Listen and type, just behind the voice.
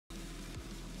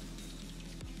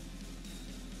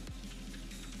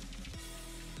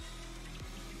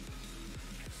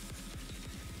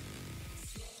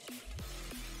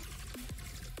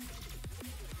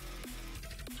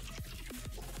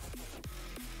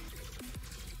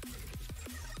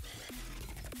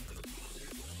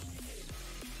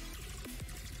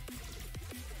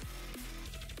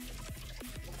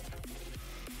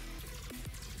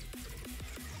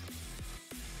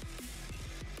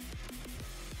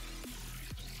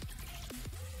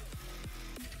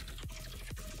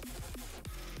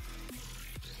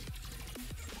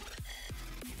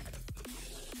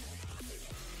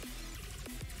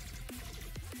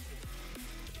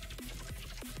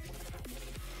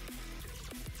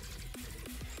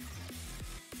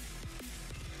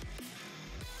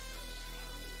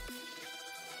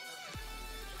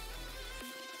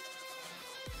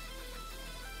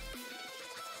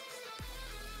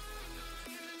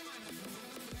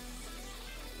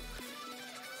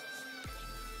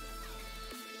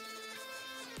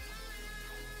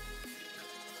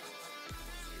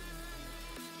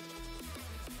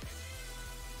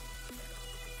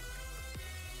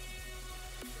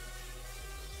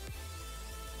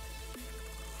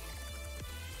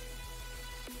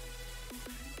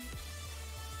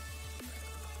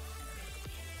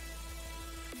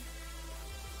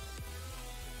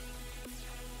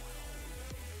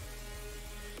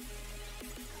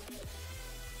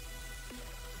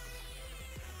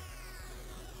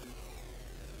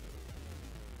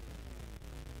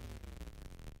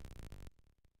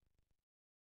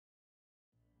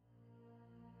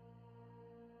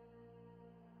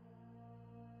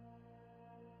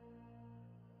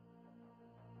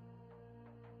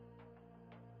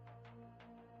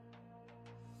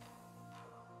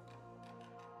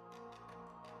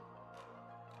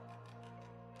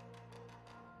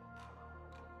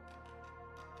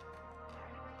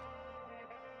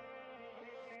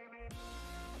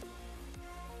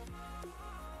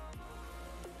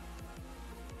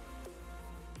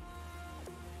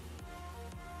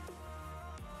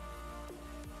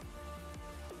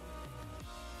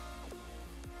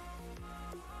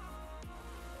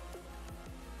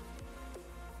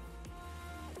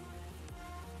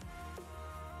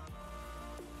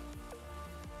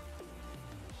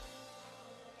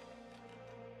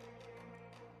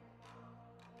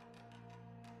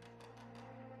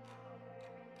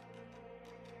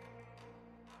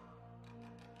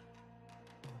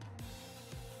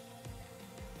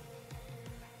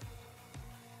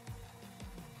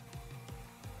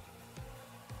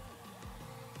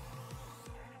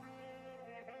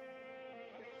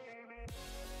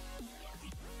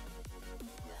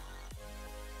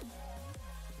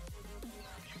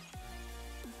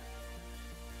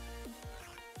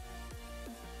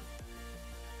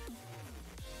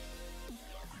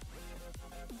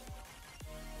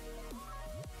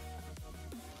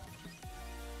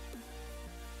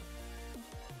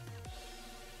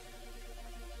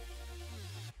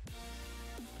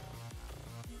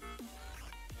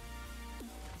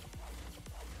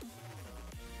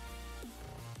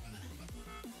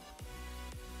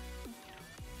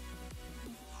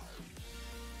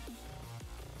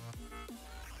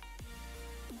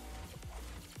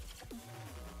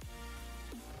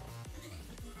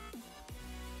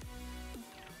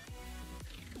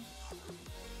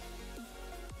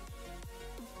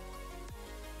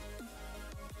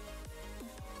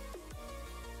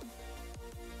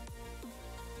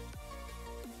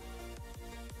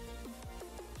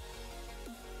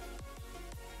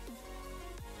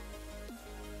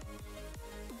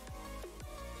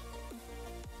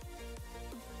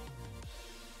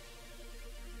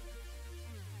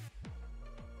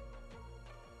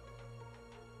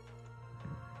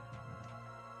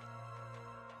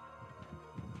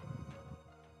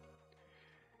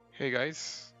Hey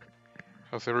guys,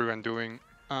 how's everyone doing?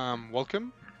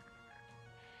 Welcome.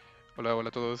 Hola, hola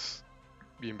a todos.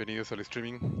 Bienvenidos al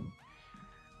streaming.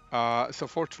 So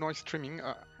for tonight's streaming,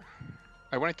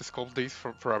 I wanted to sculpt this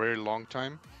for a very long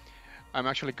time. I'm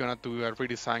actually gonna do a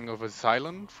redesign of a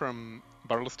Xylon from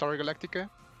Battlestar Galactica.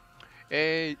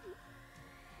 Hey,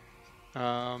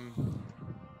 um,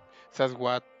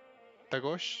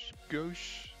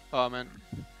 Gosh? Oh man.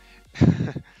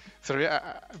 Sorry,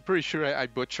 I'm pretty sure I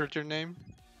butchered your name.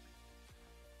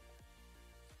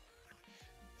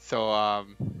 So,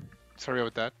 sorry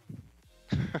about that.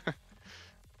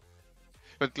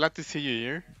 But glad to see you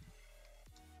here.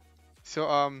 So,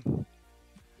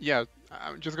 yeah,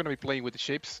 I'm just gonna be playing with the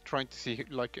shapes, trying to see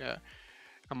like a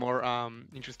more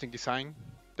interesting design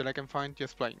that I can find.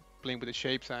 Just playing with the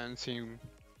shapes and seeing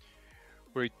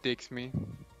where it takes me.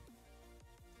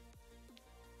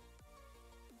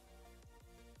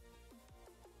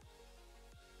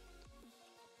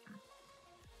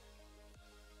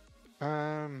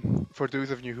 For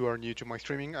those of you who are new to my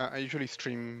streaming, I usually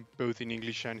stream both in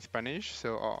English and Spanish,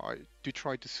 so I do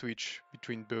try to switch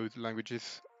between both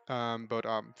languages. But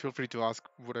feel free to ask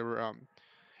whatever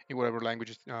in whatever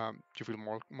languages you feel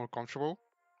more comfortable.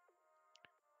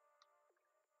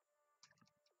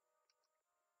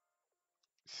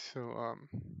 So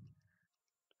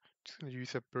just gonna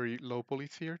use a very low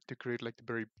police here to create like the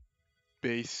very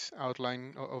base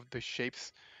outline of the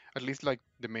shapes, at least like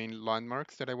the main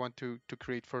landmarks that I want to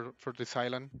create for this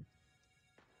island.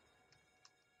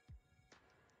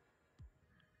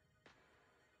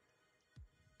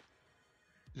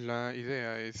 La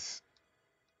idea es,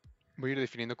 voy a ir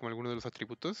definiendo como algunos de los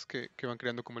atributos que van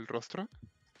creando como el rostro.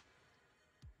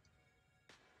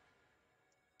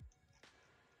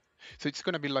 So it's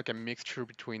gonna be like a mixture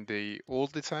between the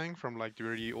old design from like the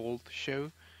very old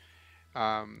show,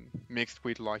 mixed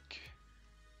with like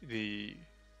the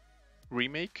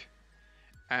remake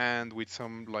and with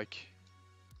some like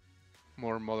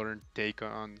more modern take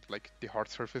on like the hard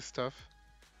surface stuff.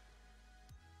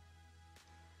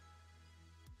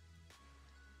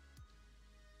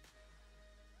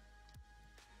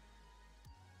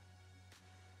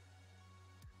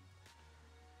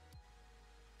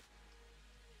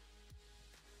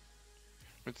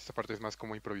 Esta parte es más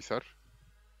como improvisar.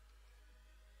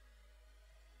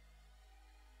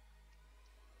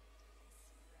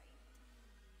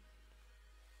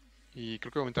 Y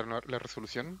creo que aumentar la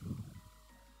resolución.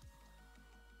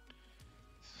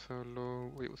 Solo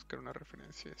voy a buscar unas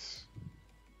referencias.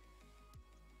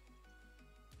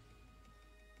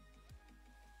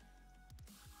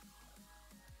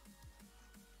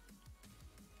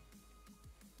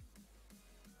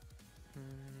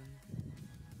 Mm,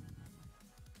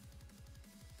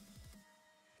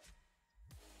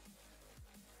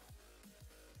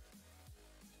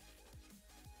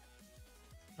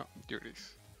 oh, here it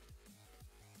is.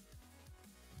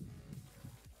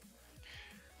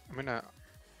 I'm gonna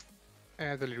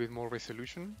add a little bit more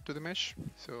resolution to the mesh.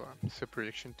 So set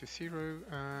projection to 0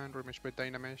 and remesh by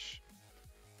Dynamesh.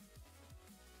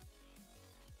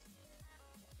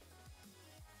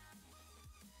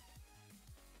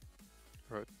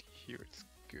 Right here it's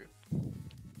good.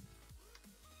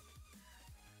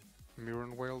 Mirror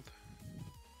and weld.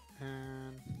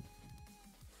 And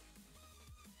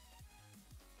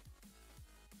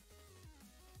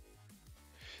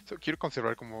so, quiero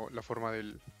conservar como la forma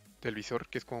del visor,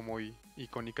 que es como muy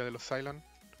icónica de los Cylon,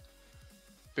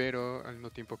 pero al mismo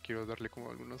tiempo quiero darle como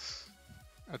algunos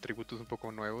atributos un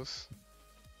poco nuevos.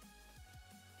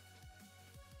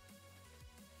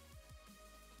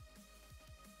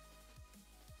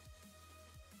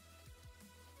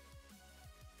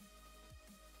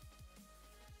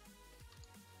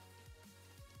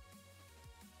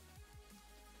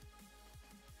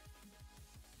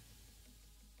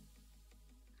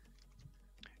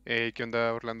 Hey, ¿qué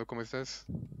onda, Orlando? ¿Cómo estás?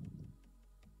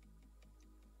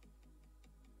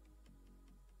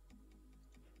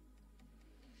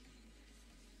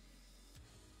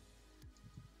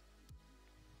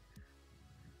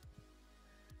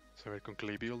 So, a ver con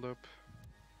clay build-up.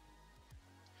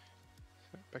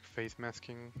 So, back face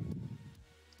masking.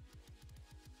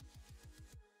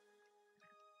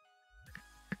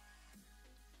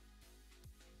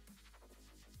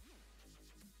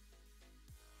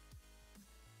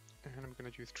 And I'm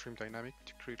gonna use trim dynamic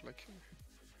to create like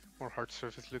a more hard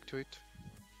surface look to it.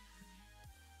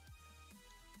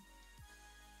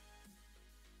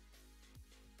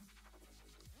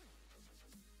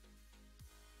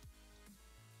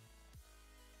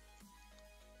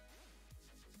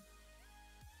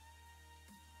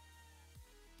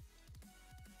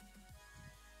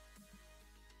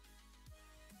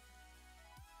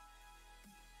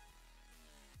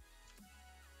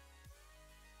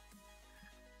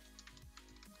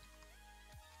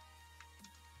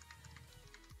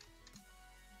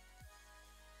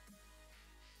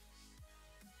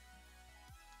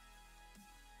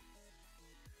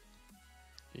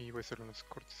 Y voy a hacer unos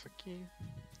cortes aquí.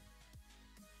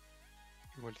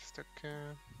 Igual está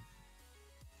acá.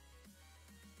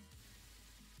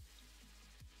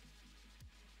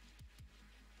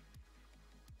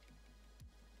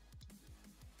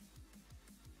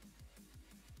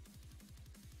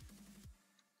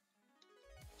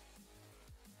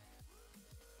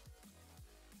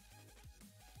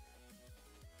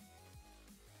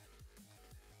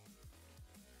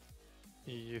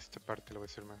 Y esta parte la voy a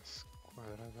hacer más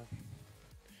cuadrada.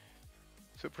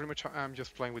 So pretty much I'm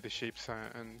just playing with the shapes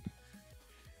and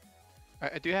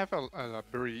I do have a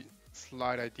very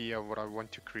slight idea of what I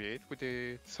want to create with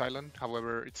the Cylon.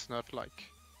 However, it's not like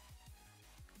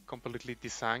completely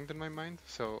designed in my mind.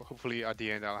 So hopefully at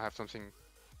the end I'll have something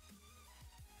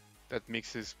that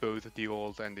mixes both the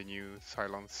old and the new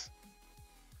Cylons.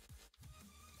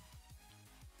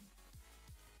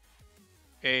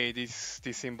 Hey, this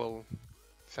symbol.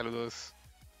 Saludos.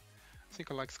 I think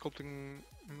I like sculpting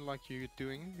like you're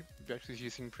doing, actually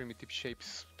using primitive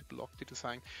shapes to block the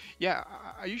design. Yeah,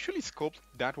 I usually sculpt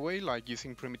that way, like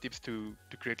using primitives to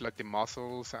create like the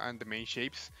muscles and the main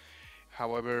shapes.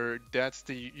 However, that's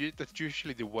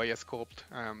usually the way I sculpt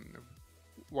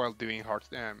while doing hard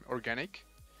organic.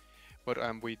 But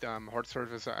with hard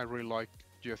surface, I really like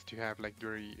just to have like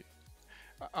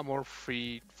a more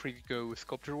free to go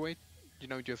sculpture way. You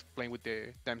know, just playing with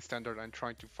the time standard and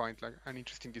trying to find like an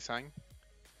interesting design.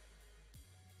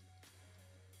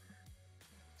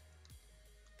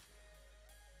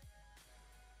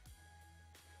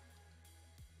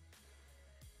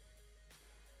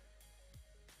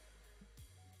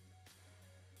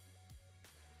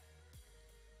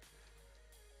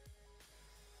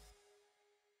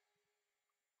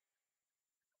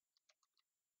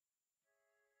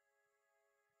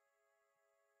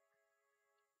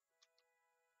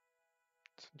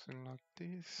 Something like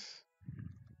this.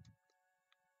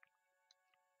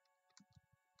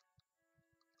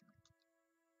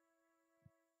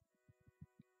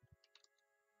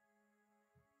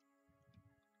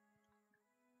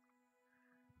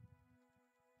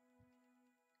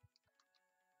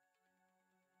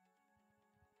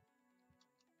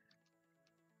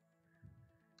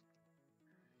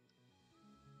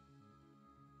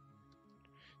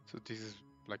 So this is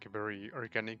like a very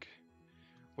organic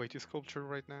way to sculpture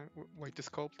right now, way to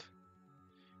sculpt.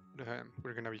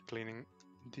 We're gonna be cleaning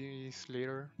these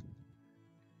later.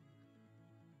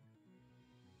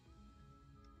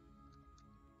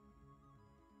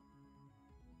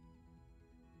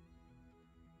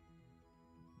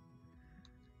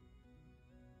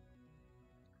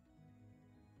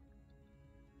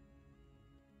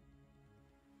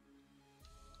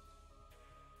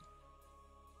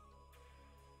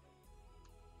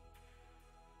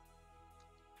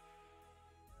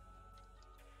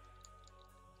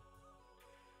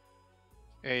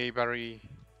 Hey Barry,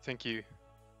 thank you.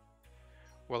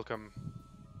 Welcome.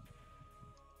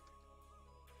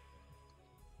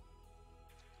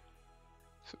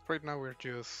 So right now we're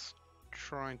just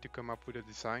trying to come up with a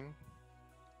design.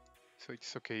 So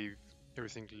it's okay if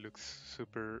everything looks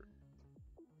super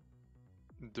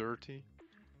dirty.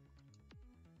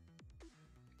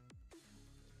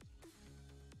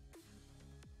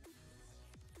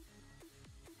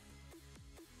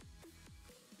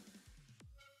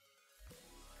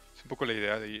 Es un poco la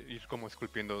idea de ir como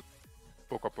esculpiendo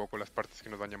poco a poco las partes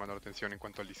que nos van llamando la atención en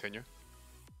cuanto al diseño.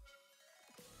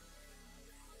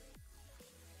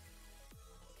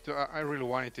 So I really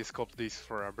wanted to sculpt this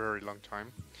for a very long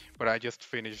time, but I just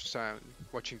finished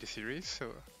watching the series, so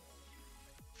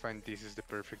I find this is the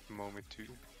perfect moment to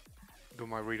do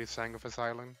my redesign of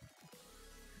Asylum.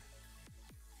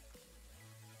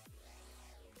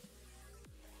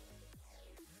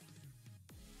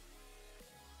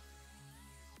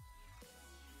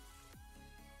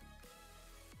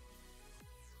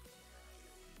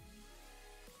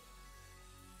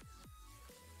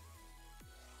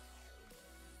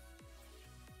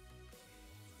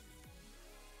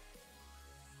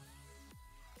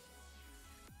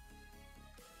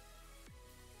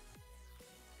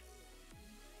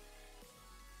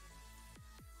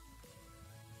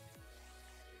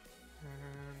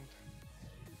 And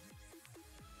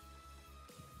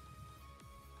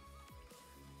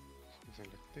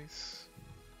something like this.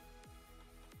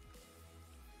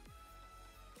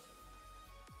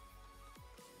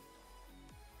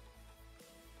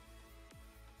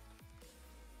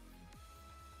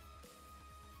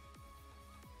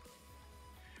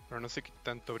 Pero no sé qué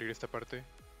tanto abrir esta parte,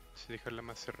 si dejarla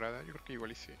más cerrada, yo creo que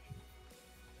igual y sí.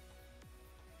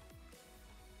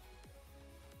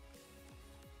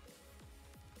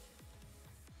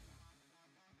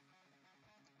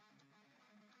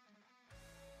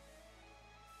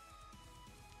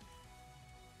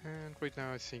 Right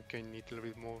now I think I need a little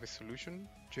bit more resolution,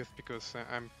 just because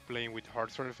I'm playing with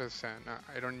hard surface and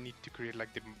I don't need to create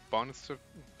like the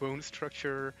bone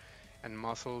structure and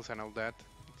muscles and all that.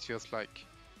 It's just like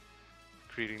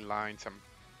creating lines and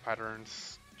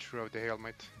patterns throughout the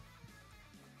helmet.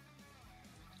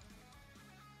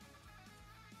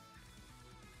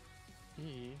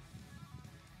 Y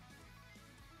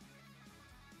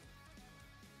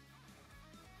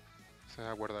se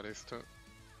va a guardar esto.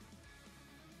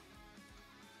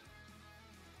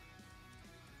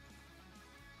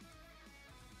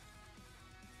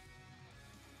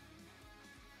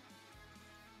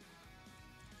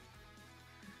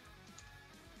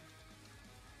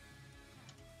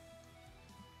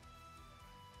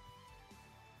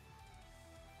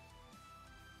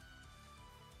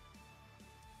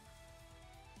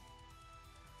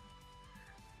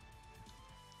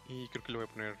 Y creo que le voy a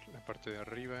poner la parte de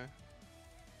arriba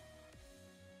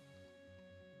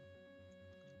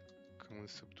como un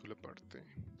subtool aparte.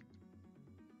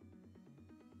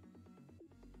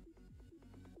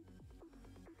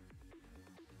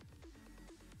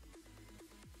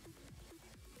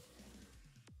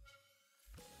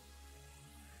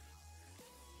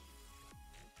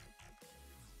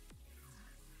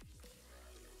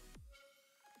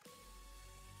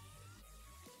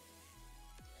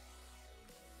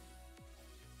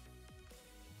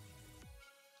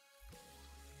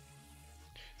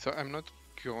 So I'm not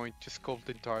going to sculpt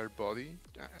the entire body.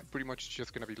 Pretty much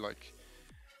just gonna be like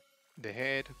the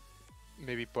head,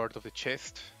 maybe part of the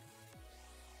chest,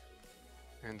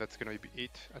 and that's gonna be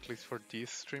it, at least for this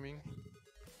streaming.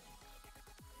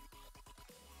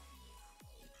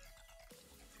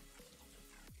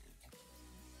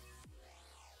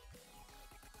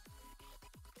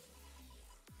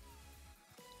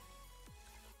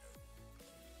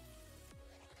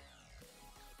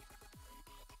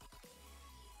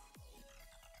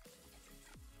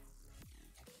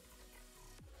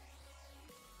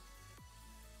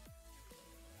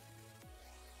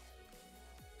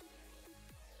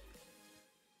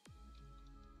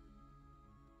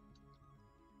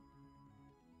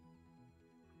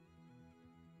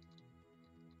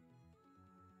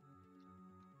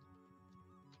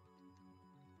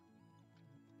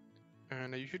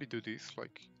 And I usually do this,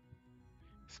 like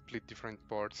split different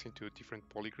parts into different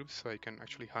polygroups so I can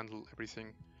actually handle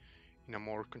everything in a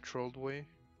more controlled way.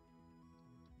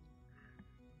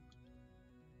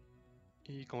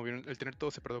 Y como vieron, el tener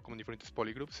todo separado como en diferentes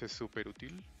polygroups es súper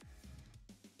útil.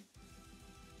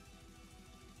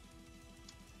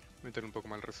 Meter un poco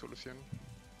más la resolución.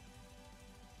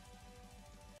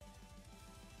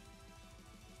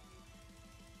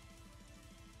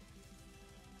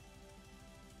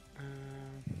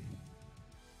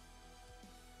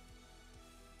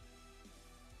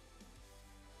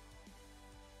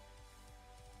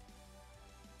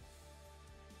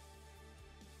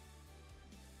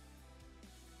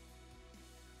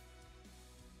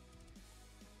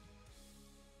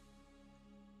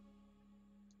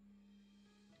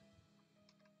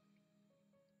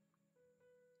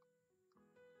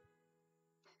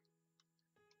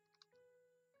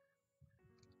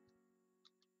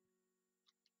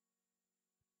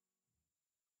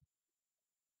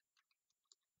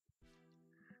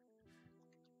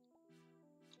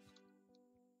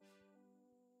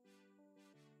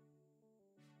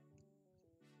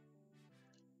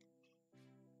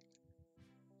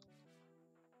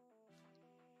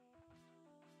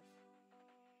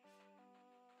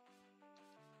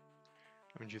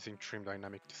 I'm using Trim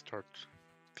Dynamic to start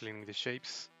cleaning the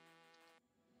shapes.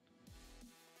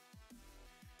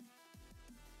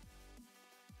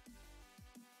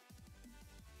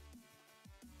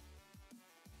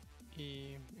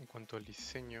 Y en cuanto al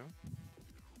diseño,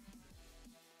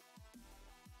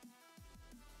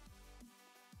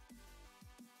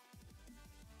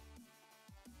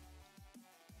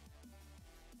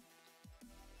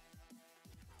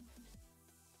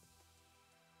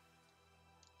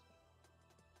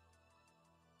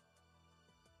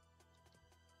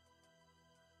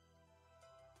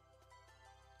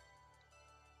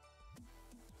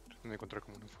 tratando de encontrar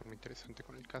como una forma interesante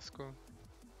con el casco.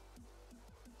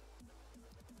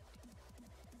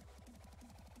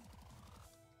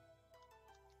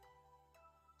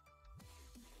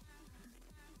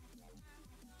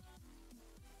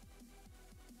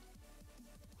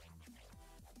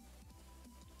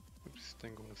 Ups,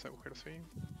 tengo unos agujeros ahí.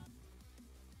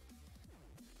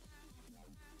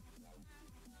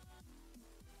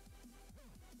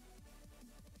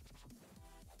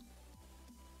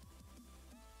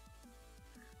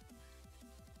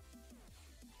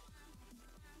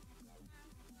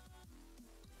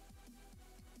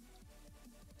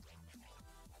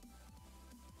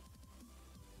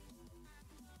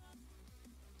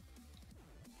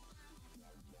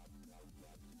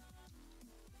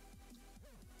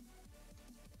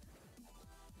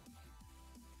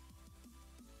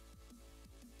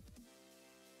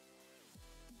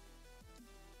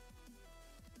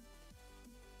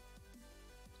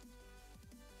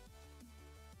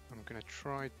 gonna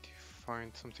try to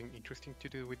find something interesting to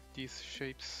do with these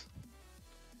shapes.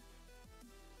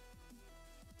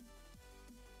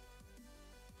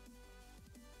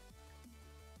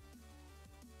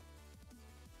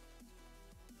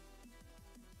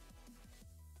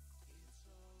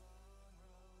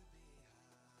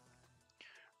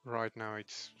 Right now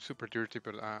it's super dirty,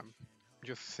 but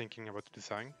just thinking about the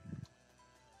design.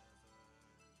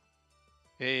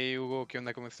 Hey Hugo, ¿qué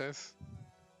onda? ¿Cómo estás?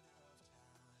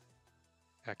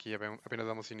 Aquí apenas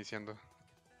vamos iniciando.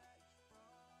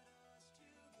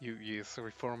 You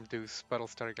reformed those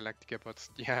Battlestar Galactica bots.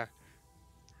 Yeah.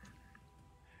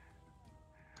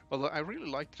 Well, I really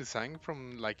like the design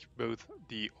from like both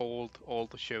the old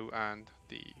show and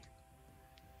the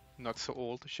not so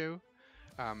old show.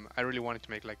 I really wanted to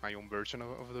make like my own version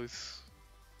of those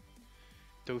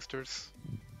toasters.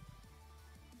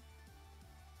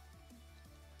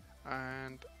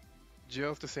 And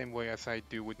just the same way as I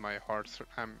do with my hearts,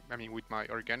 I mean with my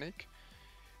organic,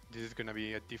 this is gonna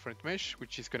be a different mesh,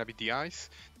 which is gonna be the eyes.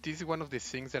 This is one of the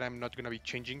things that I'm not gonna be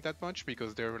changing that much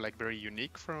because they're like very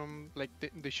unique from like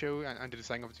the show and the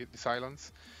design of the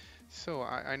Cylons. So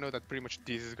I know that pretty much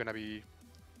this is gonna be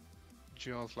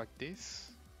just like this.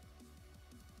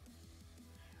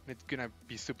 And it's gonna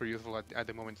be super useful at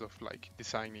the moment of like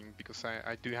designing because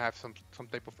I do have some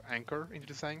type of anchor in the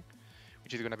design,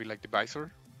 which is gonna be like the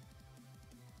visor.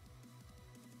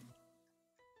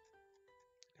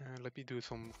 Let me do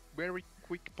some very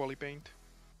quick poly paint.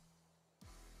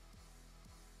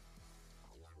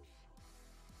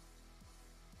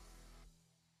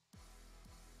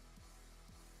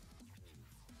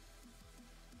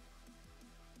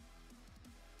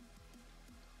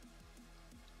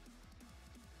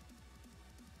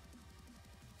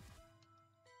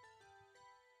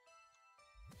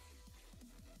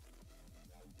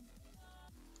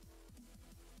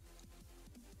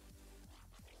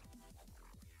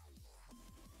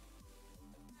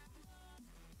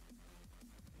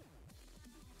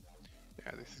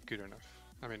 Yeah, this is good enough.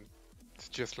 I mean, it's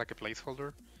just like a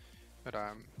placeholder, but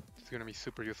it's gonna be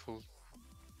super useful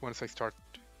once I start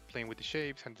playing with the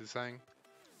shapes and design.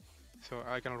 So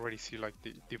I can already see like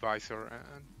the visor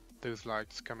and those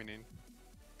lights coming in.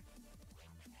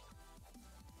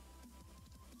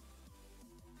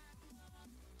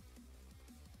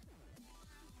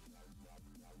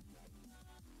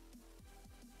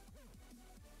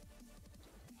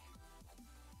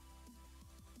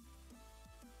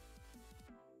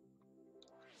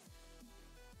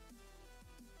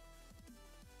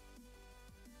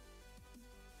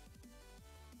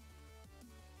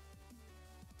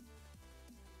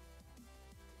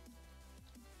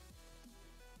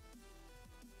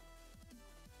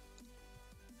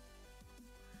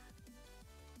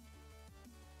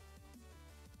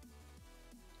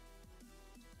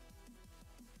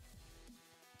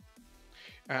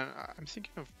 And I'm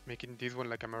thinking of making this one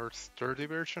like a more sturdy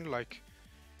version, like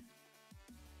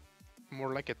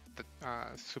more like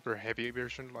a super heavy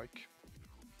version, like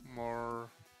more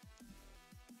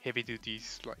heavy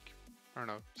duties, like I don't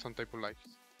know, some type of like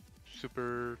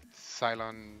super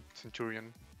Cylon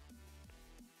Centurion,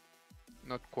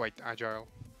 not quite agile.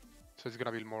 So it's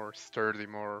gonna be more sturdy,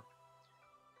 more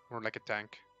like a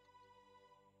tank.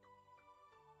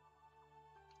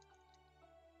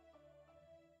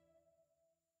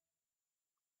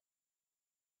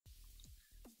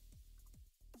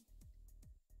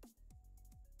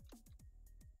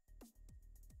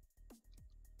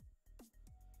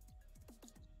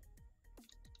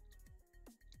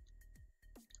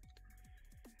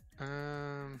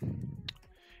 Um,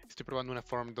 Estoy probando una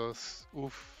Form 2.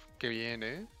 Uf, qué bien,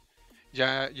 ¿eh?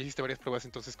 ¿Ya hiciste varias pruebas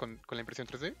entonces con la impresión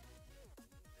 3D?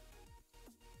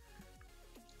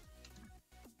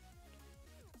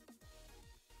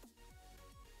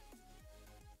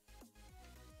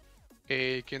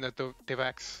 ¿Qué onda,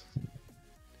 Tevax?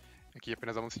 Aquí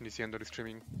apenas vamos iniciando el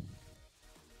streaming.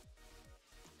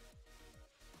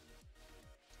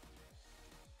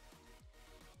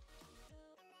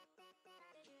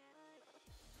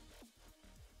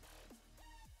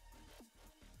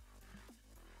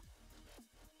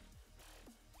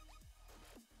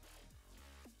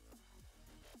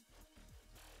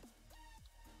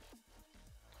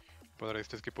 Para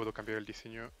esto es que puedo cambiar el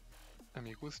diseño a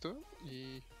mi gusto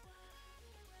y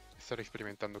estar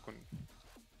experimentando con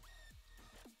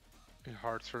el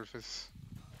hard surface.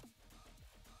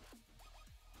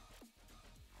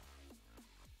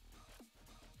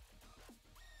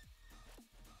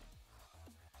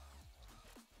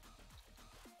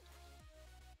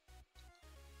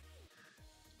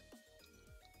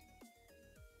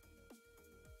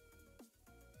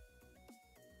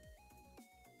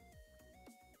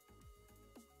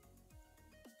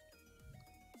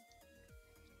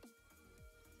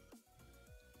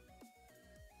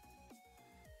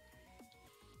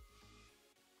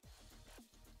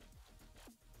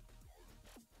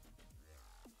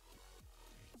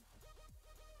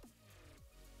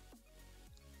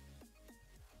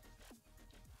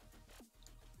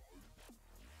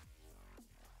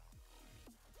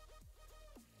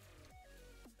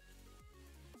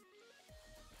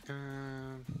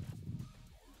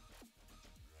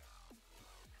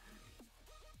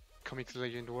 Comics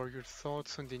Legend Warrior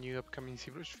thoughts on the new upcoming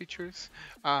ZBrush features.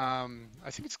 I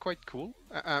think it's quite cool.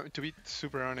 To be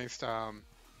super honest,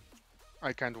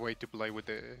 I can't wait to play with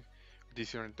the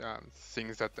different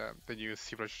things that the new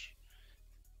ZBrush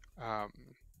um,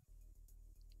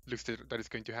 looks that it's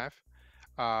going to have.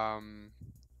 Um,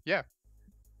 yeah,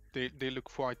 they look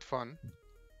quite fun.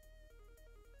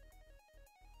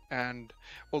 And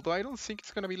although I don't think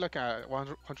it's going to be like a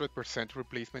 100%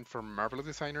 replacement for Marvelous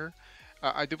Designer,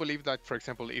 I do believe that, for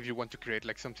example, if you want to create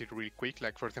like something really quick,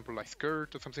 like for example, a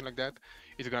skirt or something like that,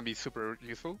 it's going to be super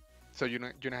useful. So you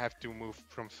don't have to move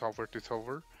from software to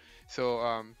software.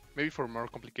 So maybe for more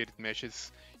complicated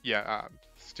meshes, yeah,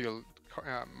 still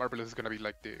Marvelous is going to be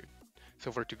like the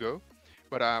software to go.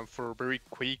 But for very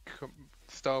quick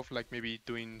stuff, like maybe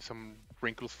doing some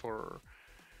wrinkles for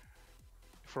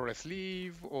a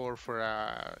sleeve or for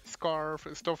a scarf,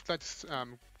 stuff that's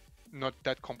not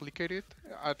that complicated,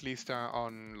 at least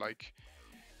on like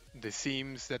the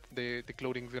seams that the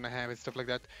clothing's gonna have and stuff like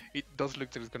that. It does look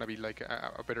that it's gonna be like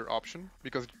a better option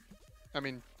because I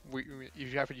mean,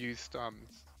 if you have used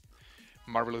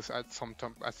Marvelous at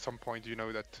some point, you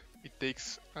know that it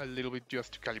takes a little bit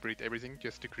just to calibrate everything,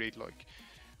 just to create like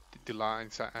the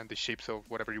lines and the shapes of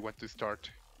whatever you want to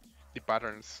start, the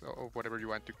patterns of whatever you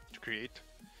want to create.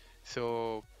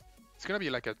 So it's gonna be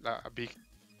like a big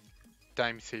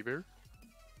time saver.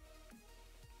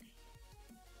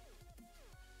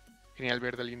 Genial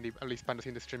ver de alguien de habla hispana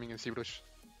haciendo streaming en ZBrush.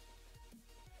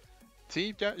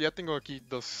 Sí, ya tengo aquí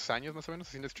 2 años más o menos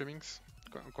haciendo streamings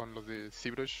con los de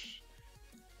ZBrush.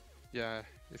 Ya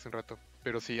es un rato.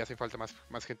 Pero sí, hace falta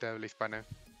más gente de habla hispana.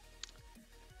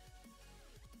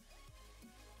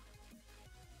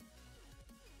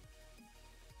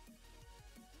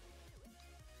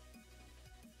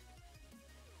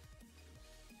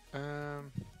 Um,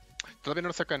 Todavía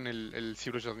no sacan el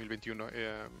ZBrush 2021.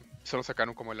 Solo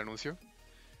sacaron como el anuncio.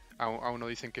 Aún no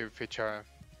dicen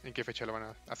en qué fecha lo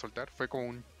van a soltar. Fue como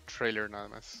un trailer nada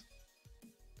más.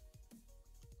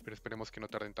 Pero esperemos que no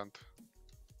tarden tanto.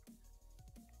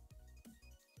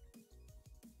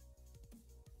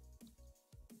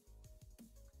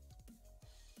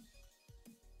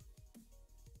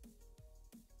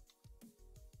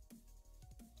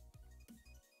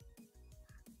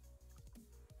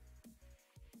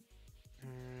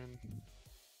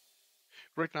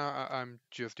 Right now, I'm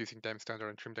just using time standard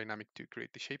and trim dynamic to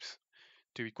create the shapes.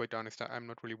 To be quite honest, I'm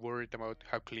not really worried about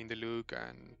how clean they look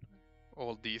and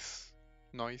all this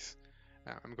noise.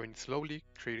 I'm going slowly,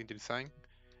 creating the design,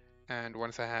 and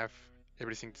once I have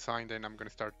everything designed, then I'm gonna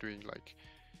start doing like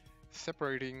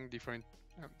separating different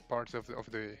parts of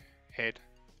the head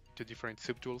to different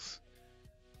subtools,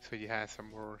 so it has a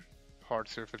more hard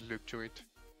surface look to it.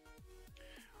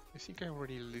 I think I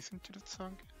already listened to that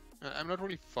song. I'm not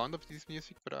really fond of this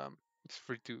music, but it's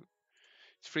free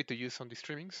to use on the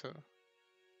streaming, so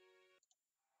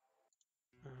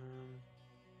um,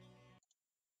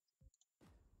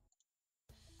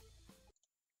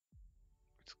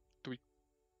 it's, to be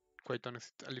quite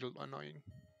honest, a little annoying.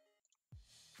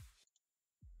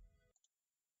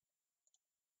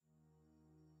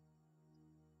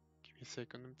 Give me a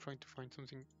second, I'm trying to find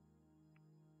something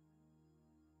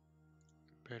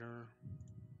better.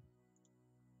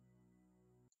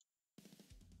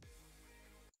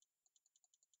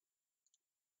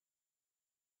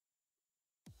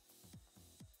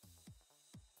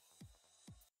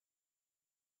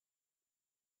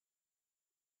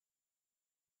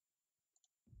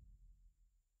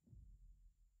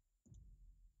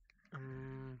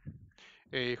 Um,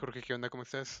 Hey Jorge, ¿qué onda? ¿Cómo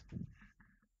estás?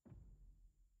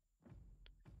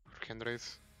 Jorge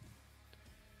Andrés.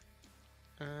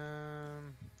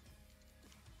 Um,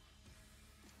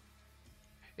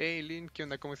 hey Lynn, ¿qué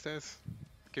onda? ¿Cómo estás?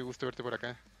 Qué gusto verte por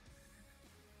acá.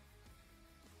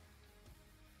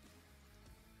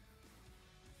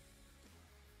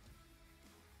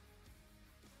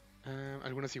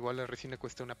 Algunas igual la resina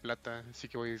cuesta una plata, así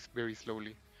que voy very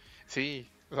slowly. Sí,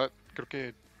 o sea, creo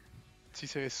que sí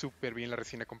se ve súper bien la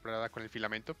resina comparada con el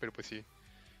filamento, pero pues sí,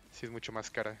 sí es mucho más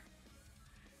cara.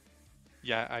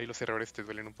 Ya ahí los errores te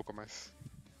duelen un poco más.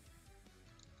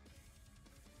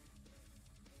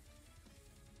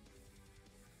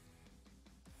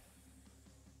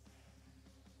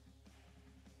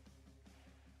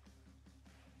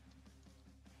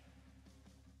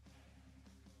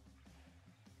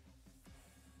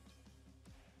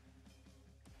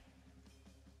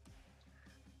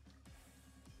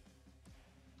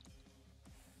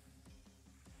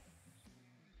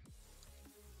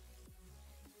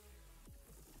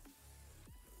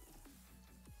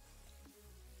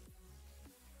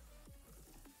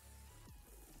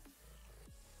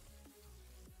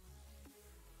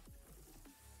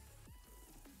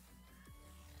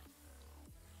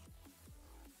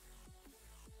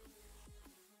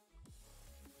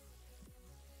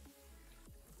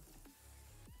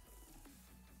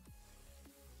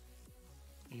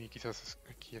 quizás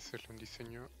aquí hacerle un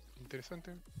diseño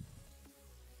interesante.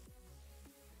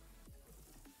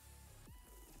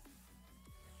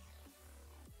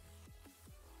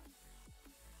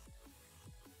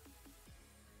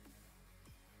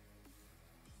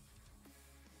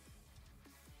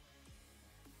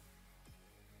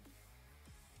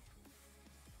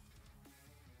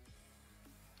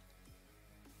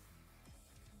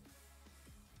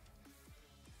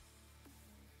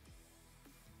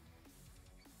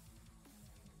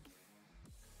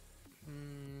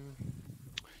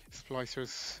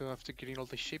 Splicers, after getting all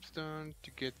the shapes done,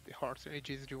 to get the hard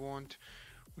edges you want,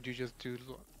 would you just do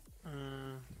to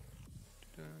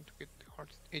get the hard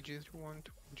edges you want?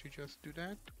 Would you just do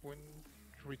that when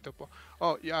retopo?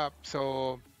 Oh yeah,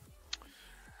 so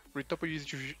retopo is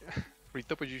usually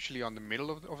retopo is usually on the middle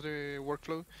of the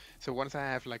workflow. So once I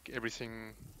have like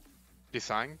everything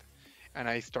designed, and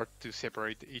I start to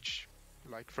separate each,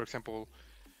 like for example,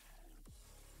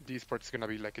 this part is gonna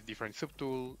be like a different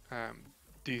subtool.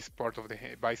 This part of the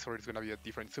visor is gonna be a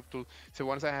different subtool. So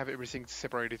once I have everything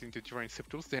separated into different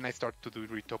subtools, then I start to do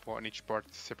retopo on each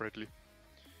part separately.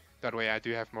 That way I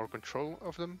do have more control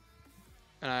of them,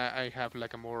 and I have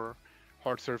like a more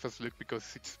hard surface look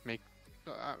because it's I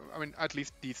mean, at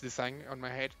least this design on my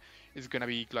head is gonna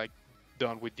be like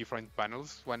done with different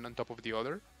panels, one on top of the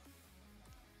other.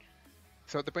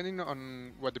 So depending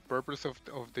on what the purpose of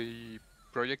the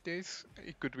project is,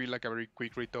 it could be like a very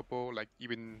quick retopo, like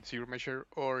even zero measure,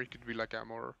 or it could be like a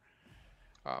more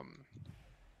um,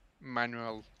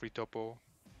 manual retopo.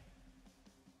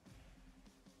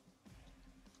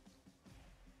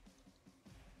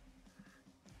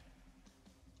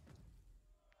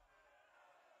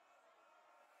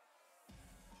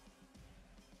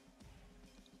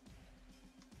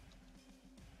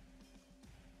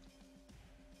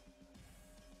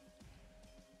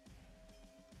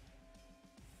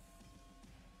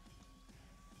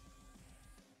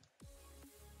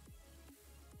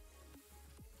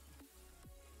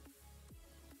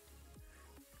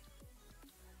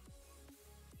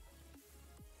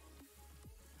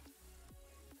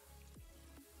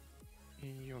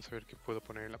 Y vamos a ver qué puedo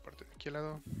poner en la parte de aquí al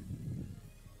lado.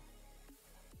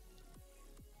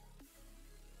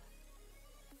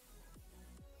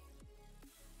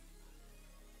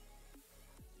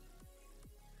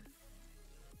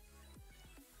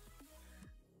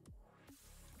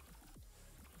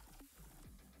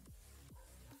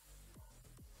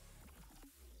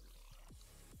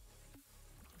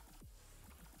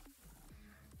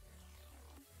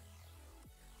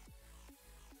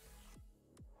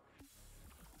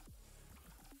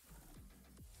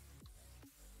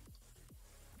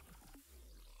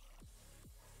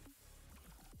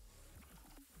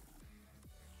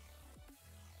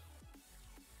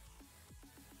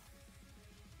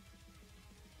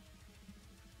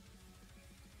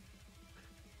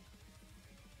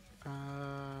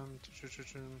 Um,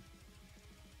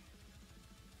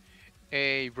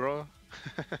 Hey, bro.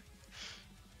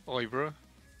 Oi, bro.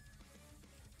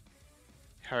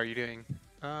 How are you doing?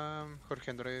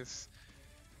 Jorge Andrés,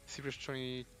 ZBrush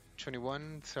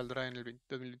 2021 saldrá en el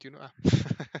 2021. Ah.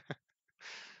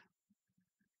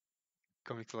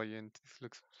 Comics Legend. This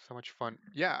looks so much fun.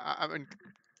 Yeah, I mean,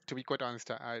 to be quite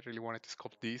honest, I really wanted to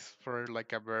sculpt this for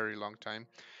like a very long time.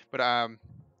 But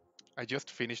I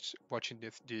just finished watching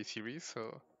the series,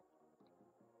 so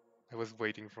I was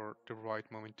waiting for the right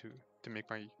moment to make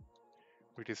my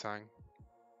redesign.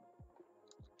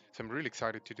 So I'm really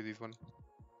excited to do this one.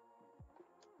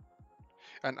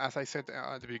 And as I said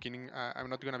at the beginning, I'm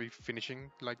not gonna be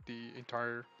finishing like the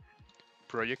entire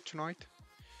project tonight,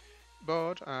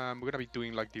 but we're gonna be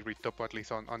doing like the retop at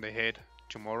least on the head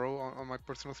tomorrow on my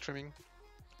personal streaming.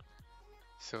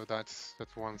 So that's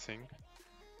one thing.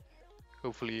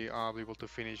 Hopefully I'll be able to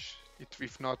finish it,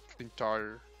 if not the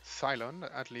entire Cylon,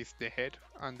 at least the head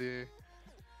and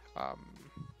um,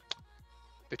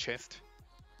 the chest.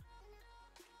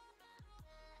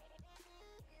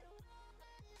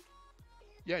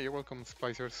 Yeah, you're welcome,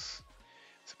 Splicers.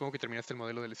 Supongo que terminaste el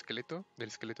modelo del esqueleto.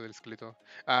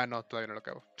 Ah, no, todavía no lo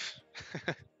acabo.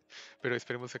 Pero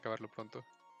esperemos acabarlo pronto.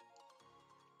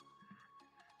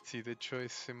 Sí, de hecho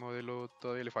ese modelo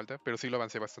todavía le falta, pero sí lo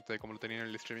avancé bastante, como lo tenía en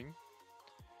el streaming.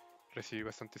 Recibí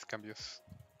bastantes cambios.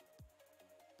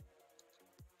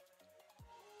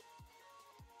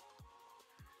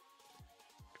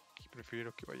 Aquí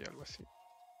prefiero que vaya algo así.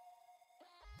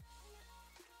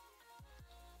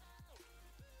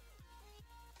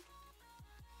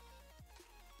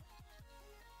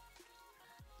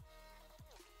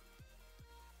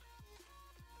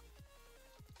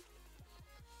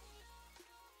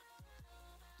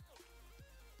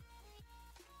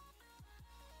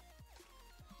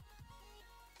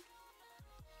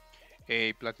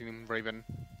 Hey, Platinum Raven.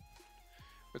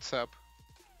 What's up?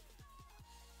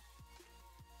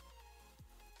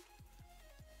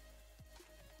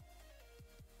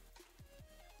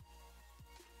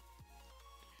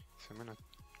 So I'm gonna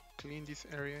clean this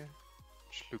area,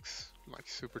 which looks like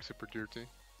super dirty.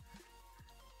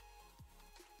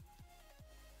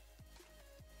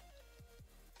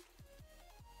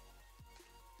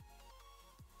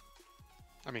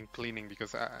 I mean cleaning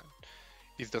because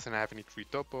it doesn't have any tree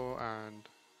topo and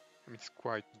I mean, it's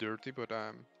quite dirty, but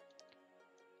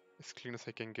as clean as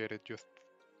I can get it just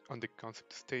on the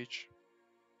concept stage.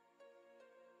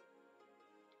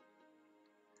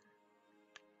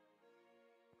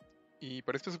 Y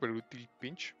para esto es súper útil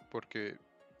pinch porque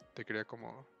te crea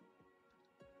como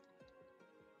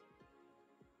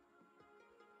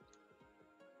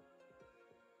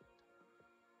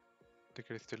te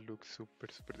crea este look súper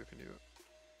definido.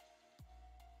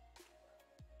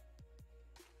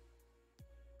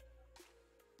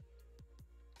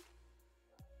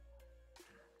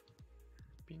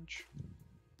 Pinch.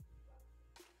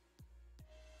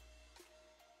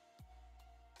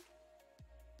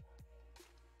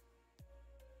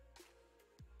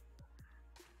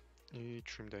 Y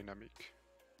trim dynamic.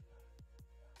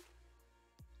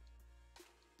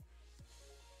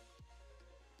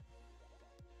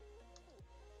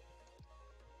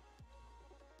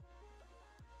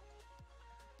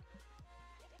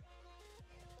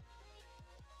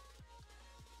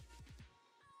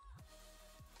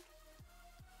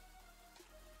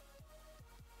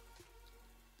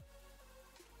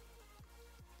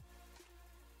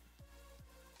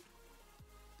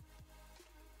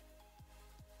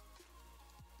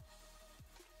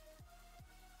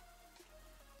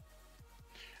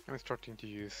 I'm starting to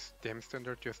use dem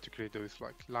standard just to create those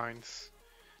like lines,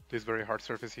 these very hard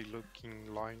surfacey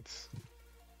looking lines.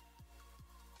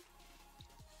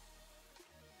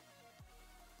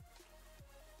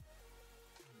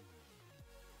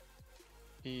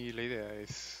 Y la idea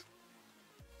es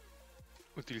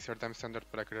utilizar dem standard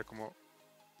para crear como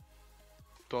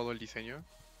todo el diseño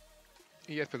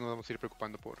y después nos vamos a ir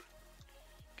preocupando por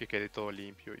que quede todo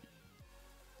limpio y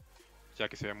ya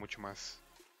que se vea mucho más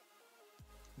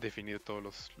definido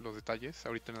todos los detalles.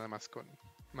 Ahorita nada más con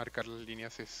marcar las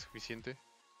líneas es suficiente.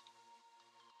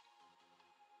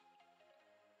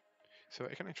 So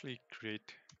I can actually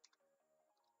create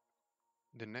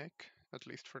the neck, at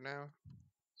least for now.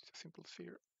 It's a simple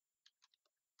sphere.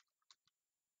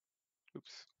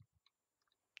 Oops.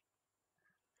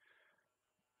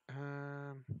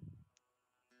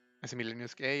 Hace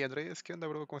milenios. Hey Andrés, ¿qué onda,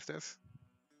 bro? ¿Cómo estás?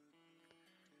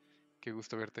 Qué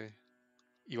gusto verte.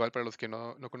 Igual para los que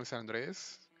no conocen a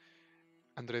Andrés,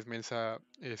 Andrés Mensa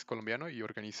es colombiano y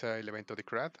organiza el evento de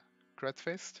CRAD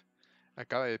Fest.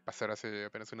 Acaba de pasar hace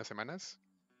apenas unas semanas,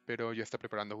 pero ya está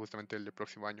preparando justamente el del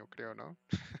próximo año, creo, ¿no?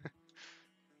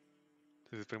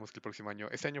 Entonces esperemos que el próximo año,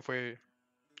 este año fue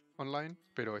online,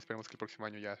 pero esperemos que el próximo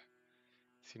año ya,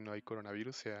 si no hay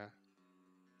coronavirus, sea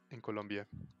en Colombia.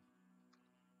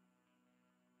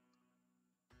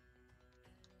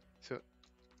 So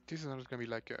this is not going to be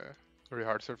like a very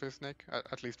hard surface neck,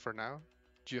 at least for now,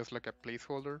 just like a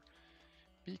placeholder,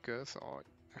 because I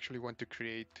actually want to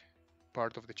create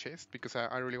part of the chest, because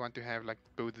I really want to have like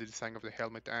both the design of the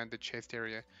helmet and the chest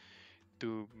area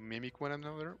to mimic one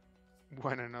another.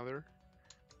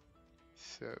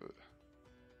 So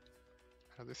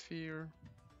another sphere,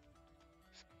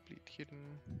 split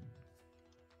hidden.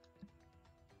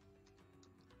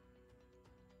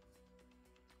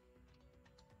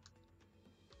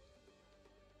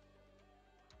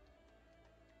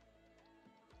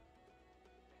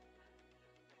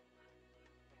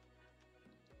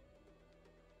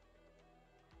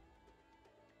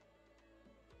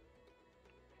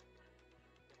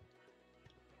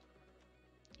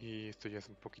 Y esto ya es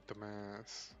un poquito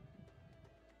más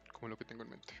como lo que tengo en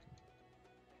mente.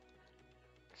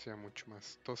 Que sea mucho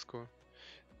más tosco.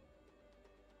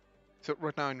 So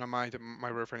right now in my mind,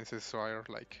 my references are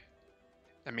like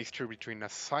a mixture between a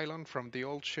Cylon from the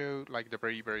old show, like the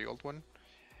very old one,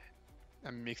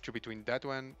 a mixture between that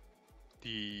one,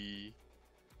 the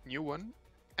new one,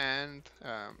 and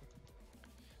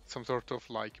some sort of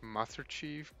like Master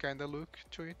Chief kind of look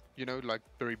to it. You know, like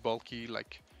very bulky,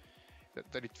 like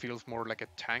that it feels more like a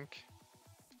tank,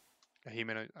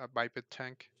 a biped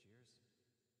tank.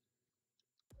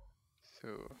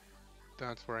 So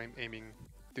that's where I'm aiming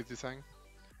this design.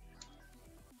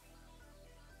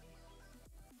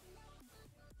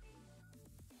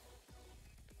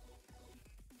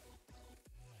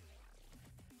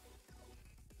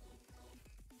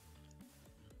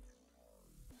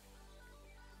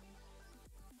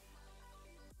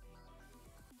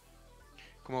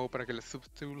 ¿Cómo hago para que las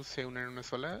subtools se unan en una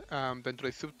sola? Dentro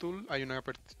de subtool hay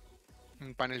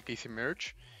un panel que dice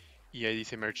merge y ahí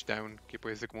dice merge down, que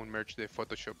puede ser como un merge de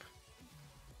Photoshop.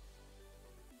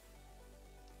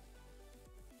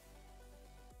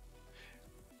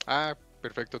 Ah,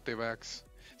 perfecto, T-Bags.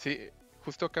 Sí,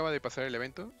 justo acaba de pasar el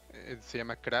evento. Se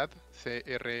llama CRAD,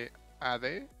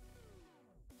 C-R-A-D.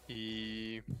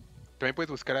 Y también puedes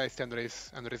buscar a este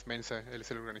Andrés Mensa, él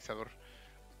es el organizador.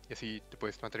 Y así te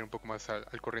puedes mantener un poco más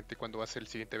al corriente cuando va a ser el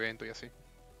siguiente evento y así.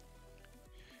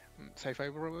 Sci-Fi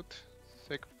robot,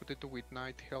 Sec potato with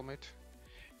night helmet.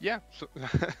 Yeah, so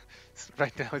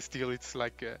right now still it's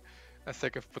like a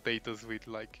sack of potatoes with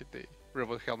like the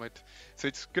robot helmet. So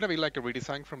it's gonna be like a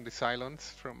redesign from the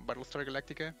Cylons from Battlestar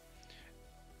Galactica.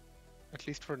 At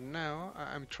least for now,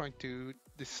 I'm trying to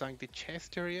design the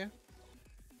chest area.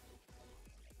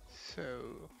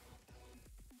 So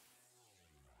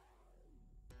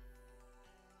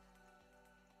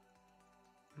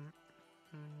mm,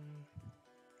 mm,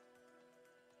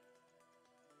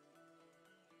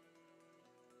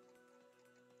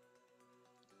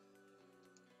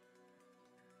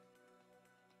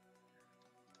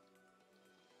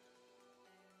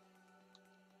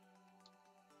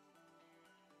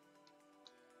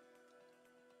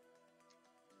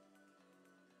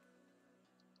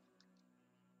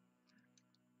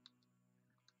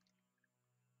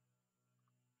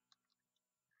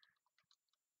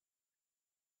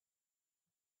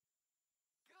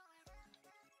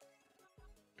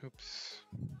 oops.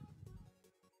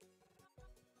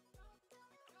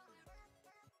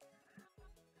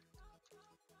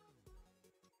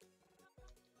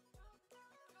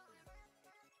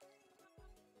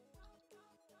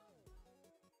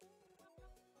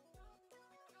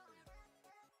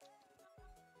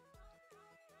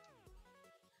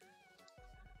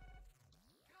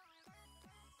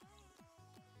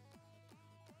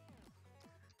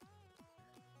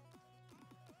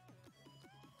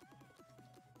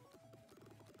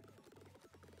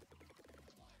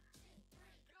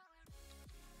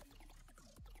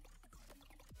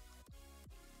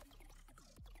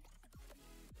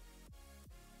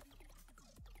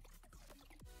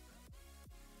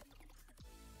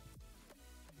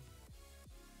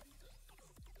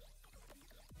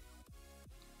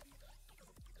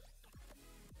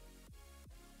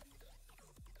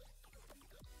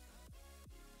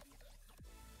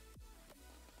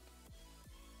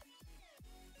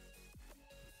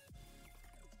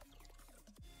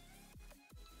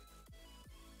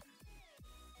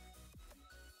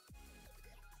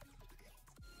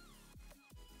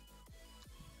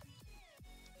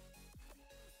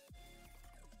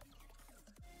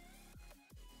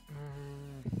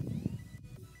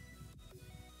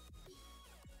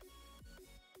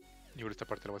 Y por esta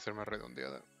parte la voy a hacer más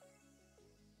redondeada.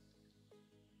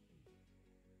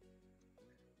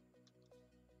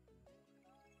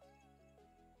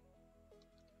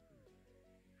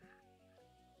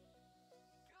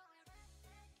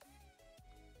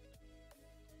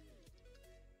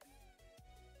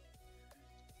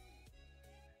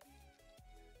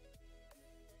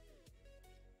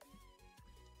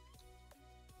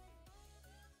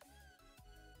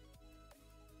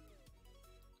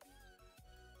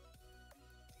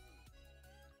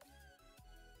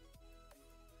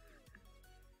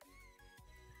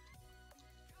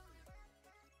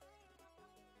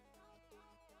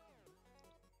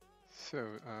 So,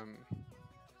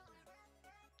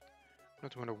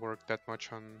 not want to work that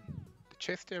much on the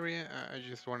chest area. I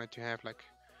just wanted to have like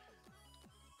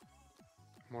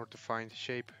more defined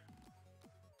shape.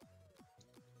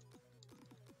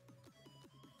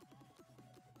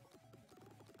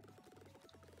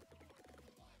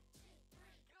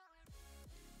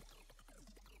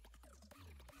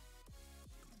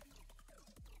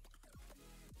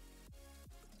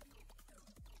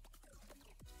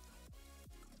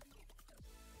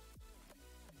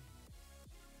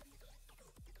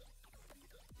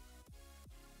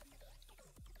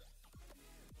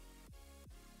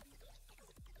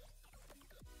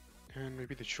 And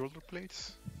maybe the shoulder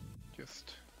blades,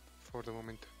 just for the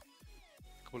moment.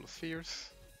 A couple of spheres.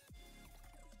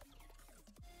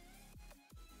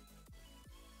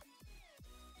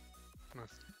 I'm gonna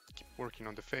keep working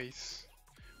on the face.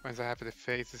 Once I have the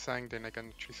face designed, then I can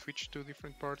actually switch to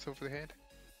different parts of the head.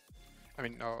 I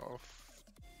mean, of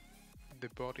the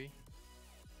body.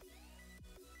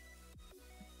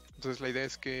 Entonces la idea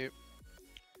es que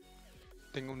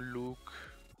tenga un look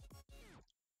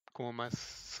como más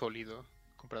sólido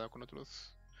comparado con con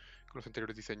los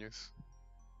anteriores diseños.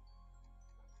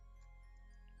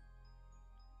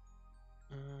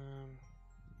 Um,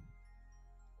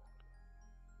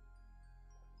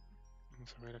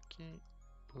 Vamos a ver aquí.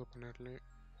 Puedo ponerle...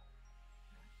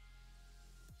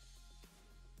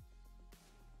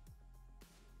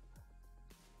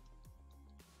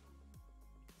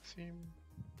 Sí.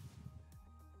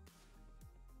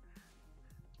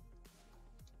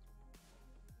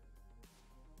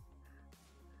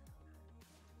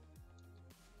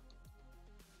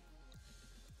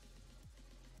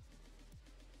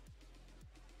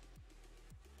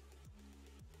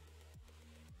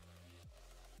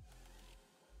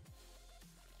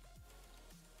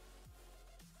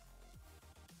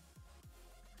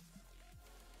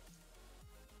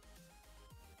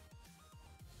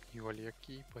 Igual y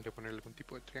aquí podría poner algún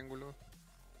tipo de triángulo.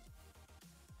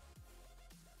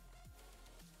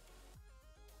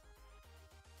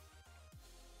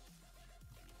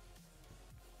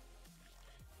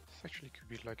 This actually could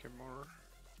be like a more...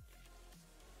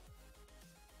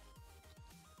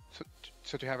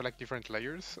 So to have like different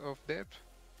layers of depth,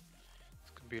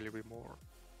 this could be a little bit more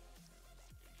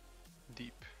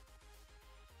deep.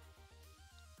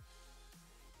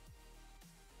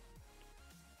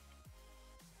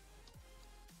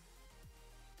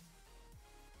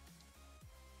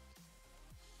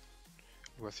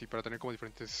 Algo así, para tener como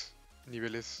diferentes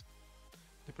niveles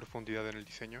de profundidad en el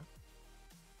diseño.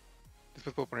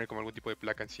 Después puedo poner como algún tipo de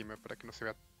placa encima para que no se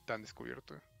vea tan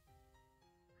descubierto.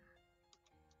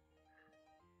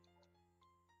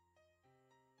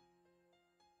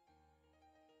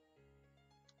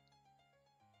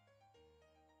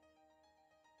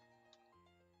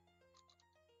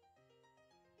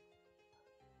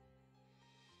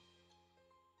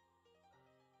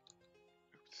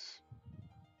 Ups.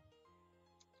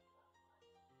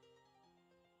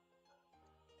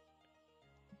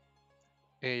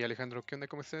 Hey Alejandro, ¿qué onda?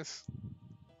 ¿Cómo estás?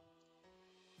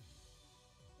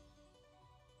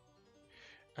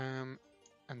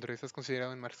 Andrés, ¿has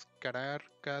considerado enmascarar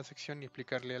cada sección y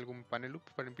aplicarle algún panel loop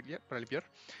para limpiar?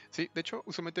 Sí, de hecho,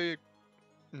 usualmente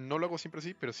no lo hago siempre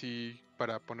así, pero sí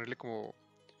para ponerle como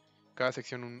cada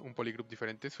sección un polygroup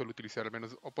diferente, suelo utilizar al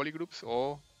menos o polygroups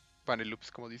o panel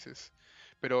loops, como dices.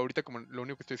 Pero ahorita como lo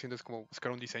único que estoy haciendo es como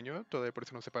buscar un diseño, todavía por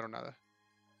eso no separo nada.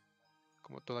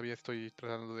 Como todavía estoy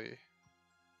tratando de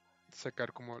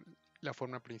sacar como la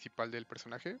forma principal del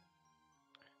personaje,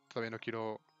 todavía no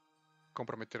quiero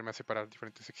comprometerme a separar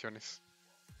diferentes secciones.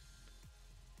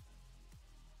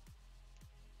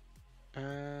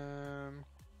 Am,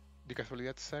 de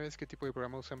casualidad, ¿sabes qué tipo de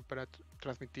programa usan para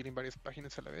transmitir en varias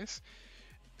páginas a la vez?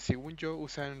 Según yo,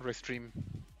 usan Restream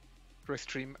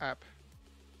App,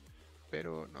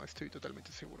 pero no estoy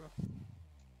totalmente seguro.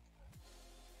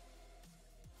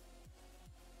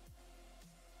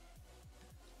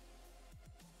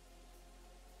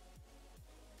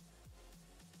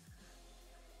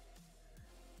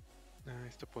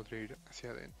 Esto podría ir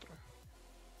hacia adentro.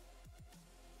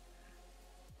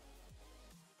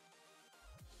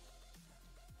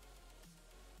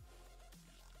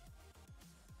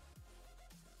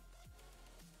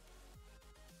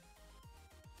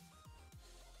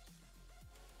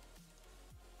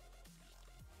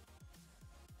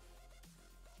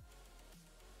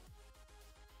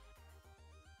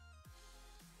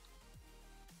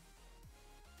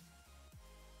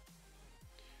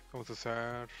 Vamos a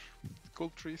usar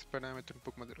Sculpt Trees para meter un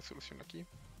poco más de resolución aquí.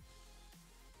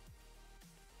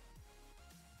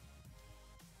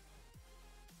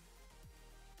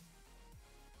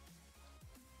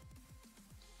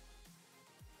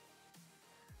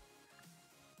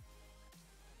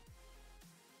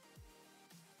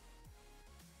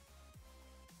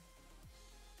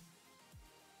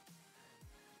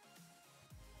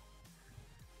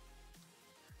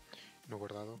 No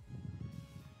guardado.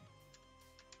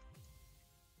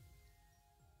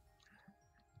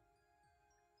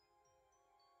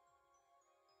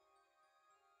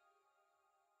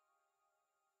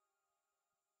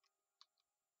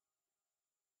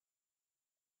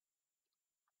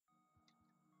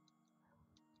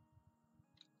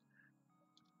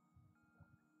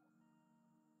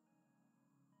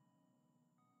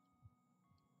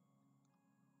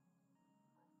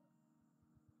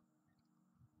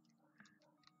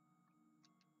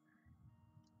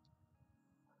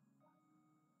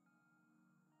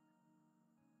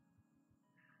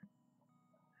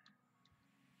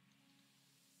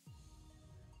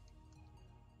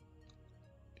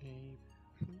 Y...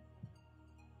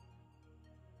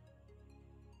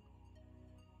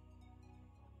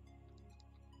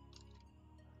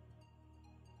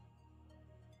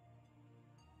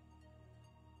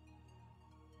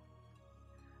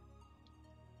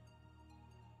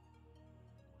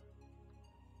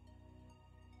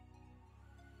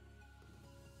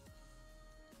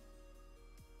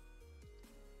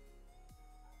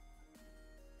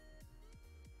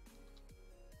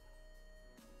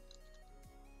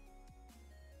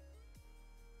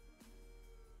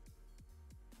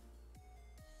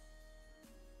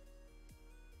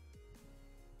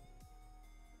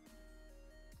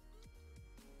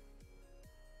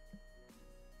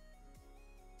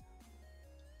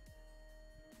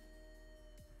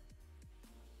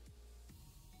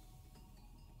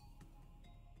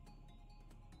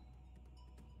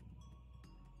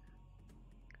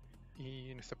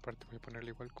 Y en esta parte voy a ponerle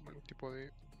igual como algún tipo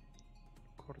de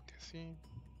corte así.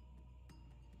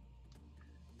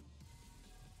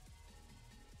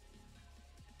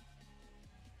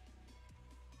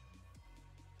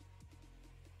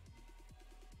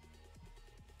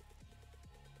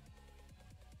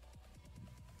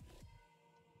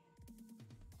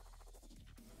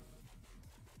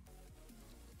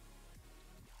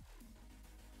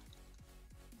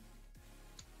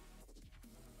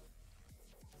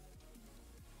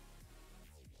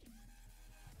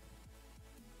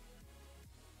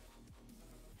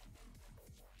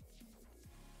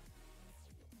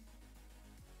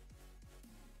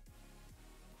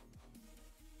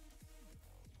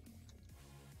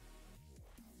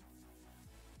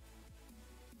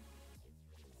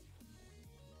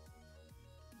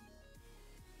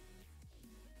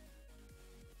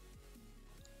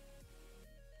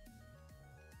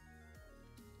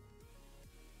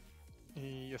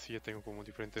 Y así ya tengo como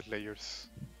diferentes layers.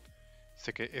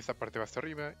 Sé que esta parte va hasta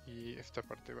arriba y esta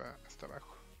parte va hasta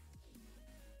abajo.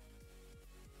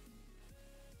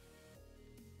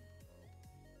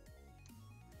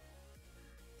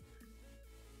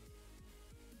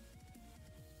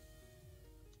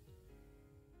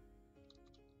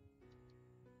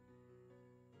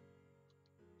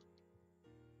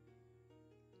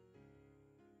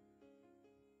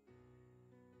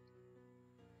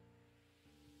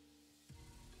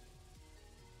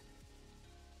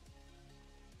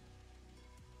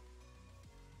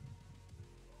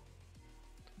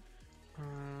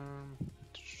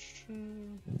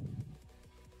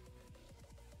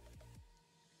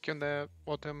 ¿Qué onda,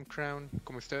 Autumn Crown?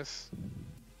 ¿Cómo estás?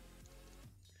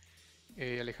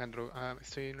 Alejandro,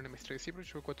 estoy en una maestría de ZBrush,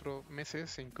 llevo 4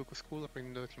 meses en Coco School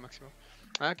aprendiendo desde el máximo.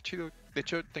 Qué chido. De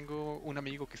hecho, tengo un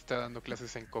amigo que está dando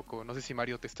clases en Coco. No sé si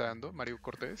Mario te está dando, Mario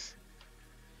Cortés.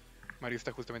 Mario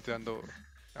está justamente dando...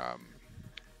 am,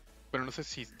 bueno, no sé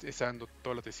si está dando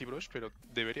todas las de ZBrush, pero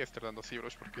debería estar dando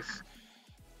ZBrush porque es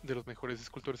de los mejores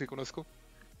escultores que conozco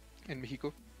en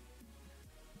México.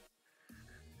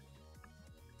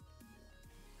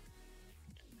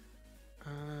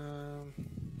 Ah,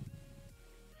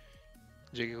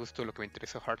 llegué justo a lo que me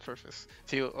interesa, Hard Surface.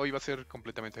 Sí, hoy va a ser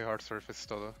completamente Hard Surface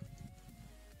todo.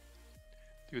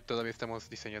 Y todavía estamos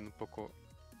diseñando un poco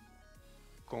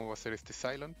cómo va a ser este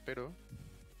Cylon, pero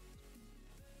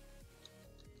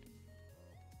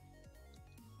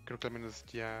creo que al menos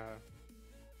ya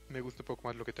me gusta un poco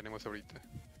más lo que tenemos ahorita.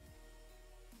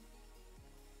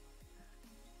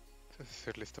 Entonces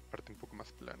hacerle esta parte un poco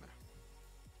más plana.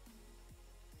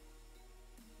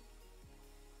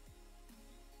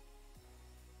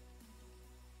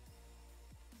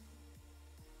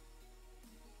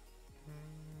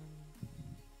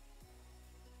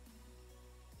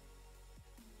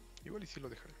 Igual y si lo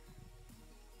dejaré.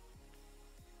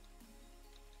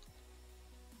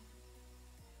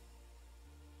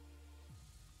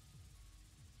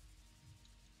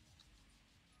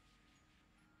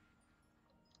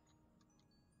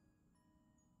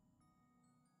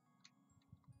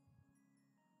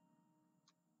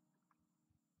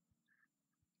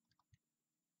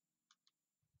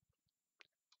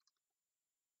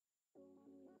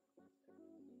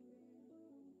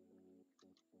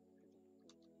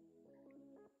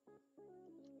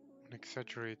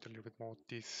 Exaggerate a little bit more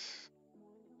this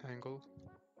angle.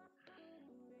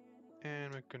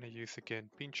 And we're gonna use again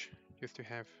pinch just to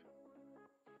have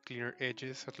cleaner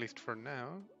edges, at least for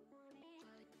now.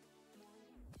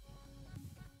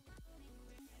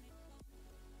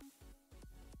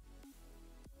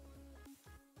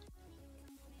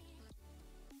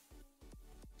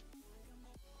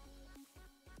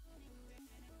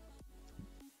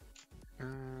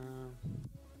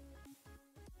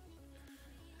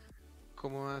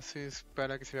 ¿Cómo haces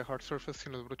para que se vea hard surface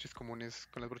en los broches comunes,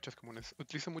 con las brochas comunes?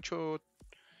 Utilizo mucho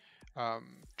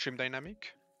Trim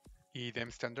Dynamic y Dem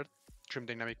Standard. Trim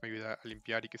Dynamic me ayuda a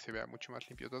limpiar y que se vea mucho más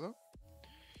limpio todo.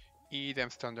 Y Dem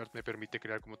Standard me permite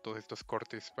crear como todos estos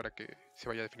cortes para que se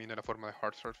vaya definiendo la forma de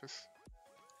hard surface.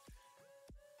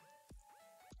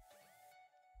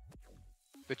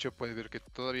 De hecho, puedes ver que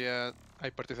todavía hay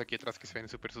partes aquí atrás que se ven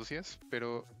súper sucias,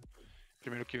 pero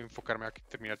primero quiero enfocarme a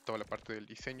terminar toda la parte del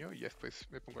diseño y después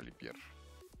me pongo a limpiar.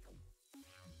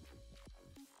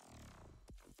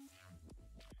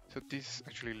 So this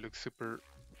actually looks super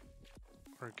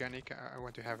organic. I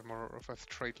want to have more of a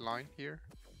straight line here.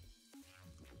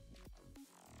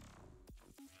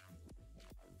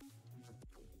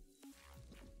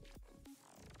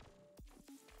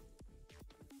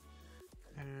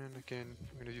 And again,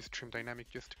 I'm going to use Trim Dynamic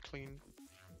just to clean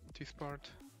this part.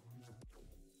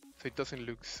 So it doesn't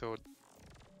look so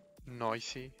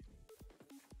noisy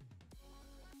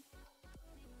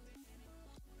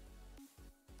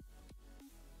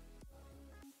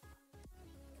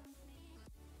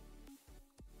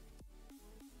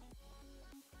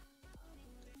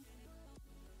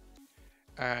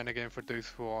And again, for those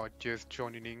who are just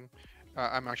joining in,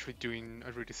 I'm actually doing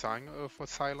a redesign of a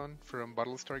Cylon from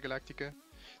Battlestar Galactica.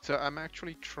 So I'm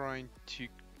actually trying to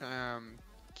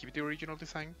keep the original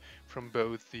design from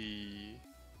both the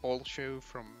old show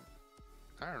from,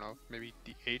 I don't know, maybe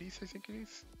the 80s, I think it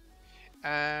is,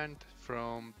 and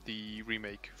from the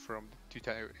remake from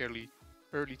the early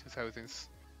 2000s.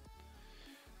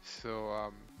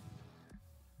 So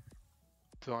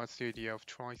that's the idea of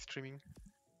try streaming.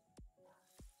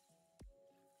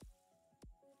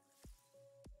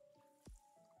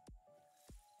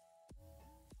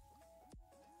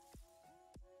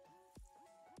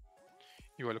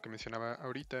 Igual lo que mencionaba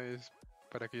ahorita es,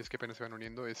 para aquellos que apenas se van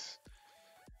uniendo, es...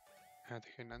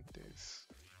 dejen antes...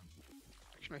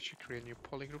 Actually, I should create a new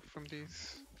polygroup from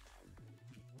this.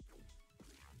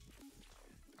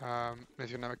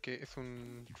 Mencionaba que es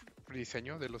un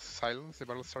rediseño de los Cylons de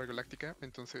Battlestar Galactica,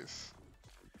 entonces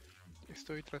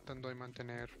estoy tratando de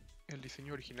mantener el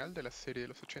diseño original de la serie de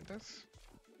los 80s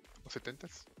o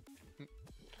 70s.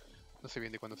 No sé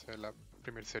bien de cuándo sea la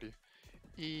primera serie.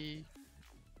 Y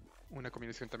una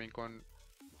combinación también con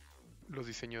los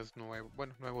diseños nuevos,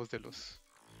 bueno, nuevos de los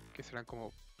que serán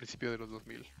como principio de los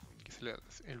 2000, que será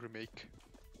el remake.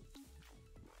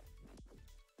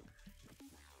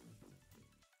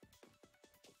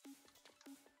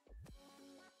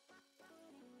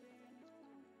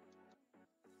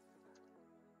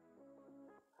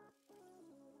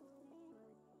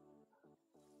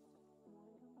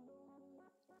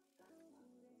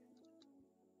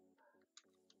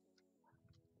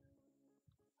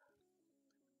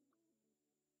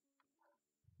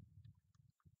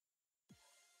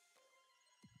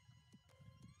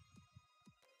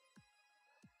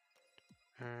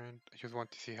 And I just want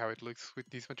to see how it looks with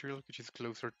this material, which is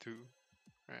closer to...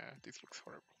 this looks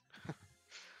horrible.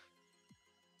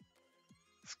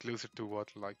 It's closer to what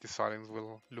like the silence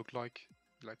will look like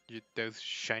those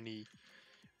shiny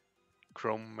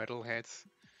chrome metal heads.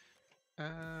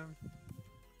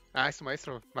 Es tu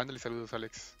maestro. Mándale saludos,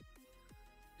 Alex.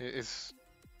 Es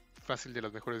fácil de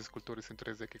los mejores escultores en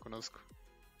 3D que conozco.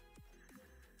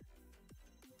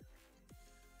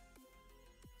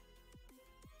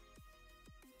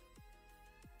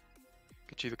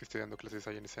 Qué chido que esté dando clases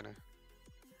ahí en escena.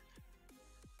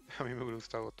 A mí me hubiera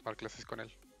gustado tomar clases con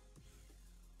él.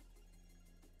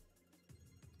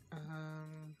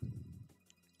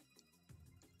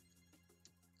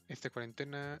 Esta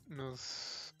cuarentena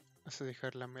nos hace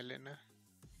dejar la melena.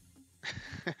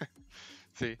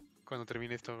 Sí, cuando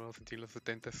termine esto vamos a sentir los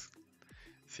 70s.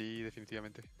 Sí,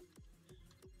 definitivamente.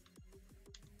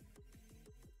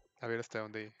 A ver hasta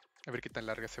dónde... A ver qué tan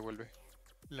larga se vuelve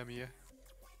la mía.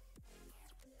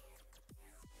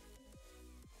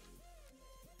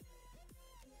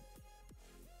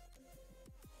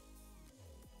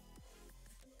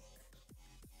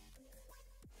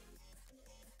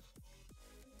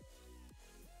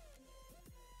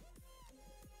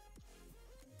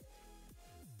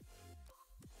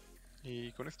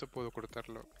 Y con esto puedo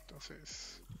cortarlo,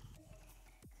 entonces...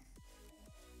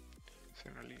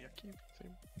 hacer una línea aquí, ¿sí?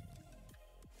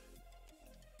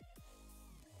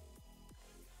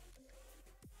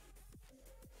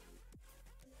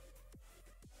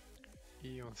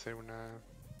 Y vamos a hacer una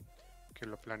que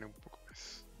lo plane un poco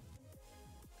más.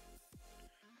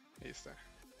 Ahí está.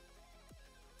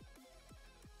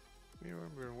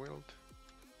 Mirror World.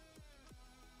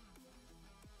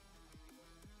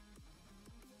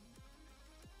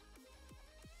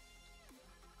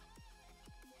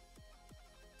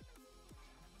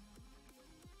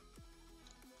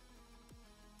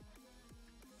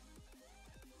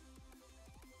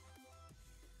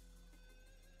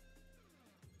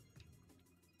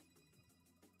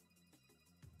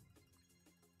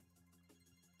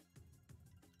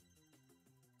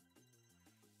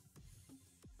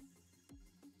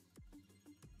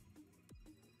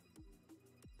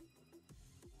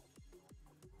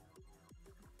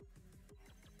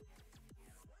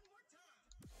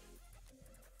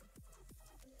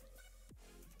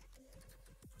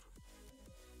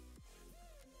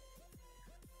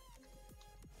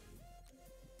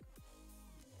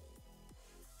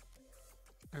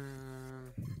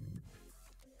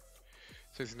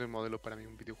 Estoy haciendo un modelo para mí,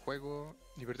 un videojuego.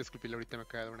 Y verte esculpirlo ahorita me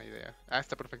acaba de dar una idea.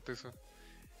 Está perfecto eso.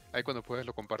 Ahí cuando puedas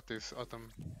lo compartes,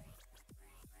 Autumn.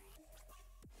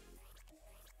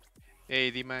 Hey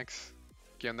D-Max,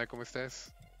 ¿qué onda? ¿Cómo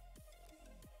estás?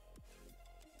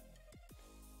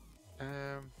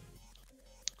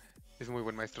 Es muy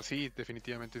buen maestro, sí,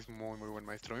 definitivamente es muy buen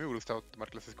maestro. A mí me gustaba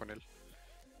tomar clases con él.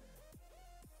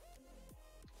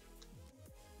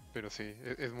 Pero sí,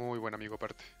 es muy buen amigo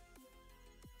aparte.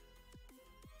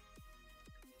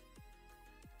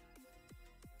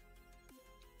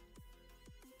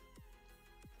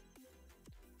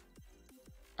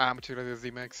 Muchas gracias,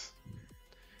 D-Max.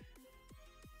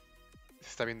 Se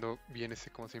está viendo bien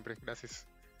ese, como siempre. Gracias.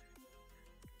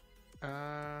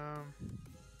 Ah,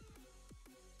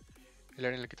 el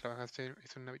área en la que trabajaste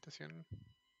es una habitación.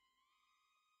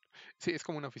 Sí, es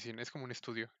como una oficina, es como un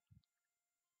estudio.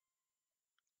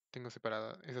 Tengo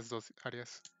separadas esas dos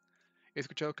áreas. He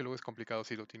escuchado que luego es complicado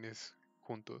si lo tienes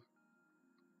junto.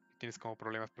 Tienes como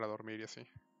problemas para dormir y así.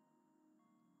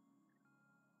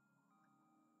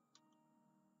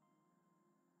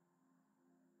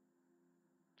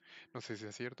 No sé si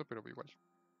es cierto, pero igual.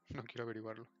 No quiero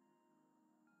averiguarlo.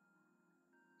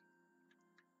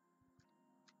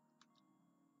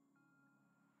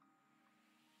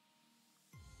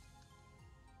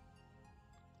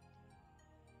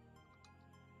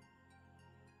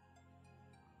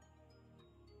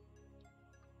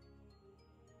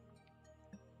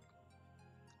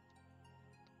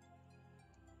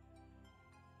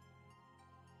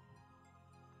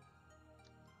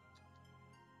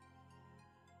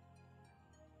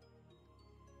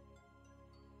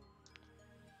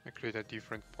 I create a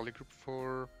different polygroup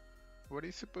for what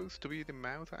is supposed to be the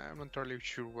mouth. I'm not entirely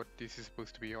sure what this is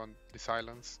supposed to be on the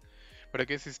silence, but I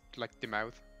guess it's like the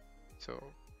mouth, so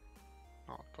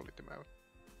I'll call it the mouth.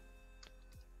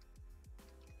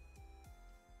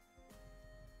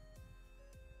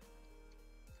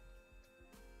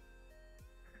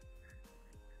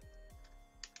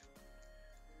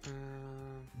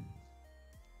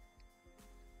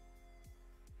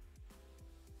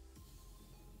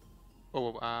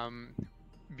 Um,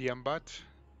 Biambat,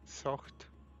 Socht,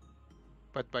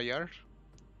 Bat Bayar.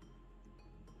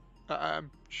 I'm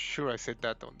sure I said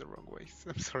that on the wrong way.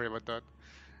 I'm sorry about that.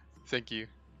 Thank you.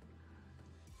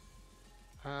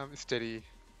 Steady,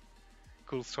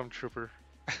 cool stormtrooper.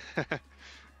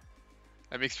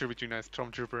 A mixture between a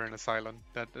stormtrooper and a Cylon.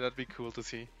 That'd be cool to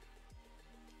see.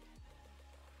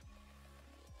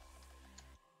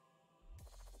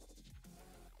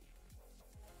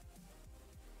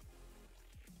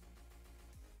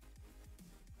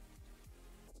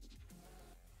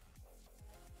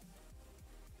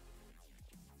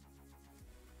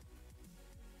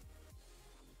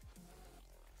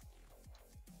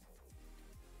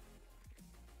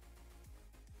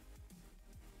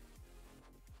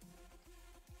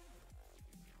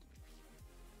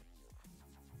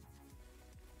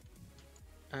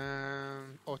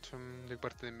 Autumn, de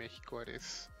parte de México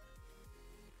eres.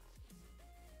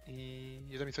 Y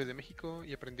yo también soy de México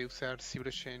y aprendí a usar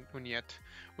ZBrush en Uniat.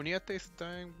 ¿Uniat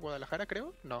está en Guadalajara,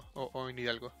 creo? No, o en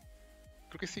Hidalgo.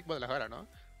 Creo que sí, Guadalajara, ¿no?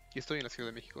 Y estoy en la Ciudad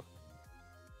de México.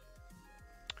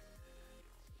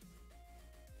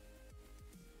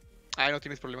 ¿No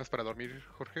tienes problemas para dormir,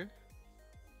 Jorge?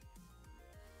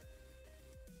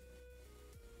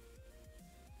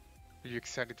 Are you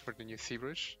excited for the new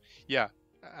ZBrush? Yeah,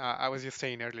 I was just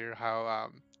saying earlier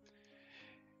how,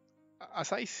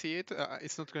 as I see it,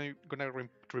 it's not gonna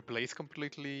replace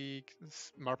completely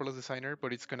Marvelous Designer,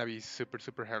 but it's gonna be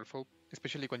super helpful,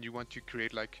 especially when you want to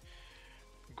create like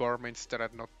garments that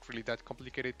are not really that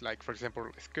complicated, like for example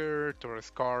a skirt or a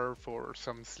scarf or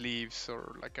some sleeves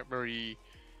or like a very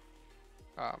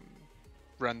um,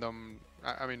 random,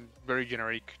 I mean very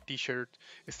generic t-shirt,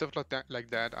 stuff like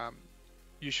that.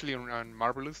 Usually on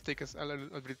Marvelous take us a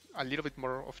little bit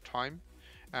more of time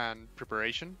and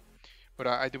preparation, but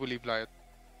I do believe like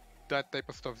that type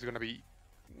of stuff is gonna be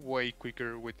way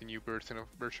quicker with the new version of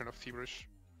ZBrush.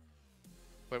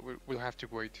 But we'll have to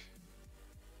wait.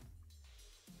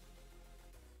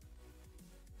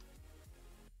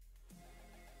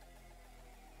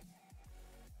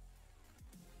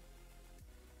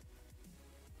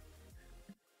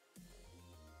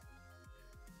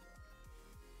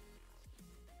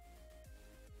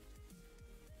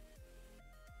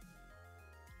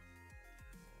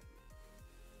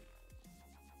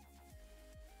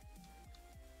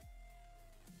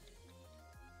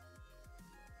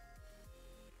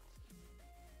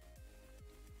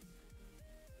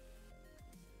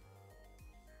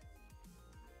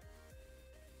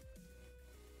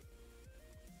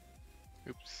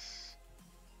 Oops.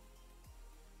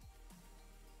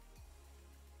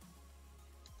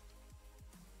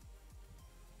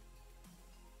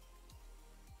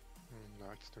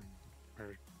 No, it's doing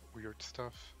very weird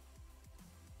stuff.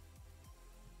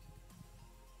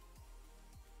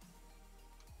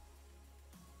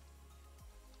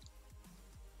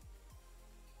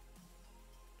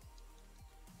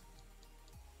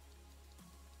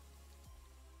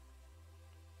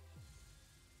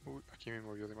 Uy, aquí me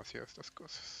movió demasiado estas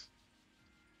cosas.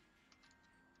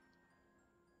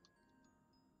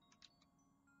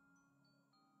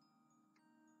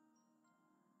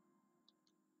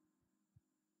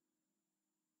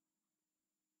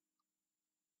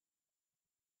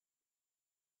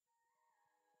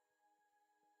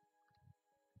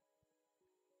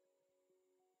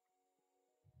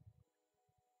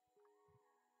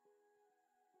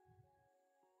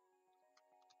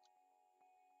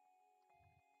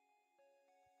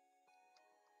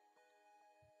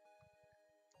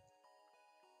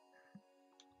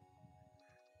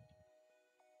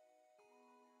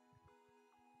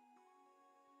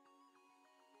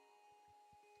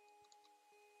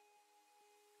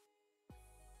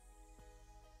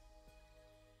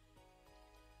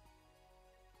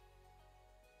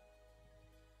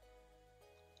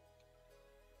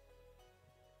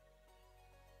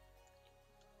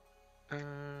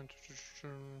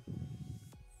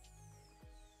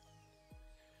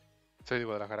 Soy de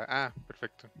Guadalajara. Ah,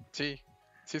 perfecto. Sí,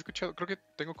 sí he escuchado. Creo que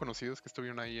tengo conocidos que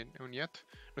estuvieron ahí en UNIAT.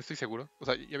 No estoy seguro. O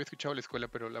sea, ya había escuchado la escuela,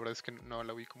 pero la verdad es que no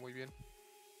la ubico muy bien.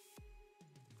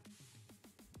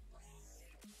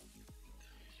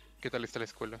 ¿Qué tal está la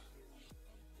escuela?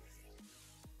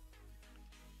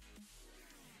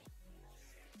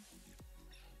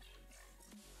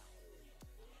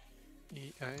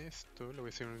 Y a esto le voy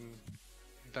a hacer un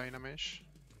Dynamesh.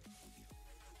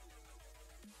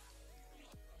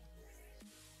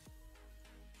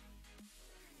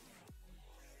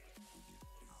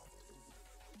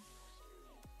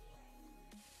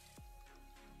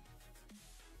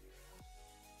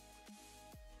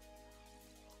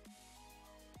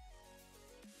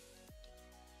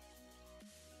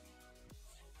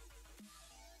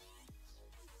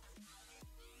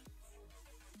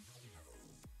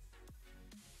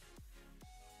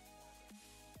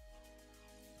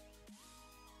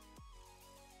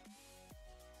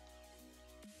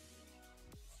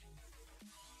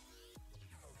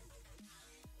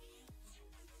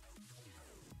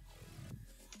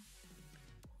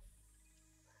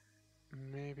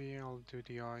 Maybe I'll do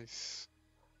the eyes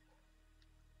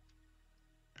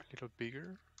a little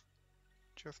bigger,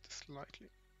 just slightly.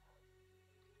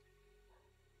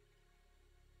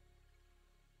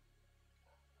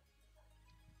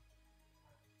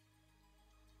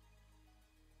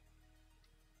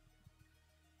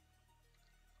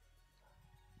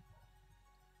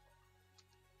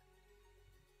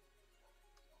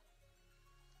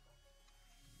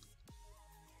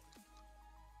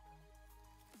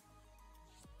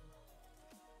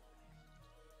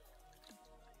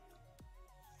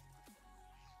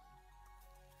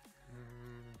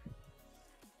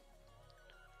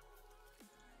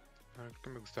 Creo que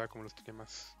me gustaba como los tenía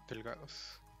más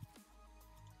delgados.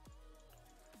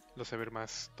 Los sé ver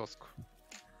más tosco.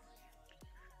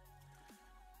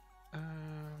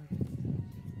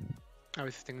 A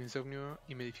veces tengo insomnio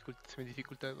y se me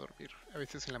dificulta dormir. A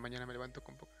veces en la mañana me levanto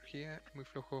con poca energía, muy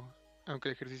flojo, aunque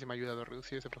el ejercicio me ha ayudado a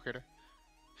reducir esa flojera.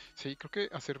 Sí, creo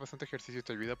que hacer bastante ejercicio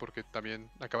te ayuda porque también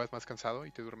acabas más cansado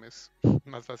y te duermes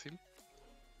más fácil.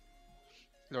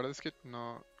 La verdad es que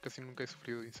no, casi nunca he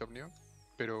sufrido de insomnio,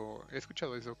 pero he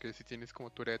escuchado eso, que si tienes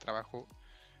como tu área de trabajo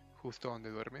justo donde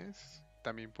duermes,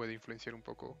 también puede influenciar un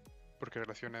poco, porque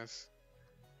relacionas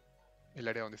el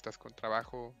área donde estás con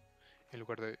trabajo en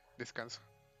lugar de descanso.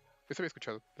 Eso había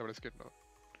escuchado, la verdad es que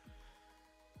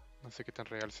no sé qué tan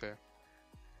real sea.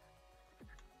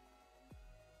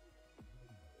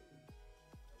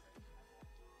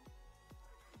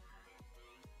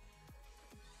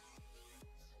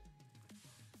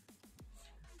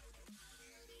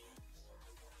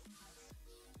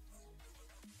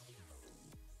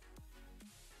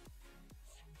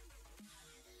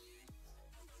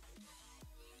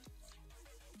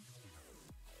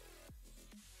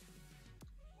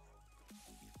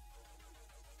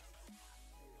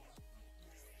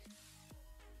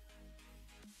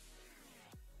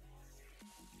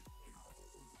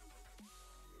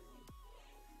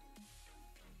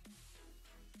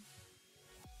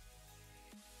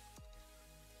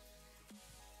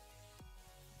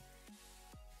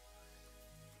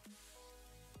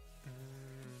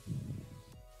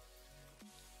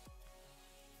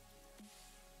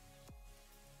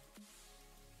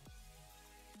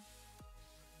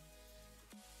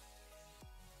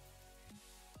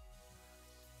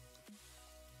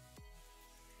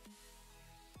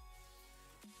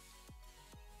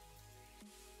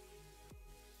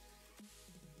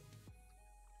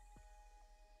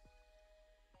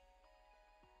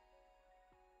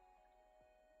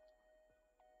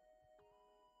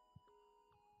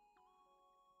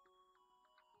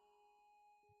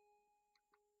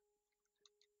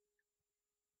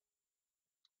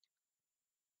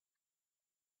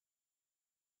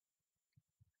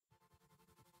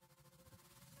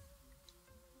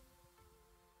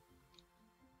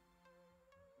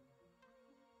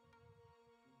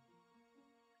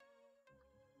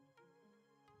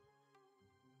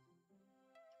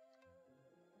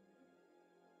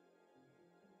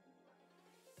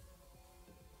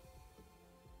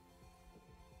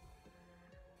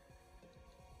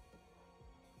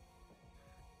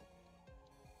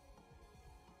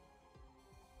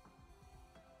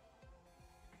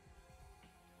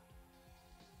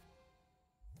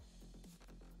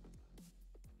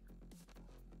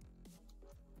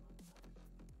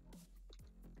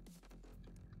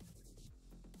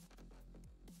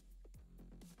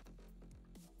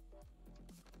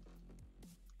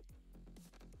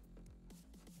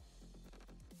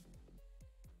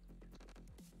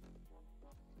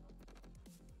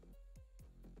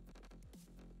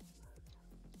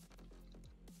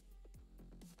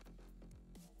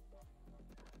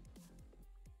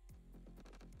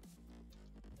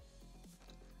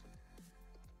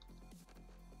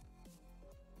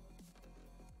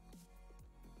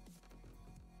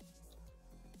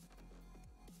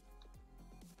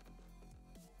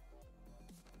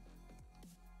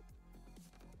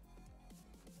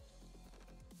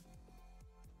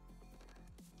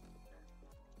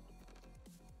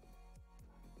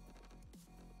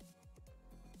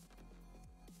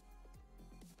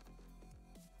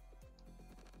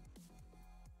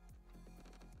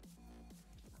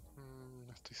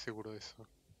 seguro de eso.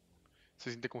 Se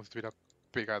siente como si estuviera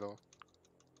pegado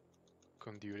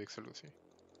con Durex o algo así.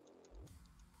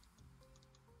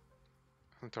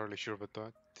 I'm not entirely sure about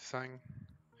that design.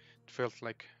 It felt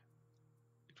like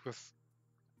it was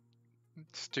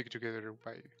stick together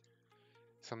by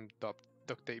some duct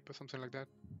tape or something like that.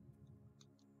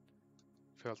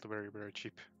 Felt very, very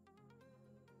cheap.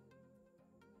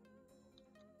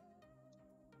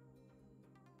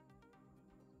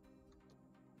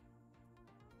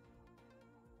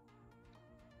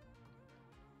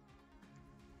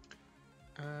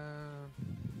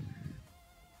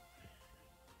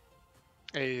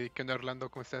 Hey, ¿qué onda, Orlando?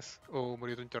 ¿Cómo estás? ¿O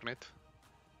murió tu internet?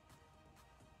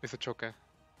 Eso choca.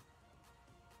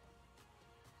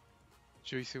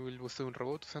 Yo hice el busto de un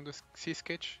robot usando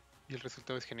C-Sketch y el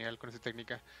resultado es genial con esa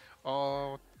técnica.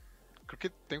 Oh, creo que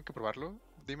tengo que probarlo,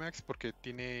 D-Max, porque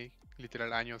tiene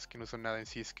literal años que no uso nada en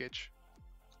C-Sketch.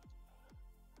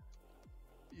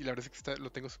 Y la verdad es que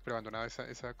lo tengo súper abandonado,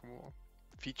 esa como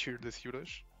feature de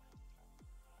ZBrush.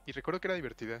 Y recuerdo que era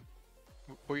divertida.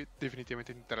 Voy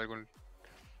definitivamente a intentar algo en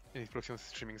mis próximos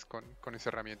streamings con esa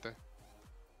herramienta.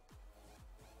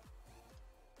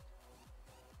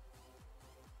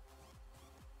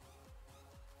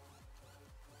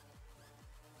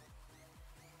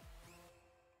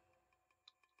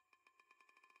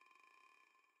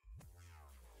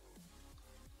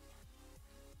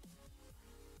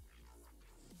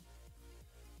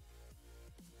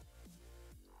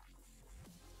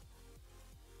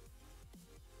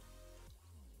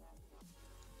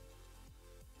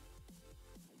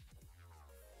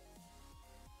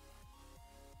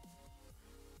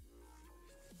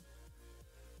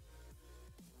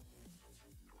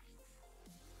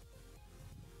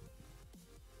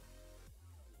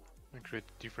 And create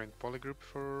a different polygroup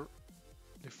for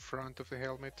the front of the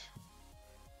helmet.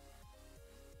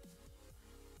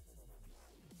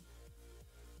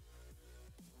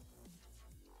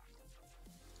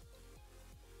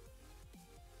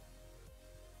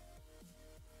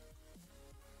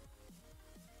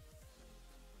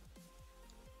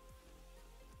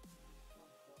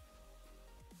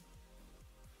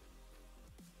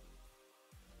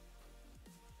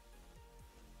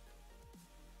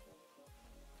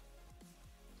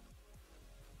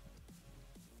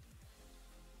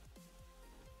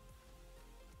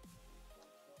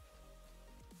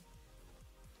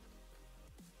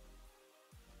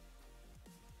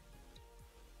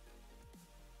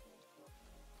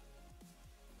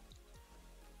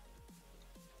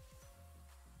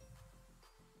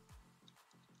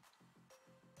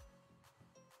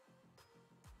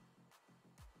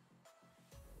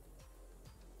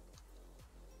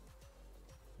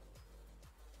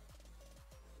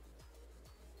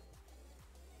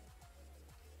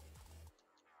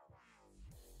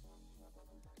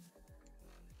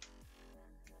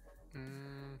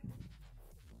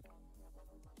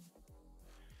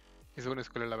 Es buena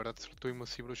escuela, la verdad. Solo tuvimos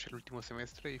ZBrush el último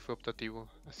semestre y fue optativo,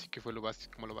 así que fue lo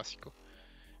básico, como lo básico.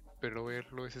 Pero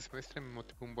verlo ese semestre me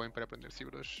motivó un buen para aprender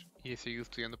ZBrush y he seguido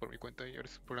estudiando por mi cuenta y ahora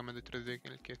es un programa de 3D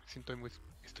en el que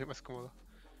estoy más cómodo.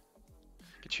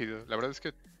 Qué chido. La verdad es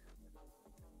que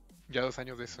ya 2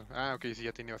 años de eso. Ah, ok, sí,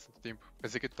 ya tiene bastante tiempo.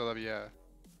 Pensé que todavía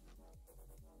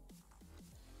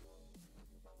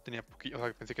tenía poquito, o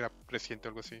sea, pensé que era reciente o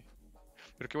algo así.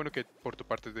 Pero qué bueno que por tu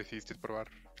parte decidiste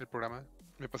probar el programa.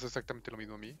 Me pasó exactamente lo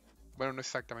mismo a mí. Bueno, no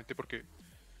exactamente porque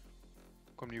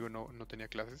conmigo no tenía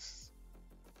clases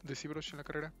de ZBrush en la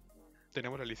carrera.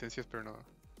 Teníamos las licencias, pero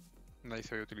nadie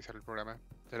sabía utilizar el programa.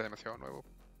 Era demasiado nuevo,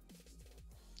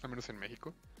 al menos en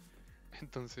México.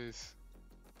 Entonces,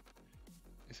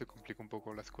 eso complica un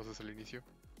poco las cosas al inicio.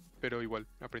 Pero igual,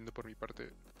 aprendo por mi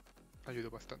parte,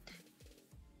 ayudó bastante.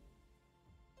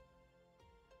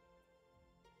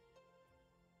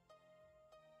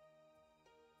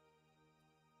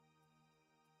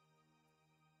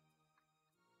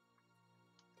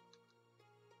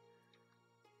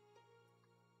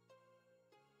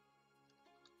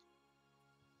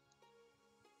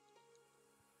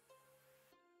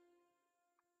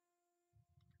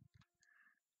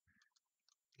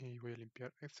 Y voy a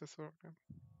limpiar esta zona.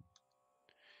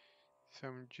 So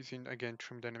I'm using again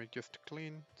trim dynamic just to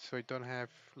clean, so I don't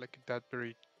have like that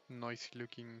very noisy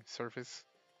looking surface.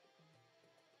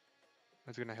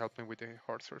 That's gonna help me with the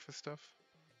hard surface stuff.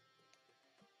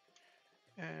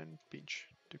 And pinch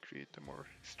to create a more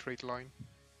straight line.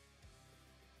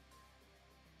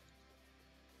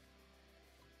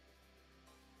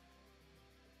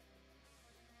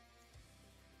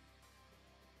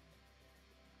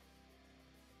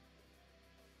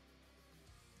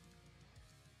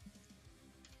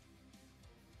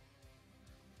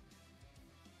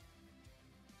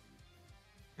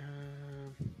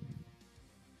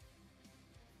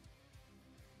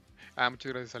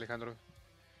 Muchas gracias, Alejandro.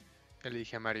 Ya le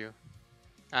dije a Mario.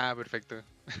 Perfecto.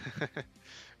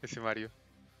 Ese Mario.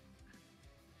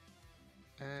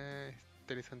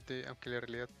 Interesante, aunque en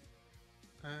realidad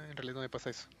no me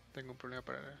pasa eso. Tengo un problema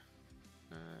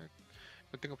ah,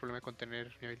 no tengo problema con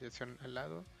tener mi habitación al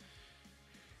lado.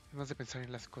 Es más de pensar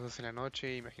en las cosas en la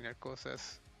noche, imaginar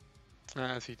cosas.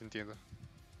 Sí, te entiendo.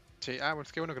 Sí, bueno,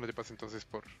 es que bueno que no te pase entonces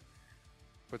por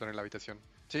tener la habitación.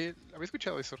 Sí, había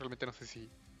escuchado eso, realmente no sé si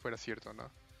fuera cierto o no.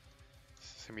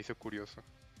 Se me hizo curioso.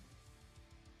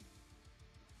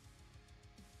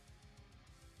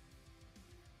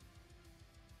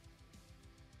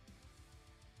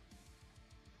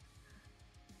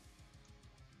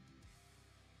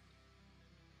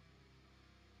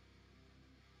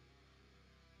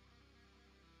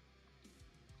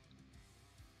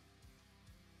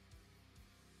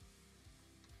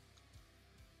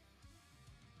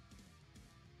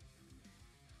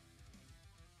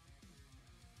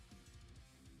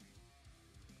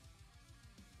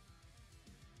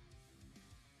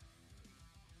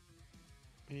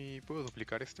 ¿Y puedo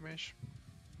duplicar este mesh?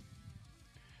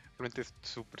 Realmente es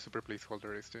súper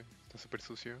placeholder este. Está súper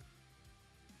sucio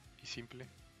y simple.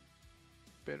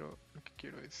 Pero lo que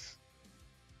quiero es...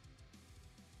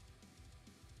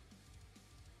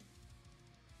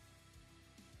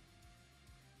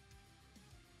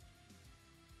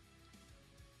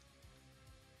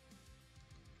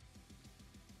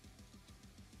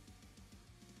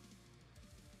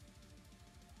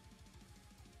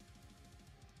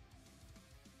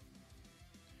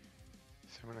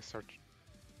 So I'm gonna start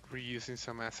reusing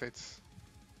some assets.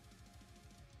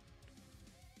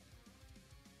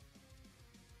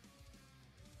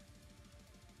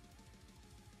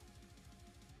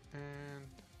 And...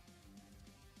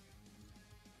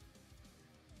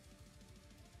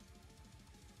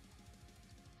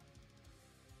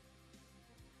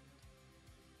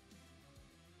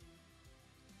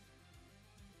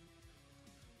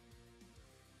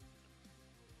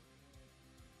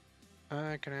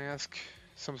 can I ask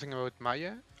something about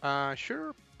Maya?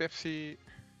 Sure, Pepsi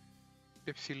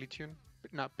Lithium.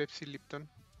 No, Pepsi Lipton.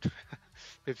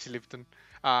 Pepsi Lipton.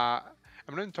 Uh,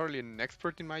 I'm not entirely an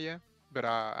expert in Maya, but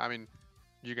I mean,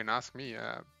 you can ask me.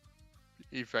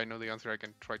 If I know the answer, I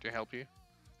can try to help you.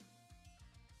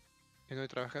 ¿En dónde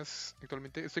trabajas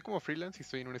actualmente? Estoy como freelance y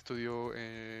estoy en un estudio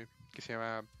que se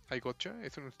llama iGotcha.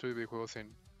 Es un estudio de videojuegos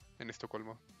en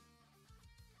Estocolmo.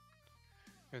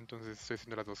 Entonces estoy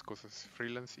haciendo las dos cosas,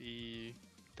 freelance y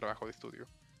trabajo de estudio.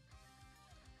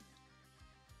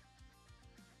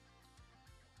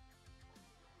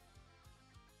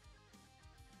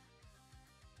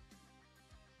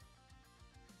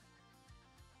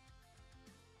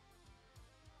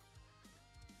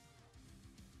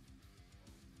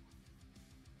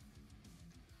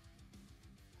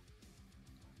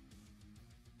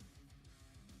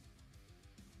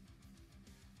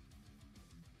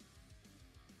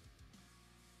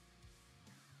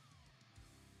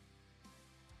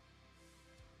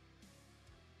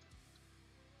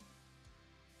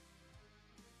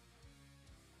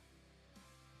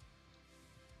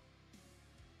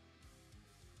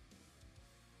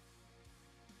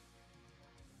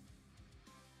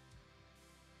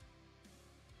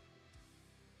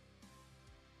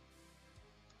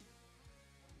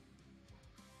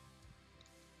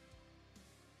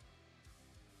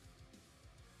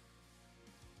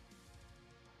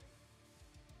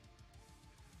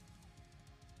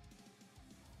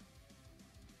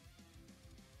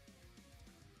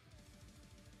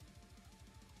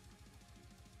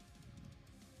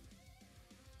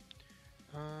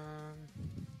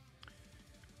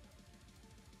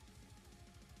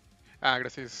 Ah,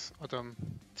 gracias, Autumn.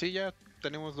 Sí, ya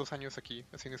tenemos 2 años aquí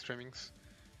haciendo streamings.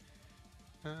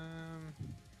 Ah,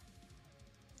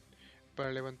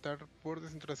 para levantar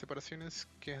bordes entre las separaciones,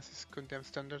 ¿qué haces con Damn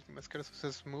Standard y máscaras?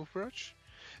 ¿Usas ZBrush?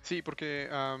 Sí, porque,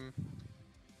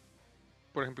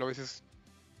 por ejemplo, a veces,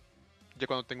 ya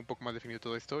cuando tengo un poco más definido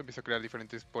todo esto, empiezo a crear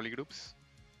diferentes polygroups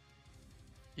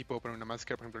y puedo poner una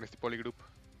máscara, por ejemplo, en este polygroup,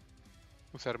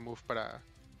 usar Move para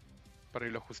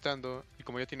irlo ajustando. Y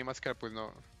como ya tiene máscara, pues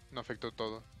no afectó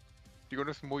todo. Digo,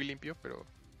 no es muy limpio, pero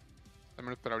al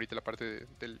menos para ahorita la parte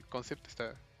del concept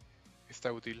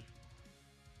está útil.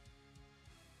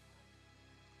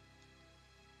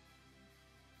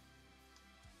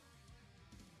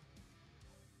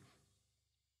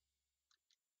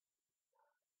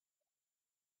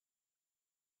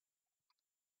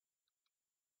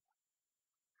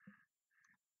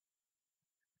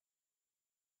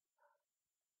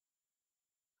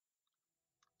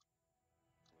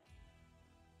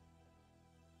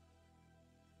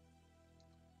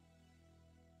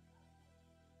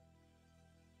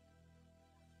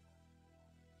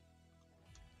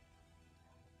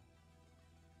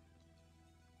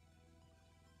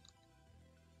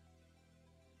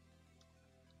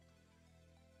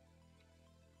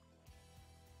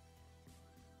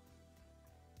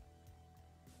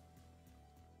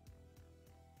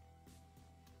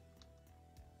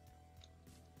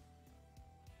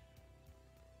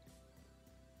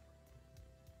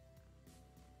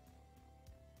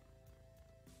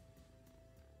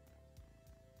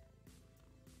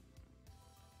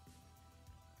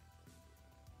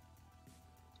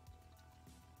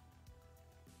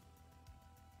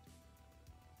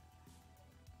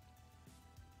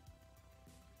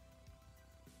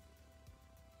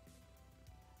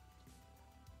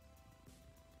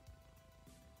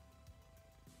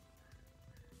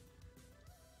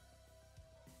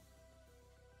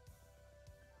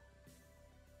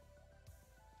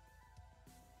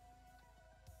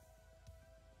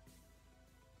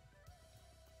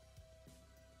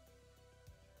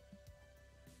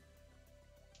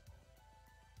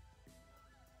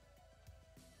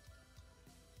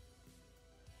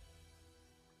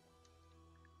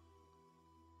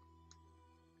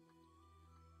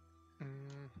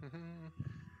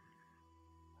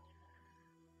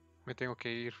 Me tengo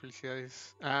que ir,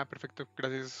 felicidades. Ah, perfecto,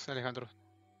 gracias Alejandro.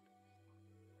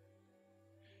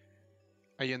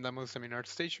 Ahí andamos en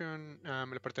ArtStation,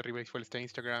 la parte de arriba igual está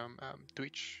Instagram,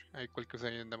 Twitch, ahí cualquier cosa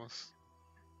ahí andamos.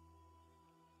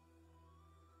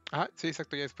 Ah, sí,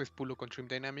 exacto, ya después pulo con Trim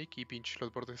Dynamic y pinch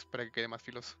los bordes para que quede más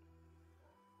filoso.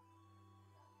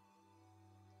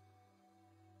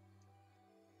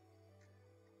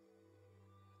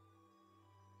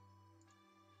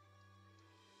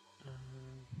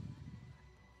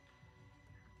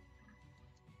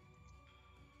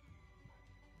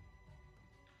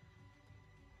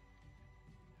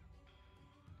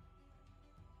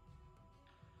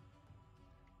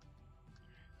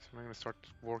 So I'm gonna start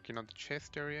working on the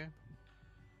chest area.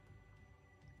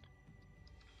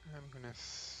 I'm gonna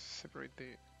separate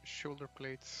the shoulder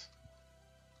plates.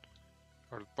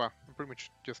 Or, well, pretty much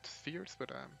just spheres,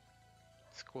 but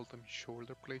let's call them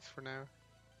shoulder plates for now.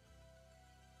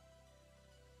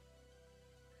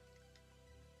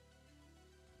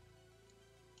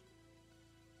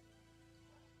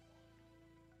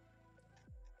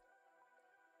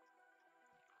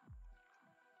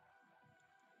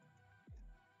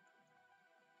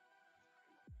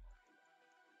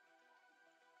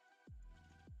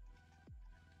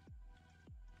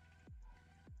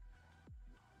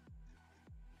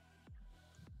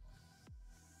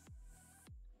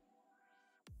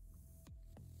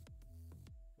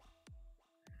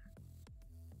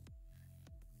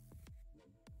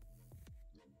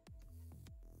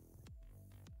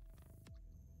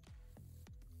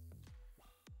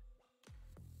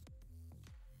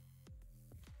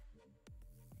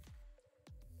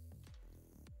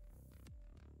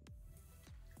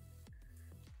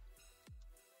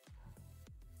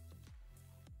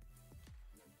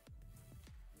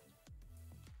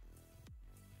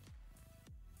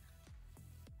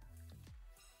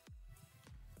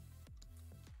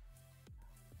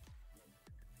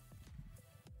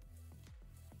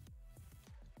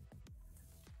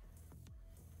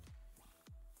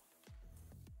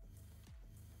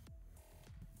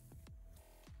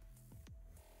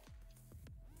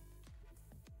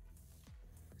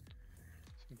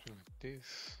 Something like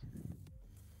this.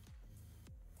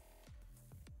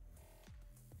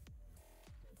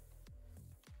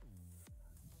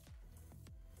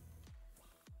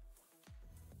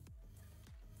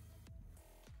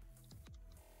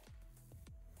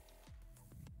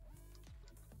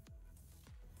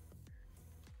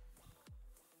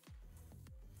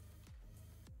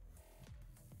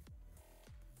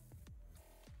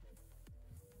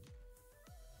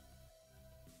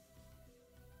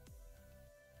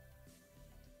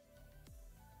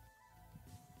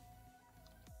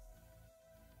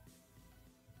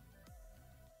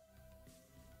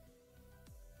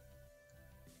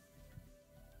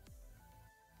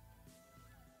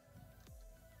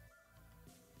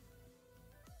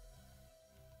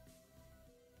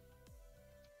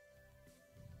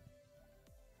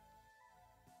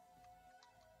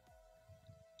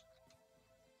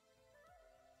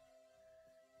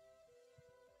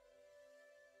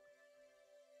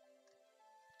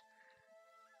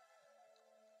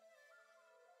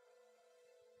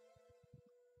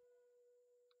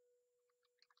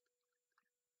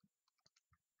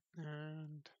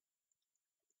 And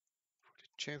for the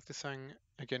chest design,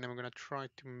 again, I'm gonna try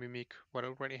to mimic what I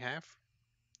already have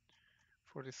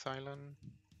for the Cylon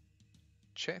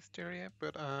chest area,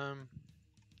 but a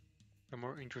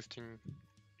more interesting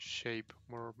shape,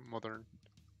 more modern.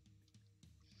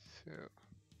 So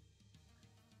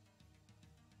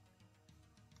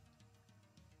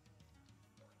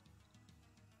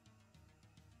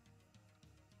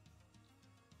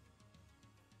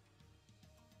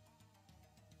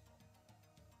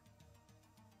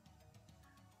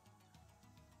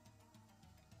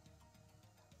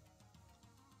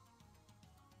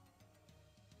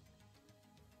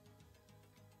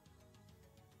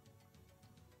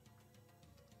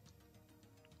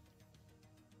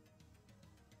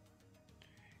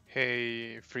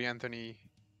hey, Free Anthony,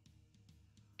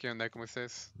 ¿qué onda? ¿Cómo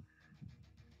estás?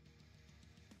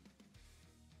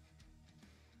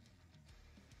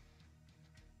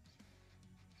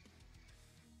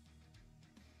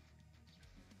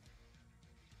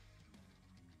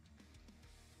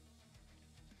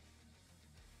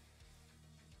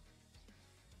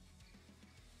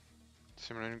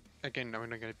 So again,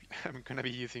 I'm gonna be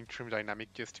using Trim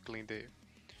Dynamic just to clean the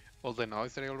all the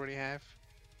noise that I already have.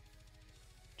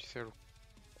 Just a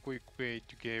quick way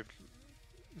to give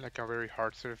like a very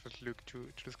hard surface look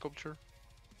to the sculpture.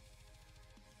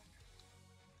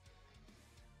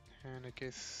 And I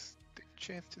guess the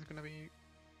chest is gonna be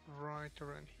right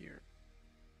around here.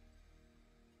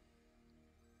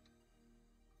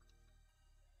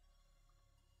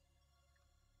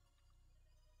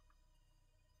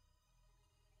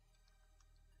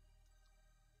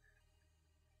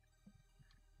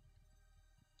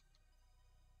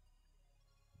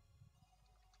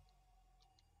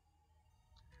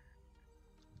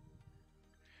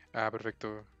 Ah,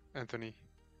 perfecto, Anthony.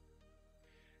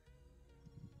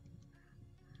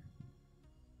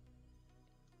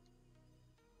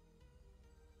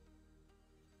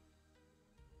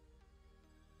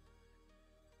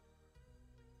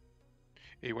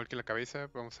 E igual que la cabeza,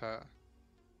 vamos a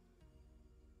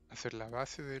hacer la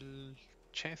base del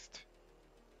chest,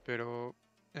 pero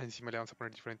encima le vamos a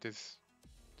poner diferentes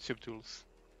subtools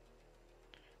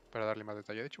para darle más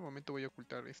detalle. De hecho, un momento voy a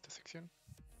ocultar esta sección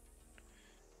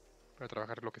para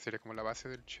trabajar lo que sería como la base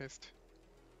del chest.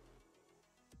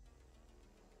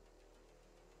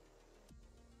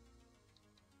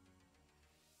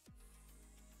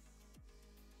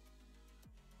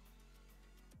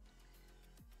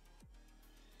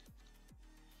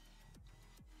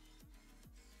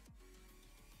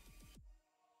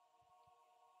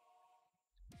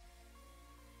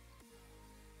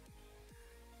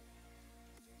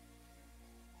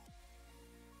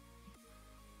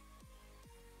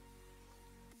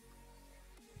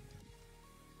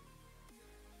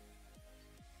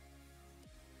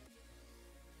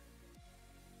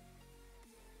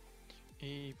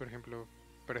 Y por ejemplo,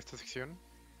 para esta sección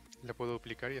la puedo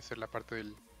duplicar y hacer la parte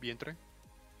del vientre,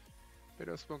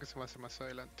 pero supongo que se va a hacer más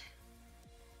adelante.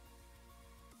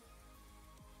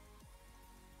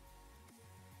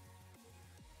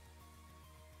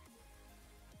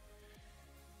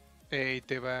 Hey,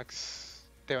 T-Banks,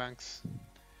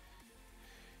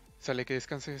 sale que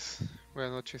descanses.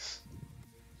 Buenas noches.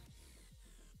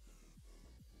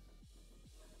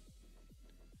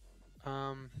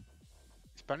 Um,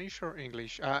 Spanish or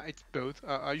English? It's both.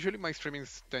 Usually my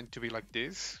streamings tend to be like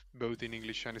this, both in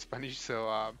English and Spanish.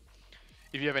 So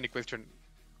if you have any question,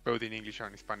 both in English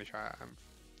and Spanish,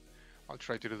 I'll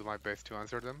try to do my best to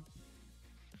answer them.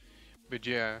 But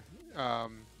yeah,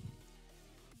 um,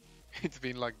 it's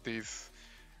been like this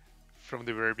from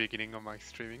the very beginning of my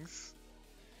streamings,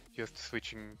 just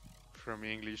switching from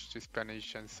English to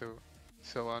Spanish and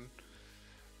so on.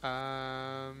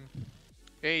 Um,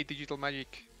 hey, Digital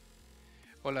Magic.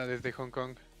 Hola desde Hong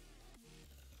Kong.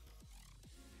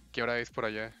 ¿Qué hora es por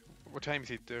allá? What time is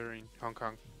it there in Hong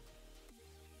Kong?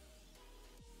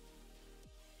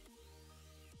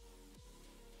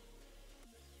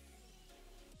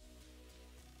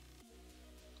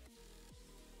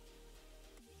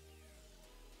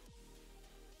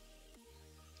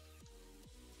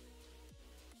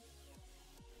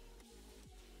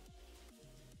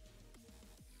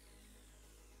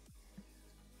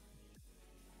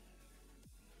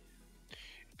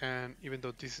 And even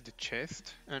though this is the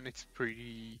chest and it's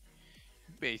pretty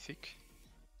basic,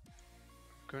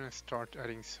 I'm gonna start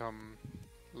adding some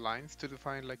lines to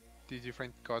define like the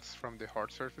different cuts from the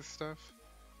hard surface stuff,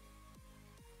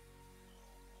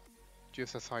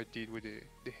 just as I did with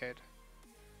the head.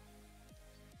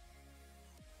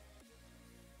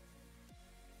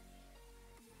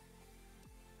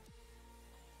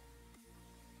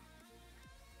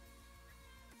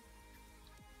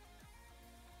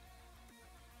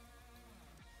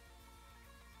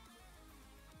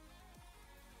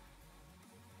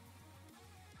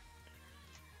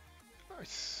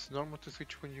 It's normal to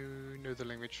switch when you know the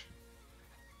language.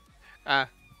 Ah,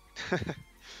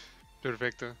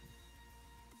 perfecto.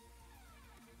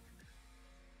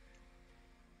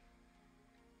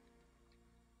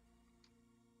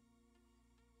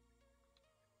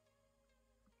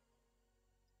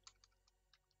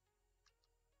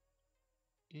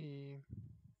 Y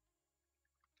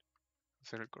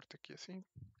hacer el corte aquí así.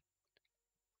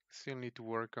 Still need to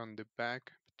work on the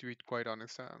back. To be quite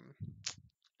honest, I'm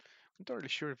not really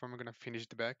sure if I'm gonna finish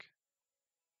the back.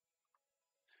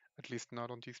 At least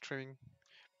not on this streaming.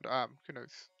 But who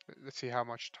knows? Let's see how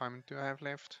much time do I have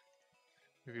left.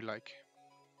 Maybe like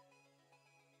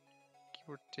give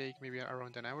or take maybe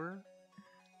around an hour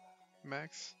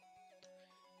max.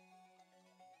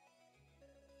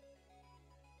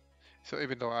 So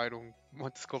even though I don't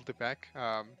want to sculpt the back,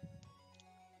 I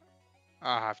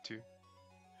have to.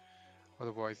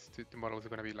 Otherwise, the model is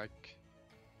gonna be like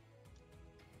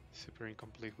super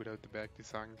incomplete without the back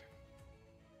designed.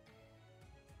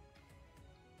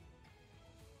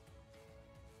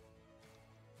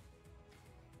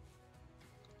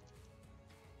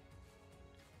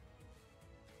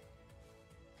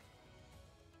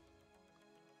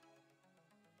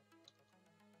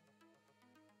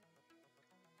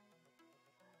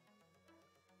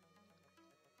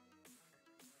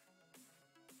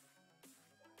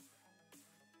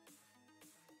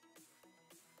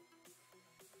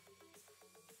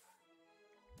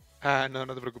 Ah, no,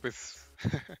 no te preocupes,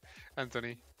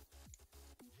 Anthony.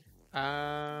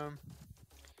 Ah,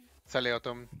 sale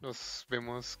Autumn, nos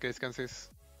vemos, que descanses.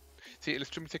 Sí, el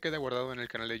stream se queda guardado en el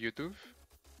canal de YouTube.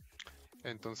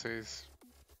 Entonces,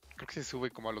 creo que se sube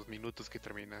como a los minutos que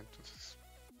termina. Entonces,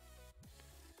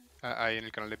 ahí en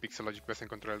el canal de Pixologic vas a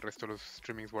encontrar el resto de los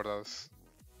streamings guardados.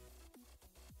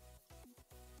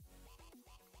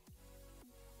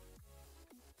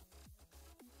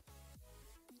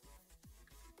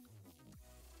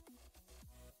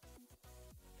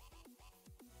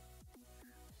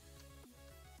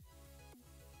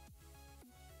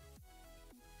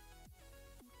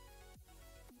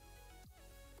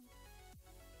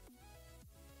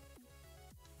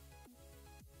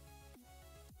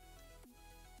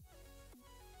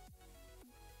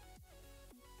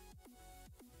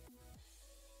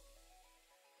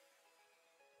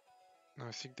 No,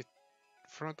 I think the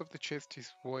front of the chest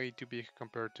is way too big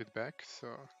compared to the back, so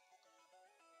I'm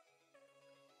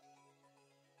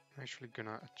actually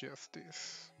gonna adjust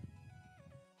this.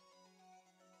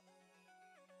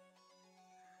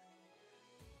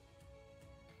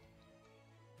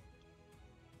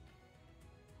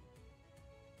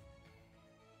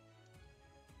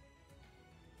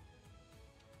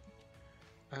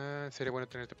 Sería bueno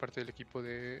tenerte parte del equipo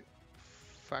de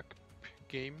Fact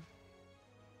Game.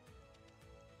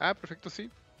 Ah, perfecto,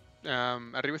 sí.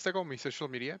 Arriba está como mi social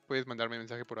media. Puedes mandarme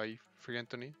mensaje por ahí, Free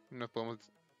Anthony. Nos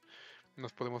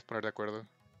podemos poner de acuerdo.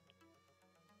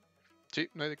 Sí,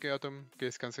 no hay de qué, Atom. Que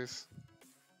descanses.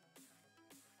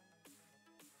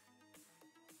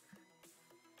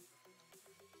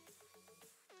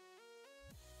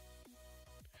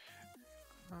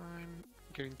 I'm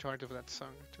getting tired of that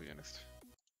song, to be honest.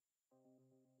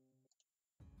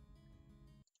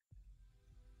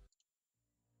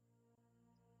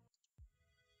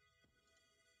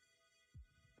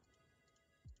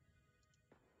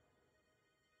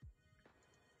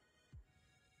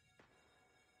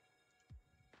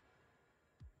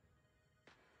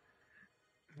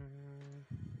 Mm.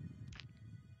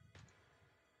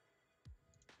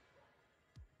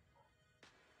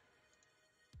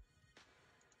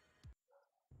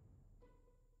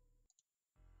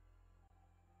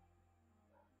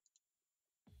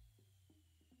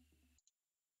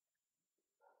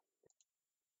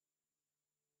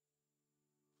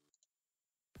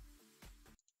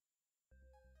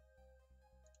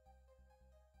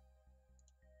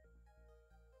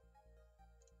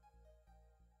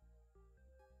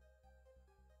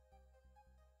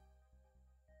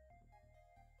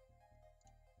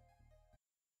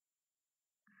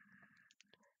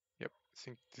 Yep, I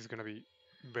think this is gonna be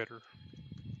better.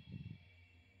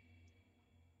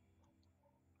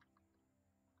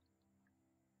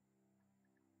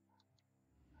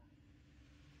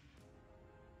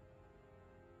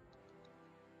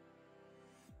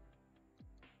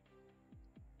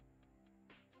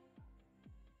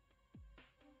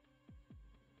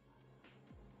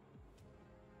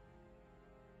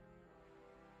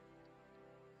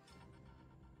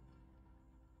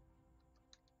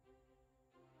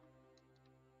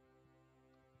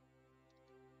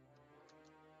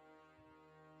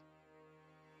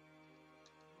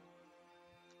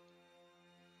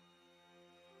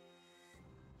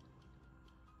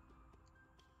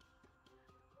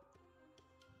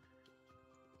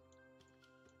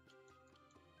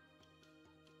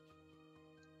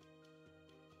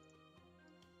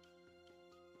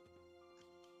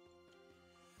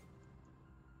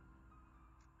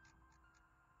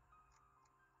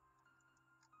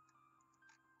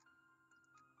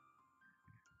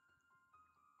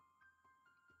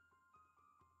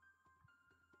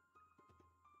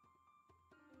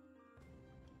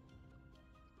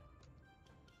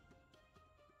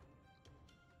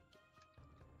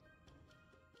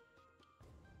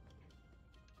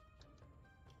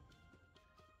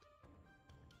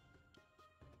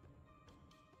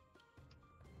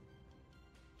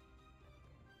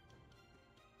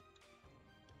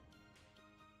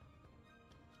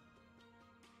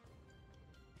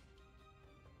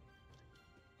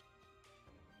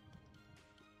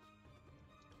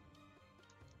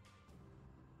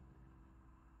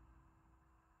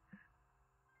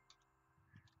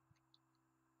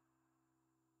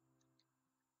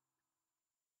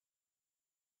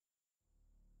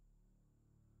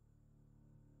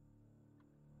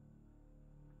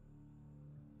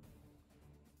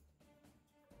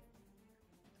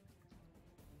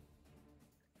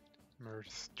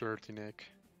 Mer's dirty neck.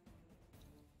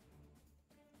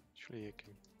 Actually, I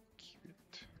can keep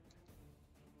it.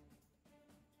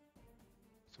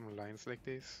 Some lines like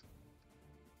this.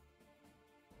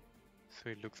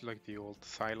 So it looks like the old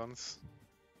Cylons.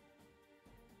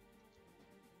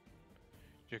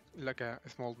 Like a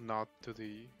small nod to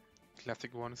the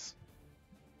classic ones.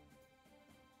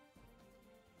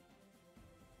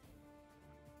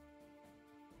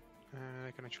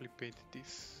 I can actually paint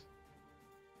this.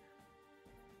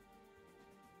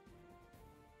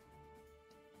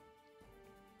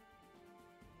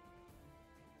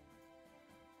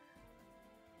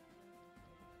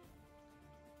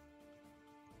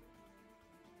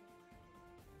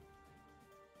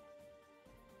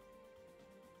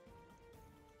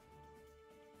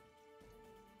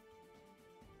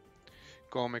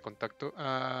 ¿Cómo me contacto?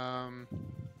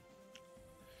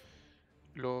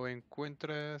 Lo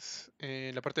encuentras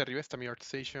en la parte de arriba, está mi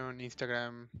ArtStation,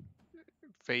 Instagram,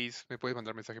 Face, me puedes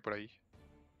mandar mensaje por ahí.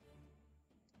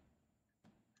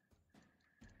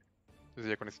 Entonces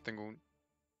ya con esto tengo un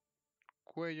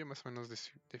cuello más o menos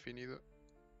definido.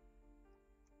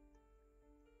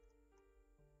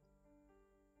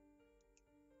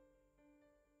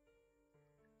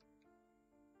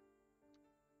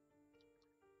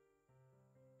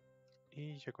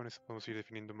 Y ya con eso podemos ir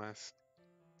definiendo más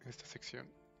esta sección.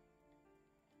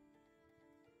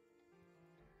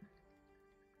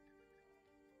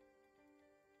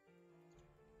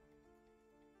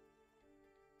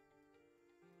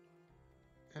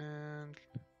 And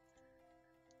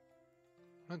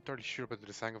I'm not entirely sure about the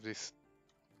design of this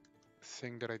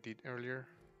thing that I did earlier.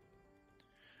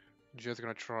 Just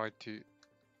gonna try to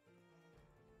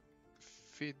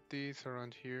fit this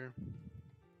around here.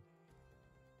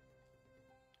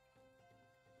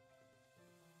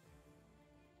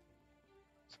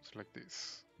 Something like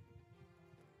this.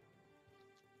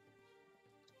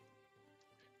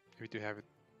 Maybe to have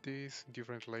these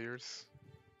different layers.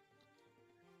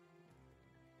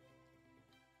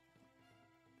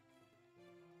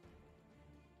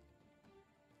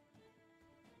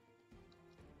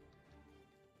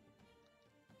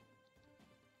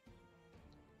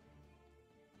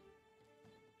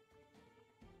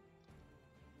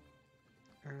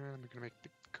 And we're gonna make the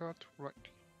cut right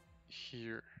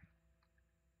here.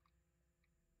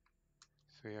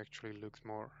 So it actually looks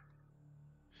more.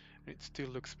 It still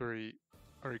looks very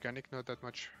organic, not that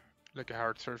much like a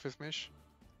hard surface mesh.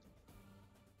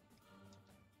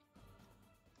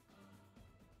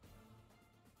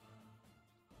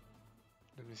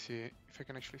 Let me see if I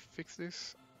can actually fix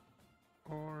this,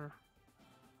 or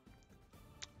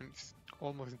it's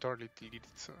almost entirely deleted,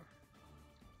 so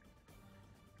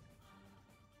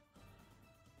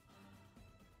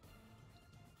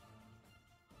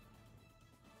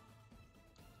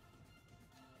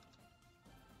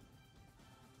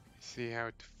see how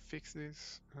to fix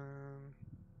this. Can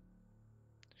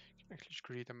actually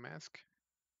create a mask.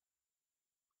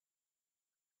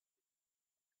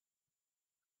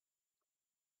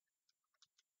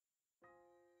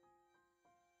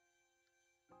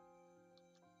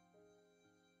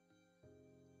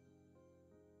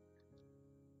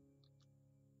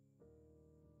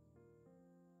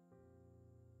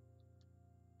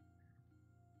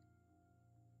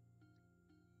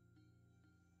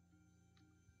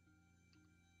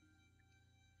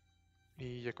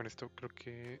 Y ya con esto creo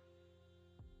que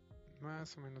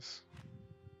más o menos.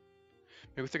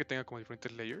 Me gusta que tenga como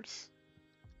diferentes layers,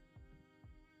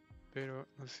 pero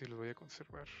no sé si los voy a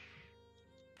conservar.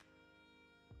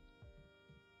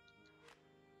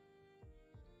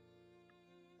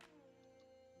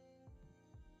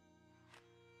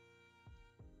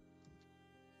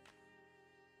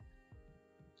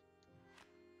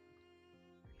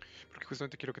 Porque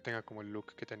justamente quiero que tenga como el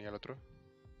look que tenía el otro.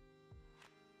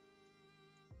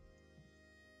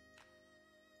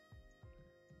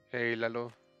 Hey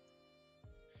Lalo.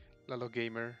 Lalo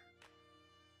Gamer.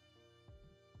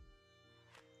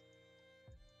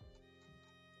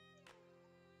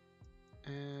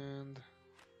 And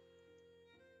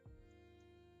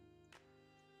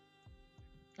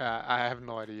I have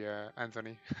no idea,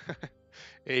 Anthony.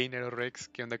 Hey Nero Rex,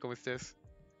 ¿qué onda? ¿Cómo estás?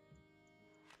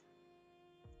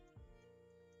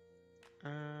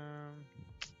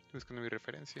 Buscando mis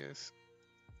referencias.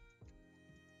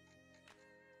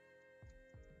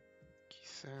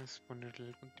 Quizás ponerle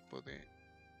algún tipo de...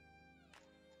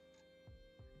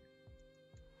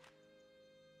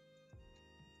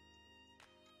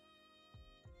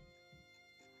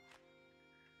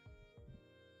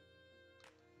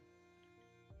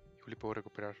 Igual puedo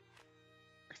recuperar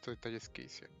estos detalles que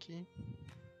hice aquí.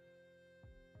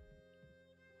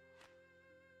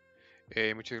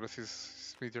 Muchas gracias,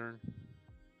 Smithern.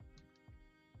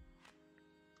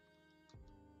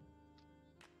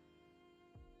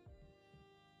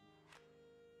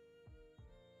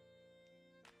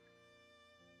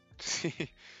 Sí,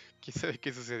 quién sabe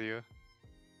qué sucedió.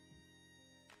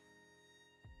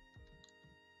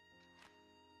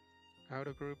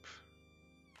 Outer group,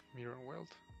 mirror weld.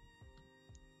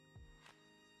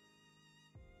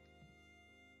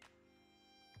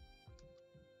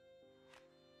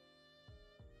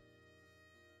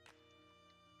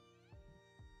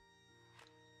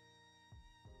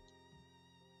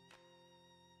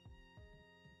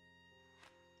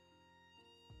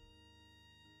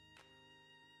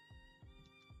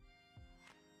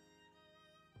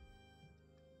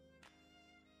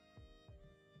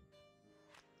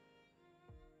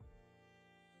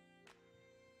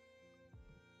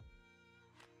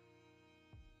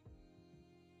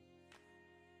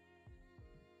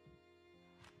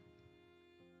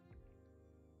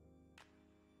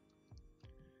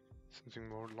 something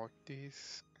more like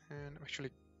this, and I'm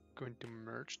actually going to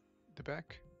merge the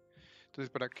back. Entonces,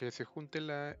 para que se junte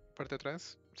la parte de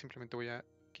atrás, simplemente voy a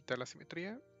quitar la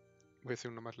simetría, voy a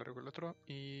hacer uno más largo que el otro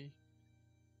y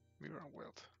mirror and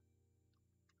weld.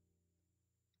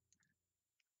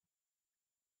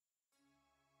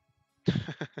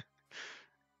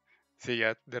 Sí,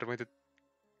 ya de repente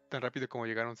tan rápido como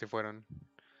llegaron se fueron.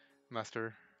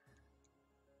 Master.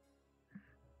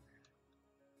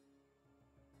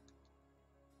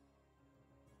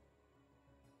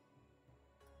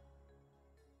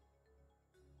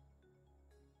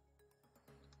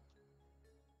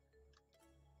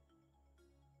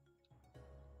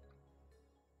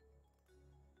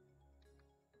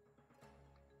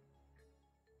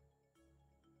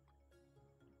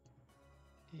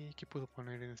 ¿Y qué puedo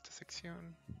poner en esta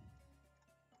sección?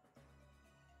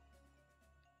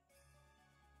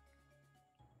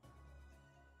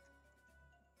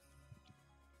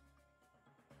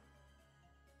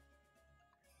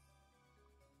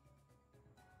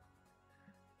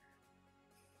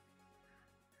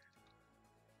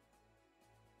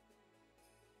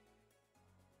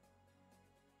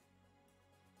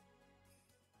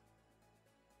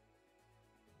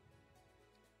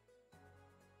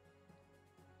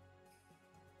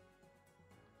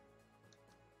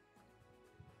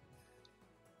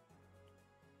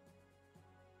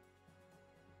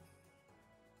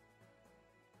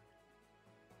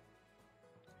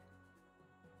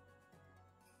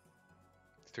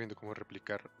 Estoy viendo cómo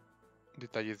replicar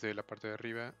detalles de la parte de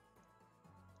arriba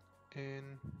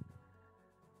en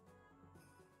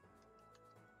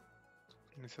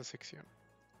esa sección.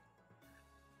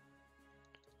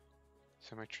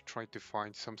 So I'm actually trying to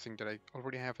find something that I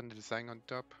already have in the design on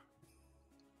top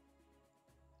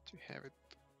to have it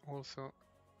also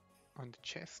on the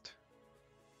chest.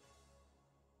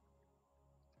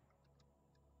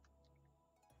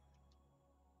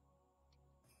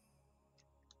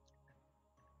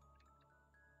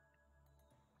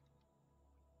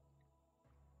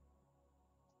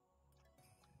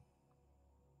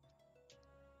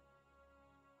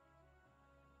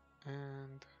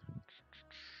 And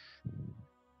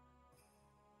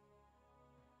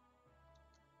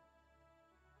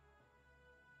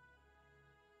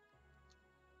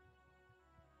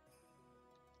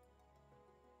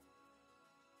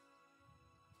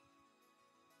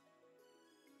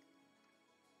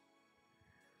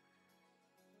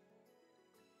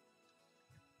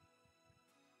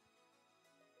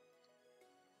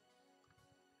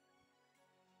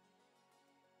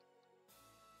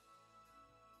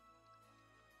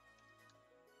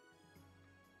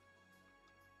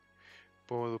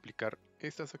puedo duplicar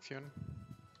esta sección.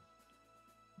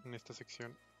 En esta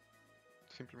sección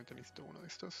simplemente necesito uno de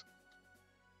estos.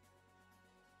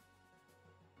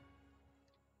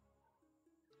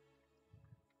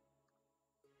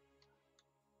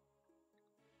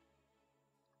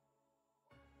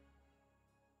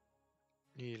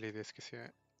 Y la idea es que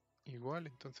sea igual,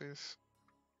 entonces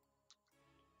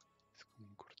es como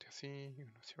un corte así, y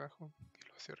uno hacia abajo y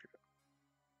lo hacia arriba.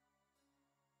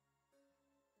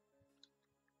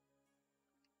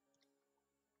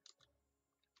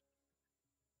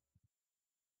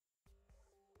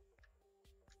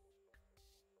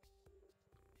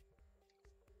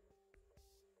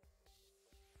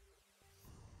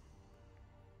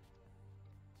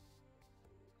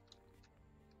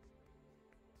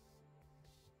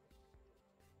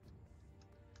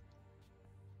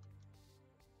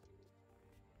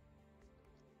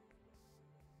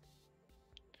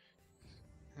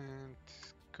 And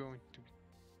it's going to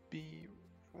be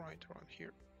right around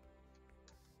here.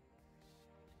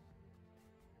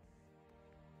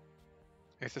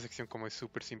 Esta sección, como es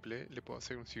súper simple, le puedo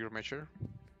hacer un zero measure.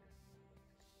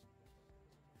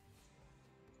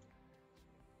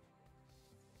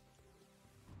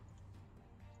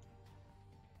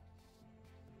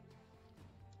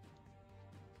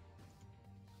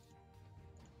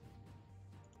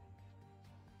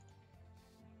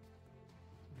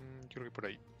 Yo creo que por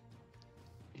ahí.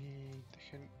 Y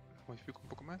dejen, modifico un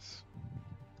poco más.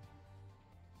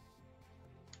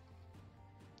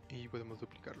 Y podemos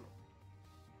duplicarlo.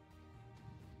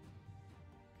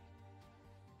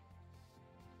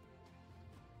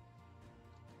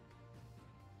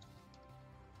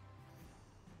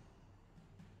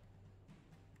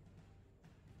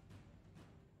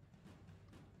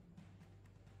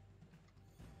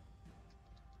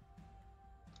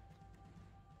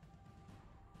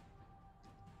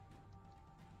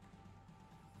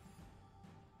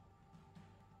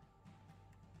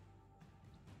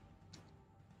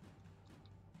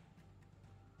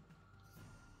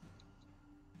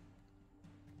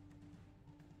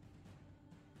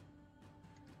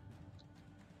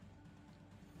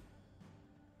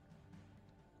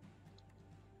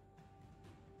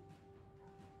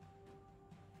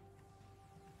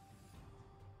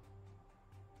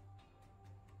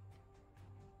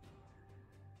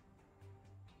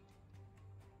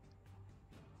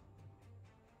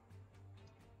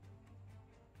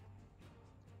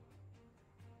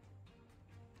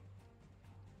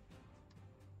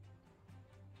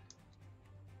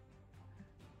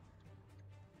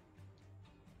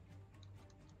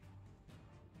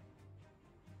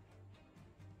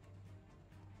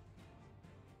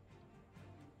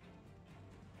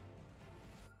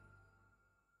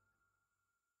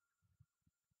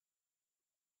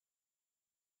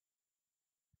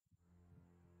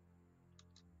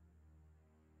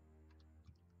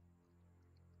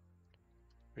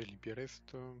 Voy a limpiar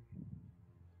esto.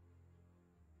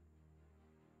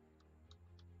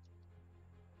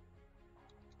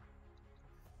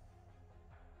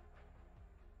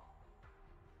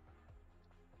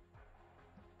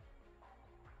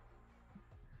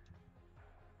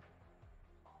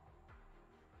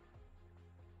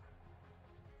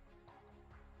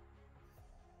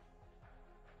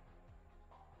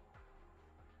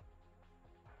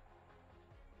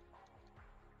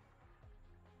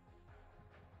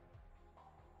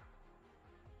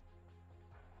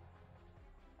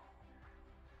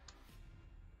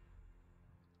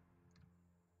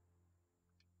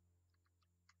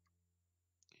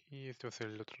 Y este va a ser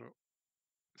el otro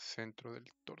centro del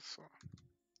torso.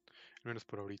 Al menos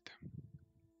por ahorita.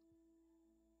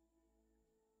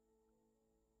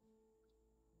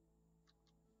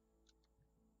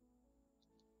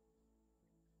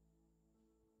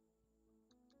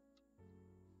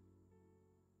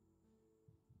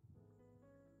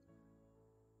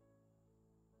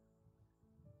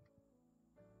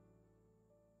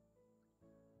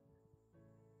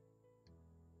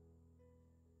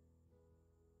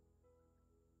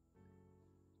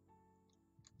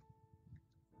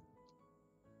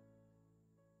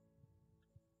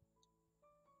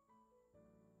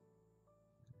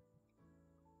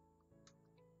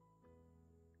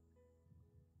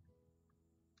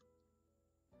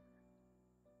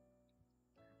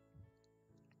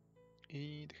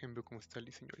 Y déjenme ver cómo está el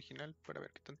diseño original para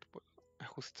ver qué tanto puedo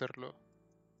ajustarlo.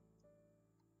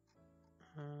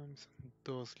 Son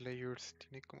 2 layers,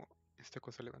 tiene como esta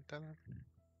cosa levantada.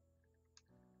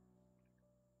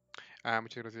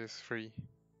 Muchas gracias, Free.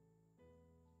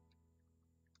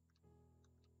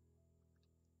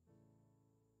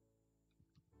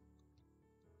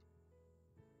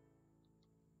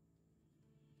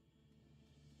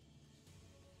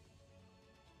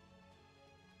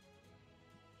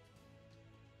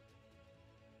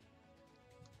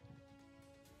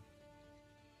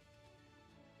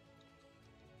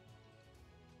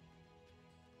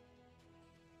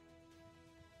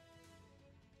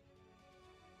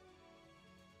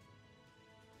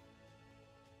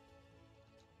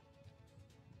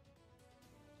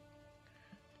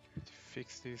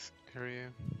 Fix this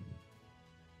area.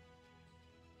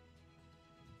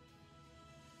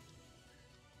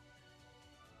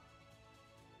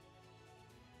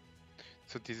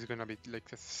 So this is gonna be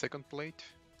like a second plate.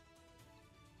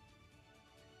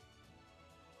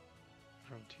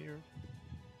 Around here.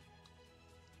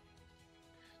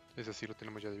 Entonces así lo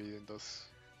tenemos ya dividido en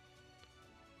 2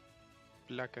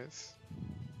 placas.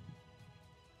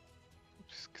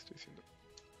 Ups, ¿qué estoy haciendo?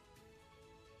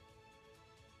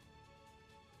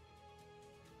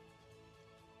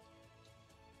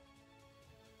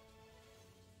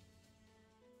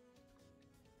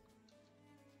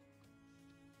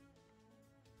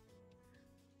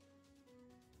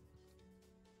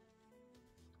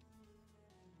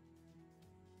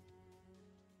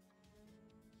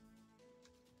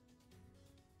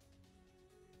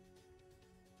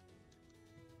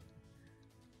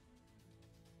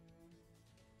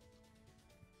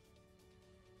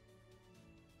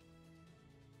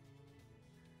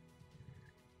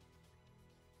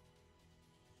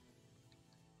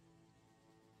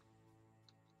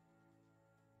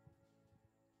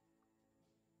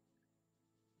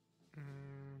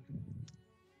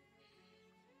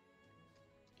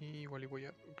 Y igual y voy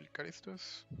a duplicar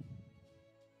estos.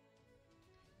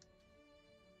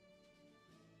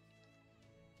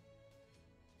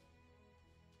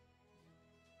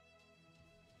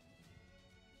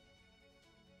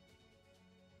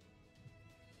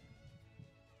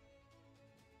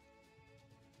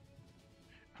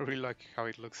 I really like how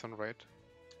it looks on red.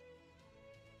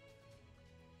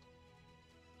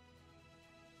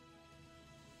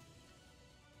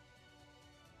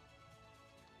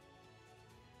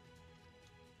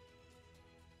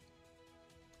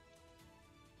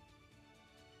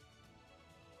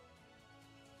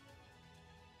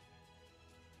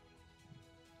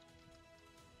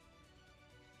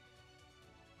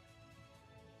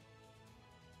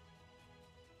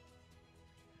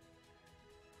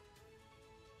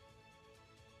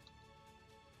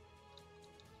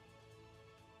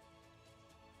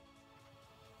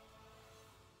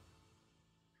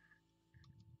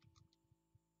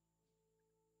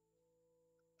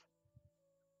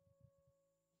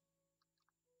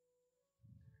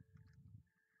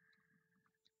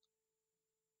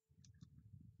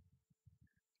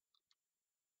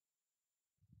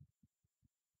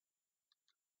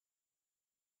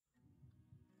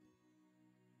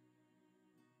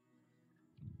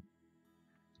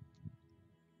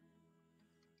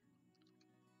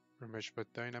 Remesh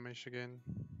but Dynamesh again.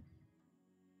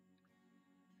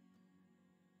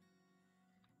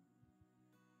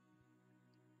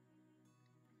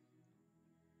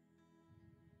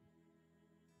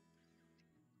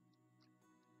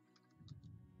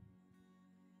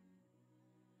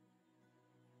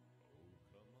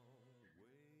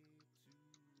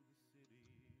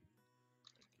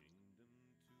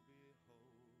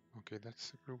 Okay, that's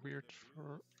super weird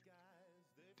for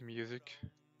the music.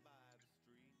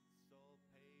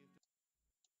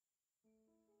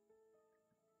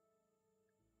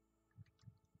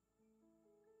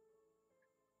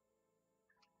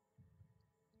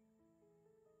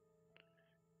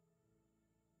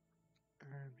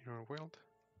 And mirror weld.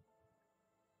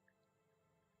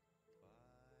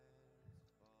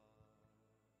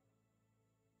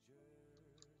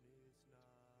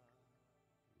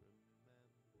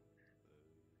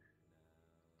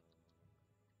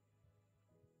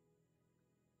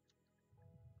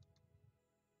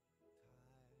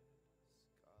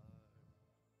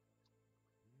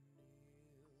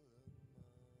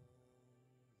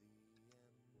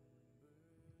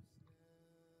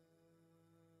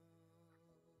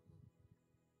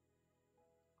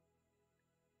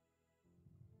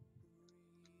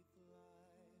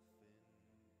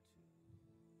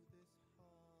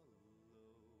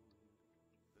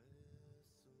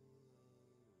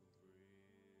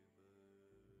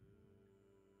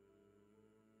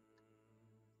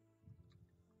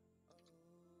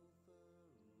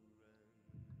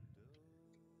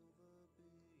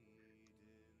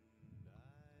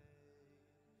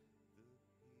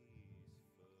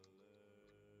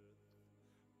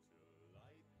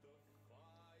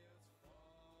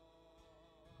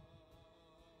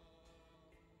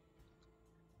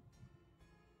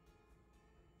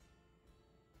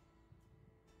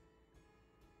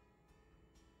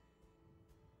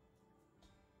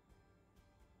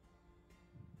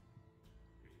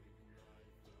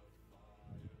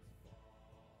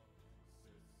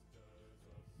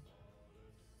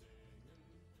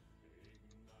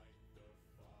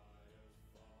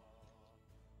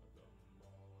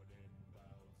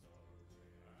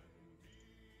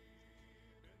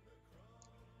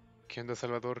 ¿Qué onda,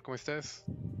 Salvador? ¿Cómo estás?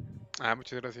 Ah,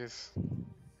 muchas gracias.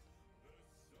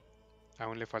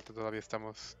 Aún le falta, todavía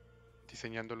estamos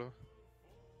diseñándolo.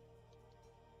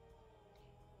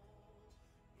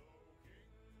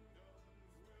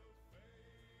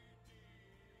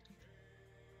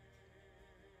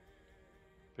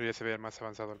 Pero ya se ve más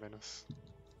avanzado al menos.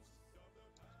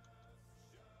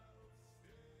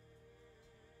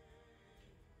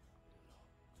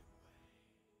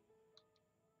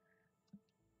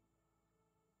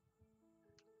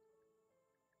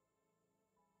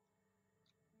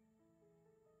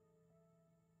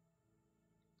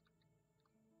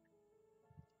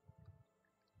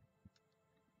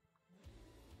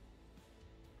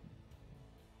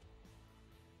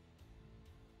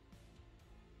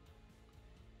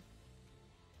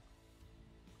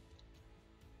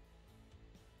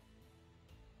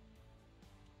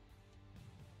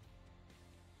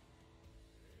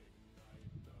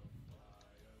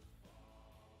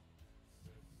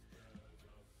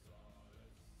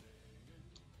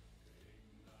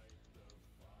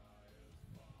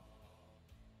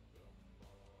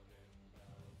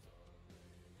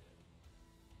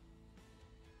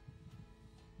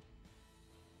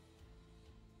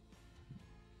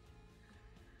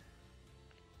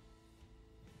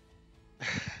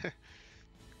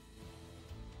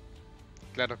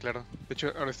 Claro, claro. De hecho,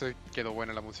 ahora quedó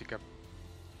buena la música.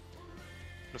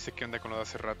 No sé qué onda con lo de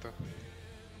hace rato.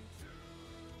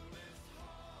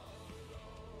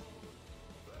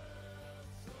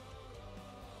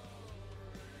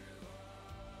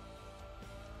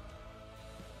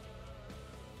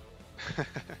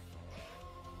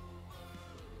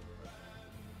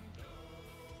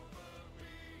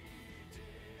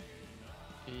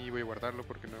 Y voy a guardarlo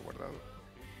porque no he guardado.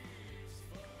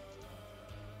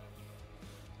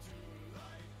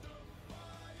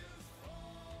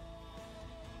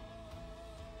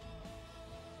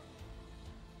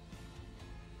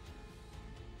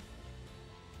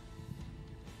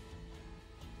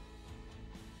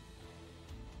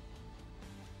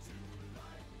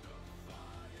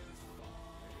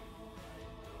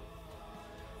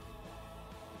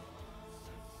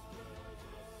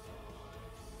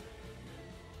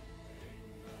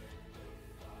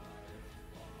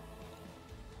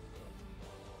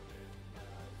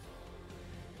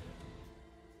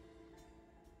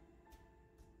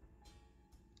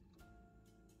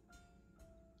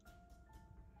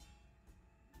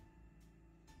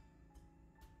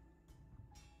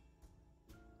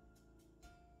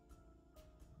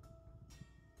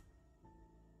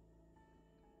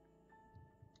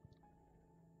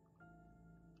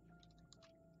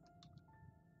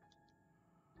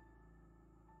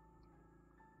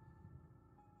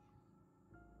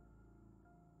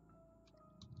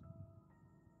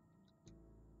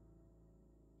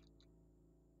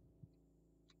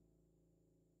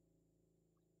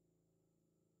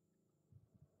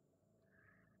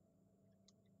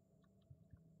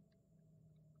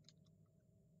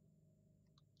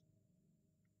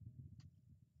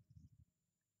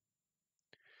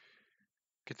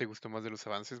 ¿Qué te gustó más de los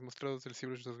avances mostrados del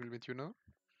ZBrush 2021?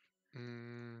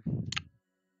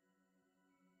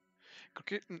 Creo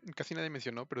que casi nadie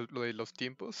mencionó, pero lo de los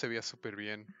tiempos se veía súper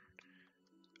bien.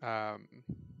 Am,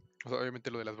 o sea,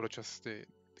 obviamente lo de las brochas de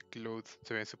Cloud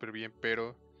se ve súper bien,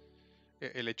 pero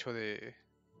el hecho de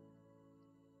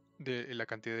la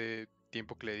cantidad de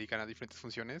tiempo que le dedican a diferentes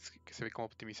funciones, que se ve como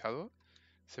optimizado,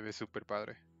 se ve súper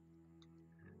padre.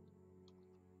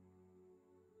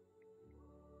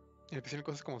 En especial en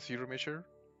cosas como Zero Measure,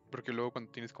 porque luego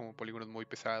cuando tienes como polígonos muy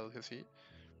pesados y así,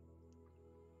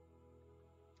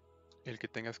 el que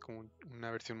tengas como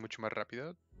una versión mucho más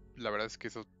rápida, la verdad es que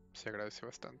eso se agradece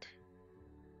bastante.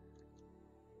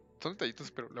 Son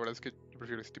detallitos, pero la verdad es que yo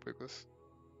prefiero ese tipo de cosas.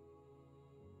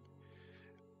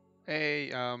 Hey,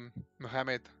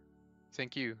 Mohammed,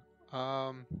 thank you.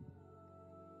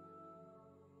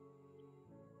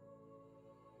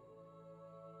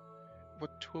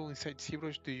 What tool inside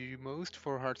ZBrush do you use most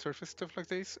for hard surface stuff like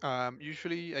this?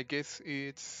 Usually, I guess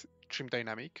it's Trim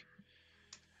Dynamic.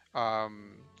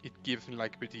 It gives me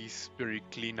like this very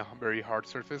clean, very hard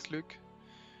surface look.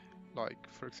 Like,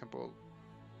 for example,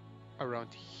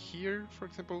 around here, for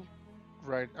example,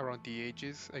 right around the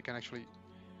edges, I can actually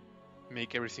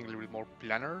make everything a little bit more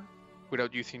planar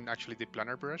without using actually the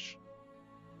planar brush,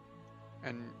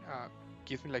 and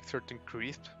gives me like certain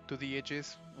crisp to the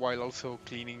edges while also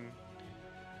cleaning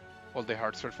all the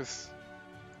hard surface,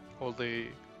 all the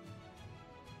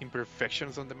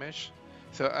imperfections on the mesh.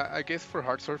 So I guess for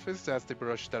hard surface, that's the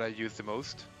brush that I use the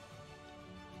most.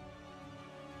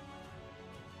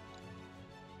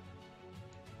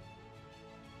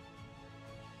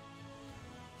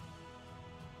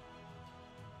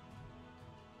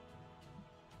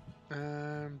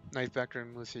 Nice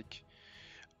background music.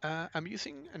 I'm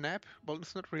using an app. Well,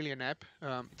 it's not really an app.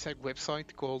 It's a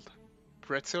website called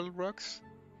Pretzel Rocks.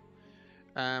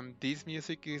 This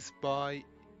music is by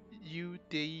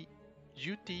UTHO,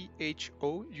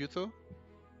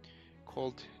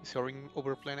 called Soaring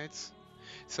Over Planets.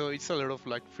 So it's a lot of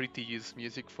like free to use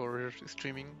music for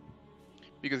streaming,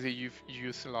 because if you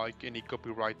use like any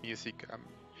copyright music,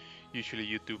 usually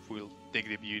YouTube will take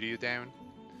the video down.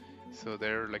 So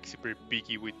they're like super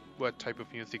picky with what type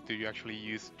of music do you actually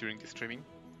use during the streaming.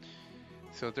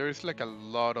 So there's like a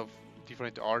lot of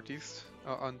different artists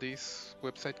on this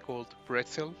website called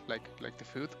Pretzel, like the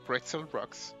food, Pretzel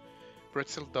Rocks.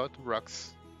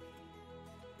 Pretzel.rocks.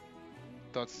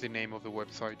 That's the name of the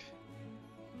website.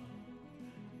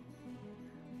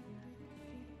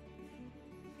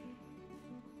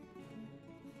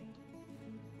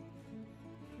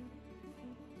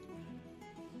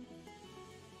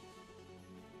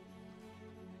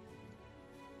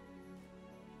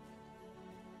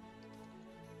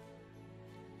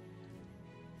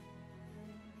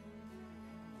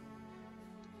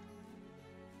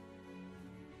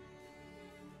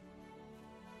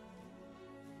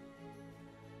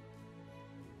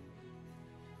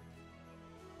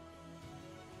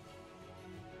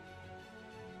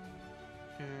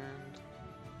 And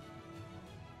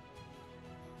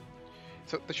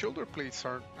so the shoulder plates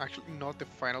are actually not the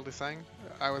final design.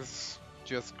 I was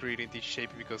just creating this shape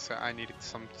because I needed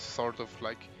some sort of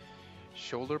like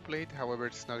shoulder plate. However,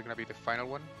 it's not gonna be the final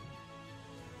one.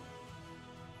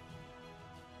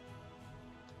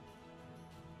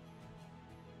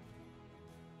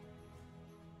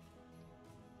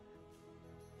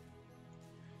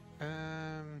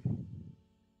 Um,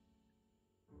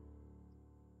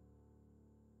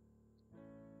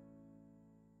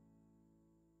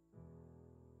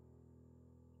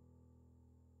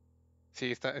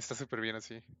 sí, está súper bien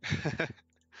así.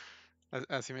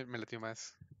 Así me latió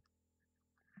más.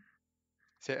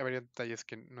 Sí, habría detalles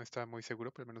que no estaba muy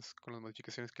seguro, pero al menos con las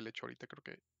modificaciones que le he hecho ahorita creo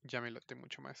que ya me late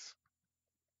mucho más.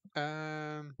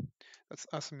 Um, that's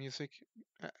awesome music.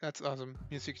 That's awesome.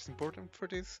 Music is important for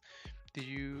this. Do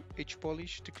you edge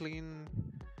polish to clean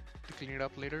it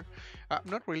up later?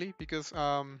 Not really, because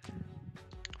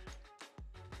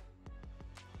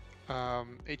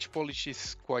edge polish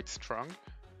is quite strong,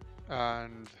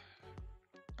 and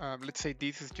let's say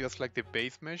this is just like the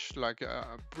base mesh. Like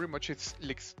pretty much it's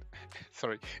like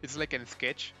sorry, it's like a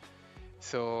sketch.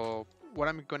 So what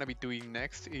I'm gonna be doing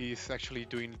next is actually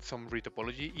doing some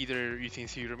retopology, either using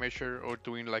Zero Measure or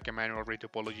doing like a manual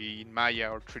retopology in Maya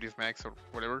or 3ds Max or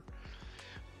whatever.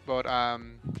 But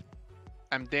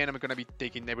and then I'm gonna be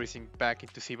taking everything back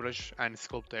into ZBrush and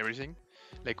sculpt everything,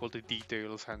 like all the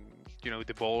details and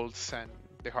the bolts and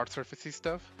the hard surfaces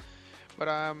stuff. But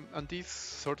on this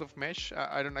sort of mesh,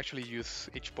 I don't actually use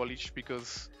edge polish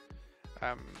because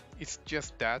it's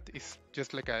just that. It's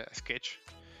just like a sketch.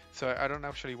 So I don't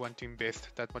actually want to invest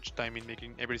that much time in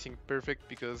making everything perfect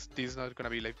because this is not gonna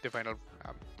be like the final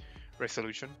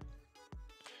resolution.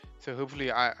 So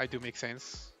hopefully I do make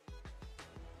sense.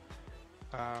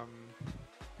 Um,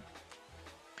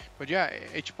 but yeah,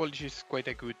 Edge Polish is quite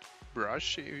a good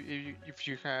brush if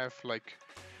you have like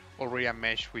already a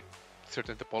mesh with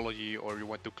certain topology or you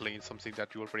want to clean something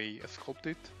that you already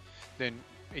sculpted, then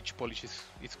Edge Polish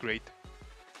is great.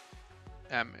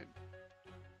 Um,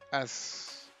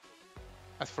 as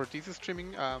for this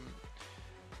streaming,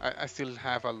 I still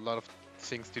have a lot of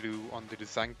things to do on the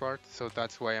design part, so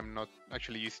that's why I'm not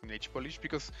actually using Edge Polish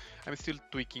because I'm still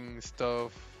tweaking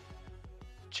stuff,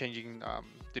 changing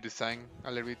the design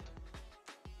a little bit.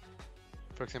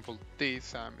 For example,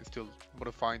 this I'm still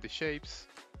modifying the shapes,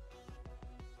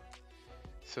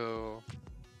 so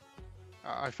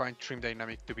I find trim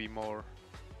dynamic to be more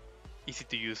easy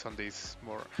to use on this,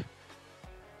 more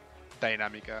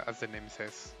dynamic as the name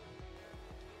says.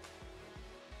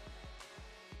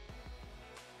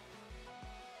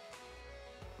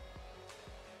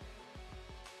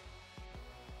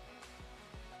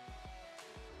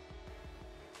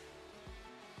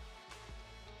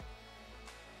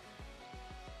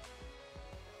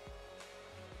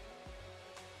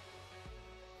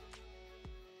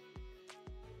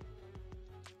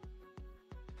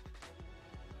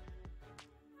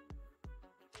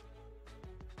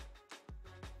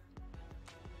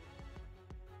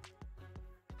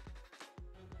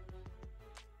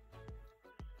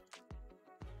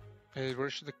 El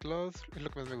brush de cloth es lo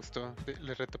que más me gustó.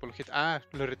 La retopología.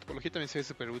 La retopología también se ve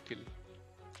súper útil.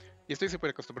 Y estoy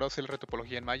súper acostumbrado a hacer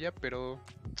retopología en Maya, pero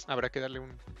habrá que darle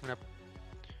una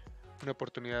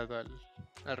oportunidad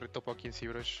al retopo aquí en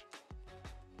ZBrush.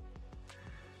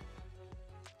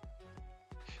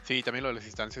 Sí, también lo de las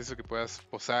instancias, eso que puedas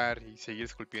posar y seguir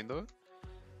esculpiendo.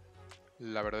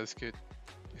 La verdad es que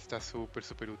está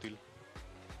súper útil.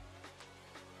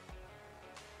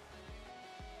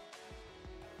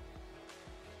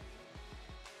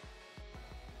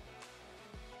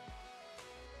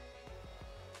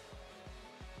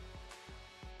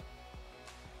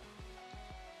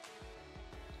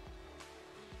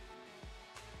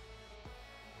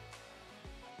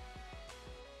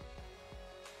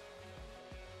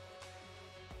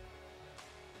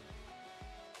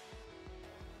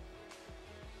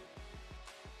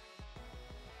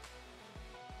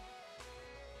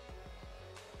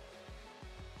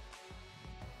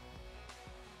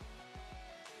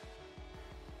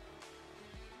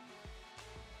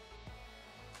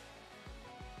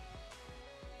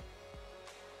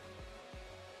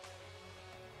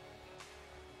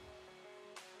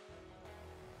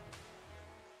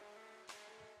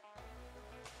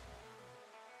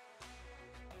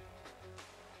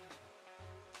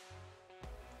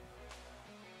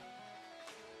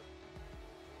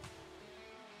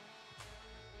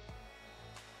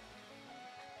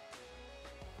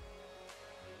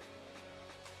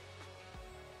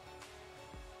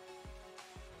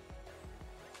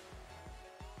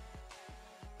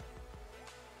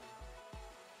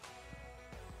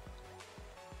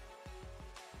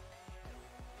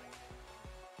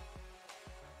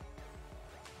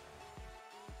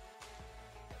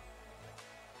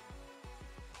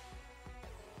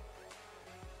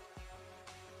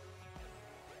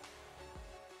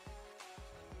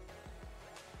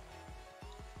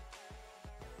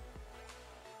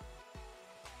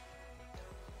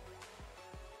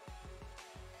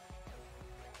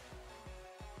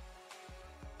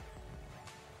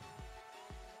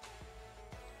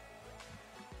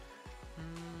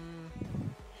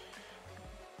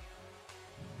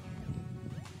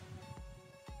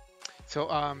 So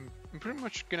I'm pretty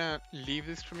much gonna leave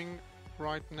the streaming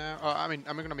right now. I mean,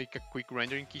 I'm gonna make a quick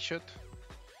rendering keyshot,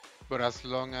 but as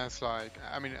long as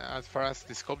as far as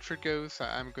the sculpture goes,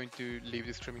 I'm going to leave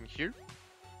the streaming here.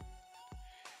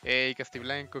 Hey,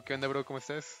 Castiblanco, ¿qué onda, bro? ¿Cómo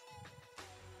estás?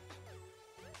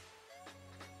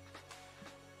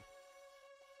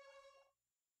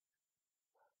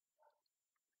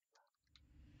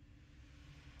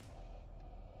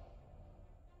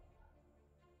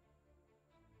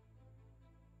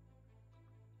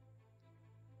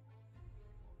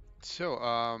 So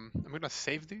I'm gonna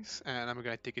save this and I'm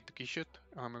gonna take it to keyshot.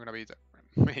 I'm gonna be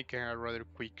make a rather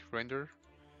quick render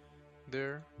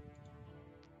there.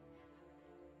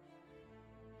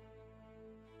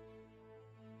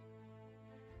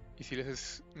 Y si le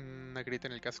haces una grieta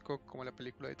en el casco, como la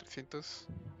película de 300.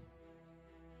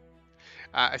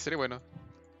 Estaría bueno.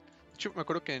 De hecho, me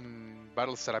acuerdo que en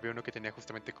Battlestar había uno que tenía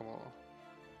justamente como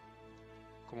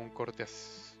un corte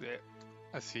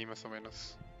así más o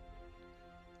menos.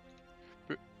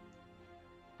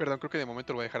 Perdón, creo que de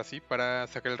momento lo voy a dejar así para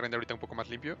sacar el render ahorita un poco más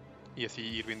limpio y así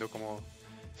ir viendo cómo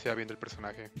se va viendo el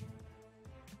personaje.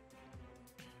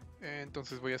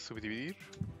 Entonces voy a subdividir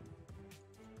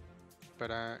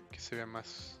para que se vea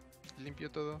más limpio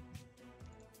todo.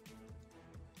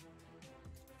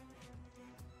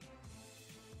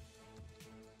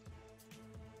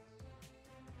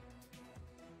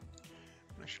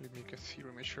 Actually make a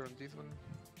zero measure on this one.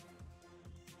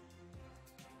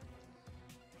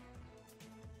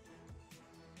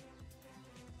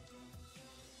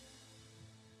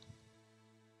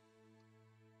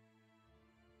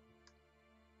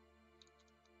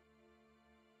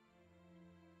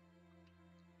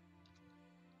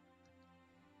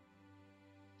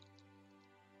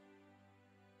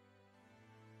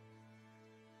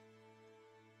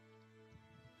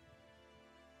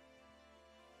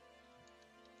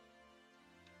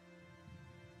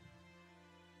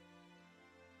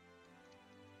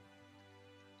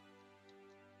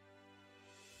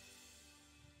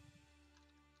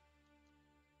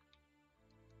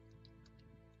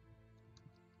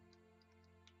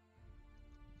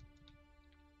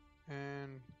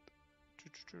 And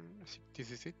I think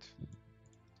this is it.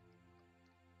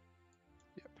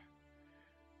 Yep.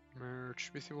 Merge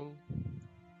visible.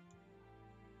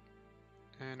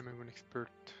 And I'm going to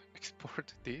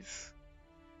export this.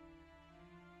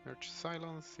 Merge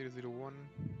silence 001.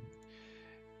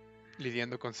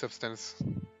 Lidiando con substance.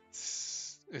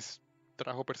 ¿Es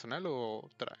trabajo personal o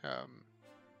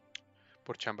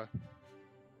por chamba?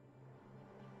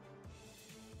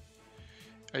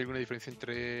 ¿Hay alguna diferencia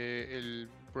entre el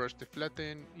brush de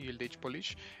flatten y el de edge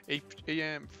polish?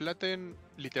 Flatten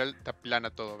literal te aplana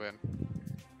todo, vean.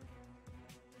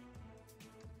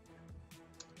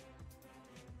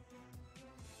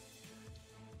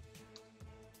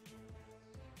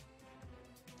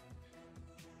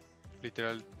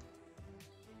 Literal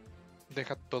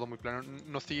deja todo muy plano,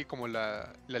 no sigue como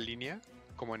la línea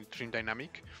como en Trim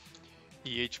Dynamic.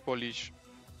 Y edge polish,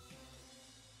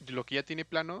 lo que ya tiene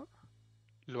plano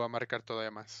lo va a marcar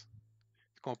todavía más,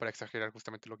 como para exagerar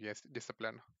justamente lo que ya está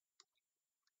plano.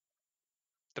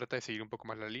 Trata de seguir un poco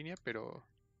más la línea, pero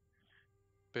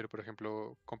por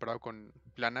ejemplo, comparado con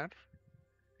planar,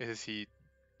 ese sí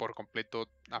por completo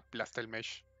aplasta el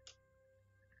mesh.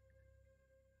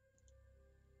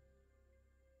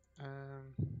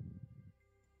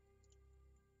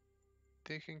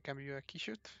 Dejen cambio a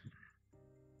keyshot.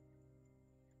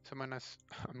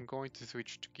 I'm going to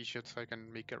switch to keyshot so I can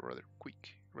make a rather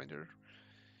quick render.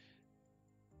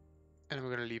 And I'm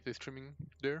gonna leave the streaming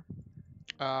there.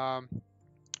 I'm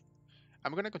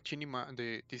gonna continue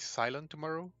this silent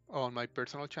tomorrow on my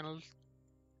personal channel.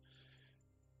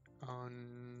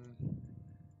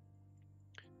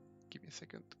 Give me a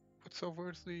second. What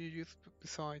softwares do you use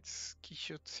besides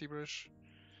Keyshot, ZBrush,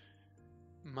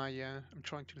 Maya? I'm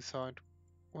trying to decide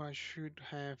what I should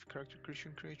have, character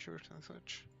creation creatures and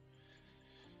such.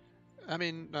 I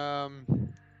mean,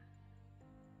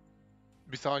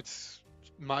 besides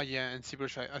Maya and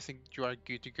ZBrush, I think you are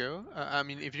good to go. I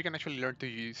mean, if you can actually learn to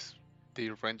use the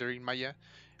render in Maya,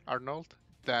 Arnold,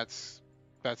 that's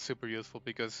super useful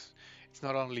because it's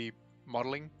not only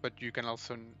modeling, but you can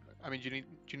also, I mean,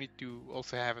 you need to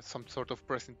also have some sort of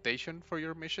presentation for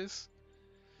your meshes.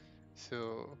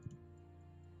 So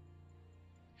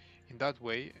in that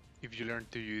way, if you learn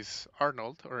to use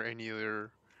Arnold or any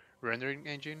other rendering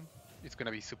engine, it's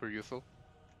gonna be super useful.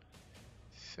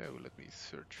 So let me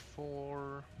search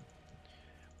for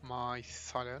my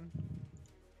Salon.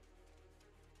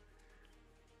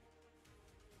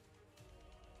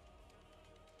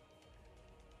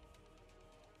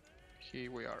 Here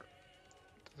we are.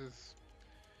 Entonces,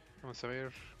 vamos a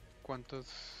ver cuántos.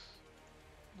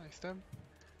 Ahí está.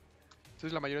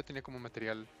 Entonces la mayoría tenía como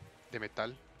material de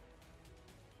metal.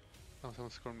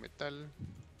 Vamos con metal.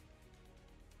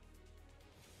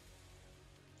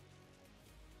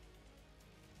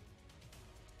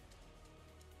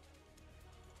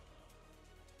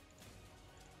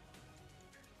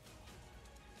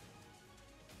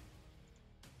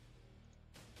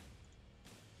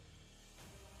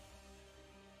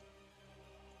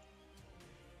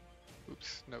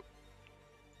 Oops, no.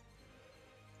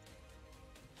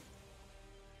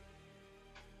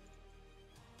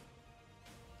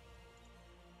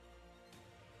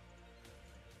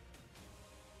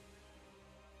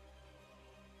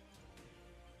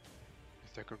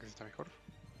 Esta creo que está mejor.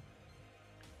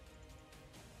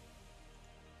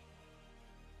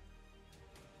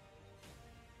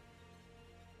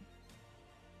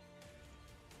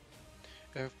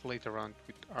 I've played around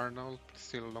with Arnold, but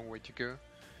still a long way to go.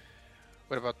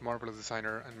 What about Marvelous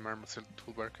Designer and Marmoset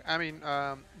Toolwork? I mean,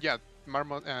 yeah,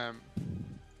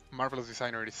 Marvelous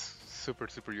Designer is super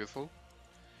useful,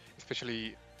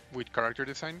 especially with character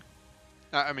design.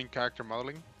 I mean character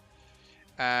modeling.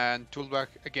 And Toolbag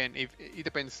again, if it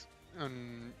depends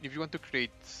on if you want to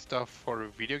create stuff for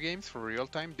video games for real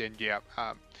time, then yeah,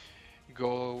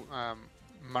 go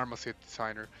Marmoset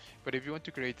Designer. But if you want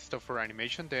to create stuff for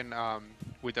animation, then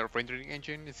with our rendering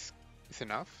engine is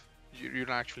enough. You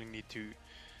don't actually need to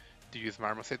use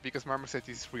Marmoset because Marmoset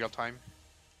is real time,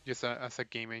 just as a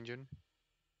game engine.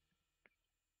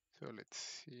 So let's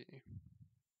see.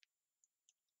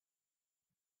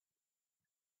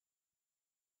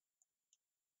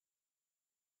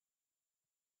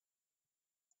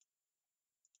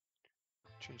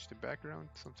 Change the background,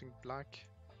 something black.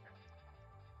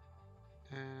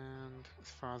 And as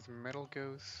far as the metal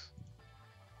goes,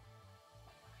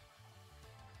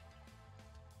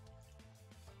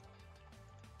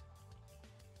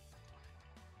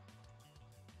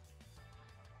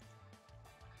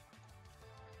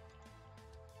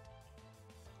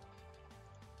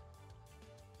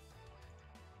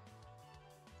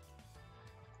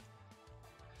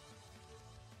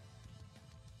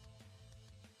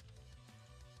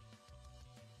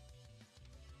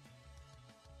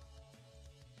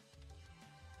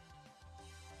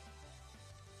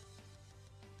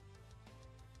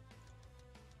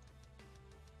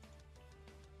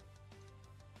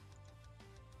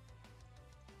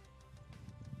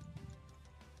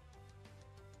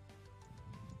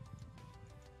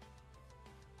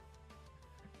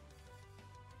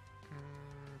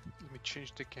 let me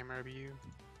change the camera view.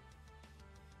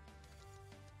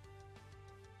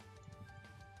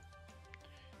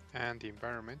 And the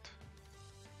environment.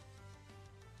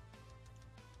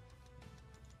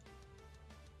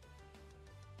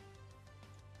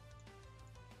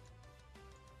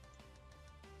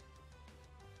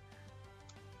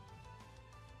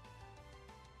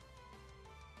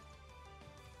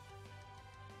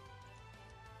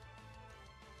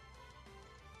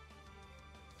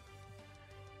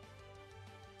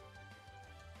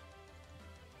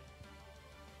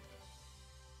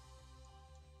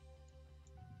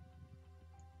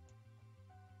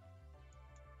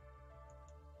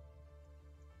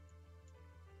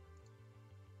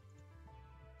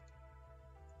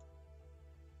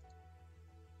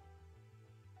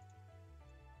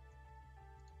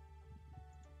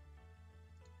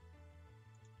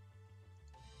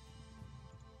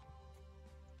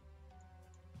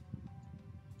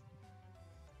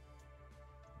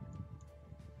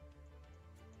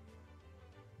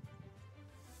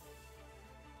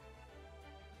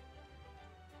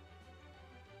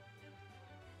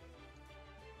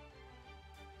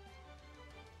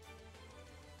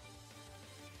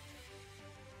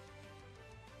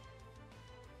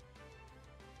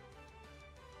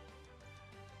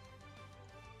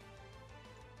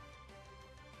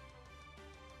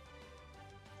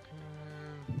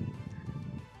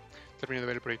 Termino de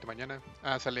ver el proyecto mañana.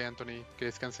 Ah, sale Anthony, que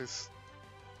descanses.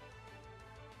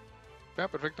 Ah,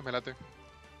 perfecto, me late.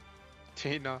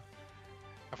 Sí, no.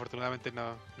 Afortunadamente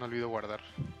no olvido guardar.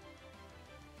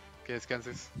 Que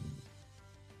descanses.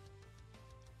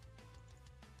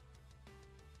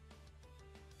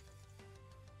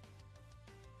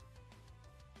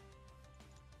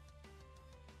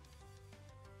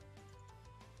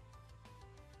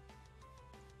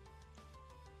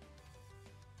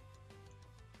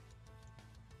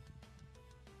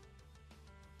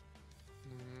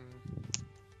 Mm,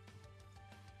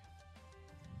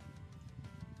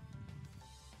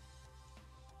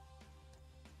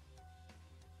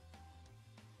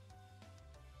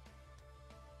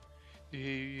 do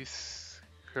you use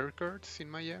haircuts in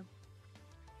Maya?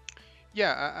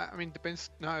 Yeah, I mean, depends.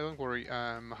 No, don't worry,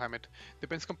 Mohammed.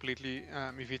 Depends completely.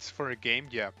 If it's for a game,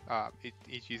 yeah,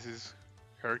 it uses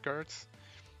haircuts.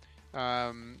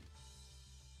 Um,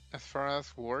 as far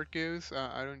as work goes,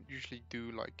 I don't usually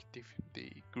do like the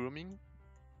grooming,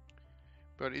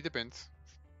 but it depends.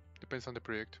 Depends on the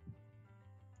project.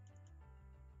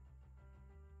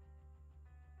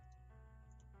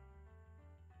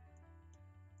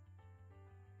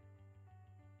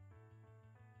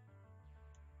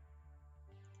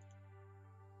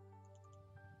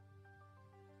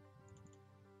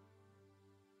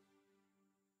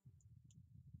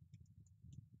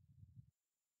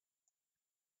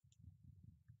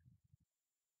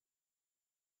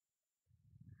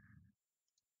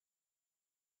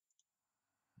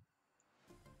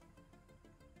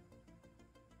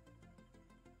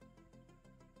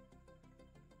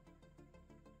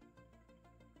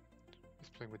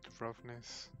 Just playing with the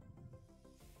roughness.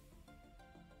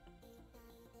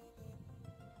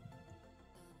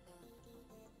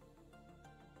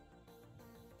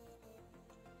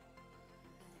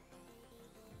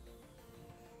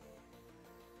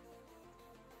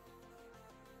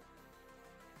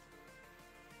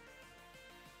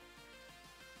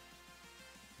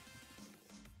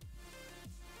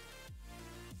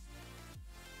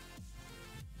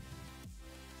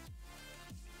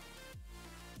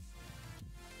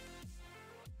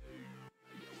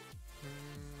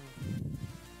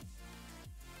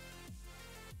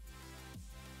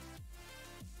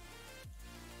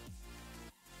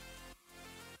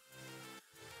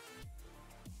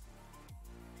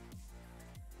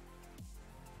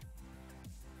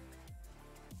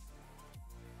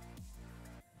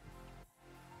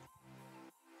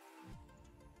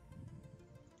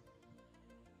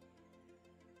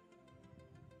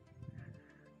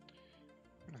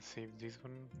 Save this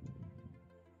one.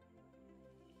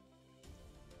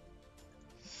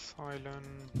 Silent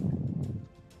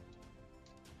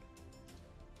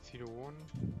 01.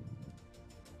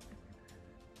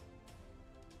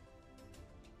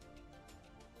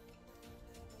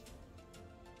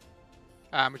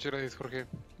 Muchas gracias, Jorge.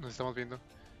 Nos estamos viendo.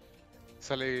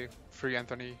 Sale Free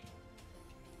Anthony.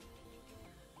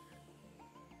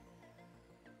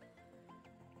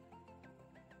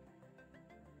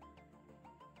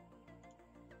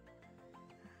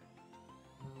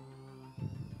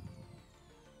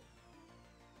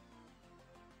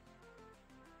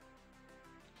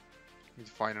 Need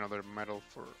to find another medal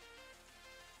for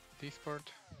this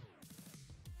part.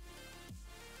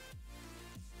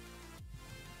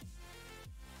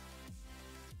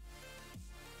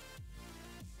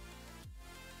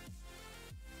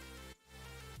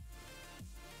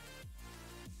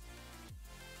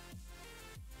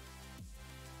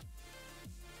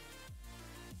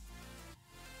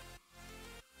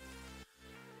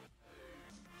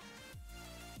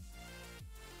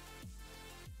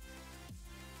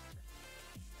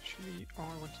 Actually,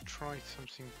 I want to try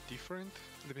something different.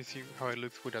 Let me see how it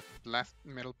looks with that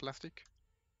metal plastic.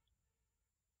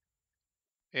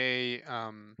 A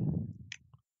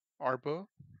Arbo.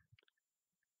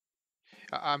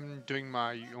 I'm doing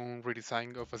my own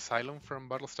redesign of Asylum from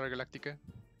Battlestar Galactica.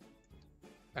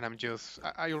 And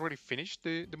I already finished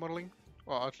the modeling,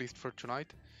 well, at least for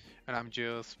tonight. And I'm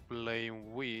just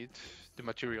playing with the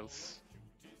materials.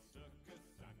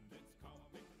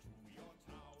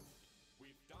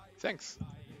 Thanks.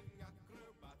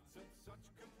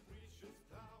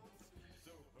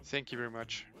 Thank you very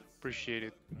much. Appreciate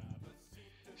it.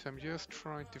 So I'm just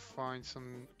trying to find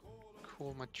some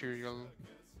cool material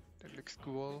that looks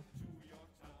cool.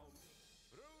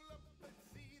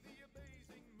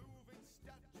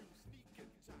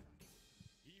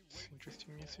 It's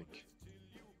interesting music.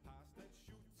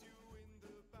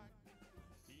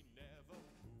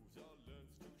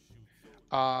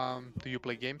 Do you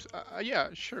play games? Yeah,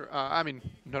 sure. I mean,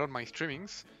 not on my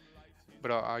streamings,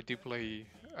 but I do play.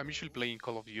 I'm usually playing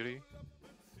Call of Duty.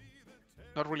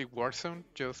 Not really Warzone,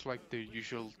 just like the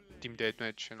usual team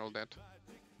deathmatch and all that.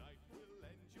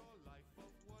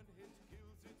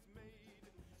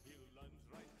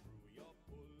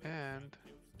 And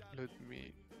let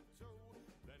me.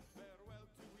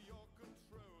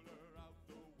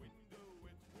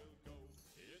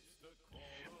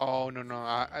 Oh no!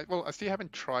 Well, I still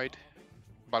haven't tried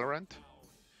Valorant,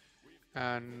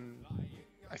 and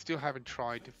I still haven't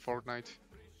tried Fortnite.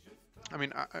 I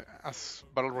mean, as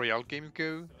battle royale games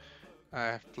go,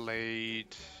 I've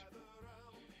played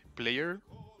Player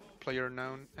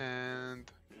Known,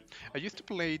 and I used to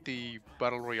play the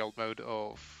battle royale mode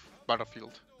of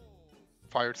Battlefield,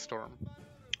 Firestorm.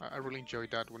 I really enjoyed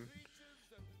that one,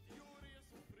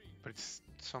 but it's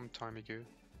some time ago.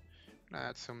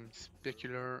 Add some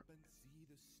specular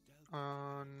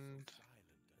and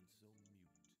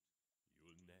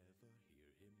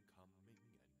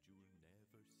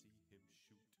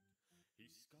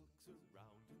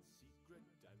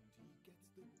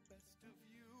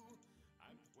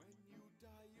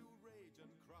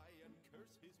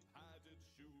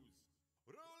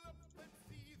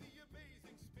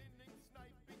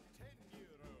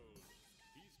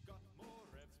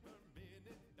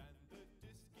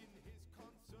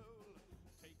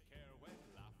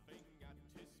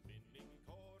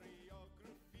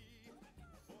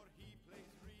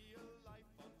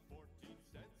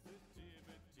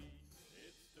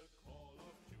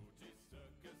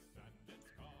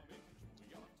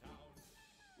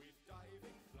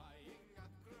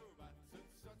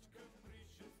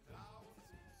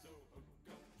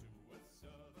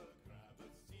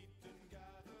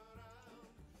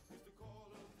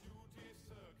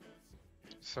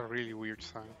it's a really weird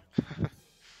song.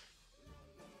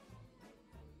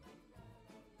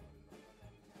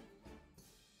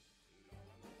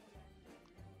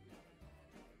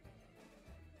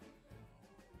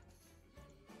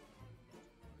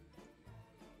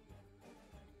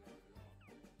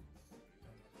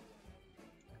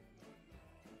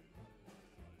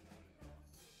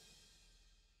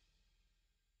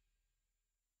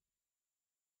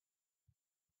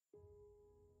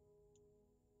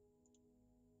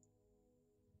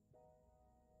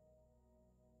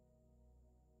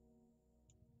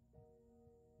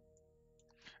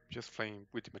 Just playing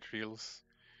with the materials,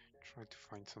 trying to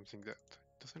find something that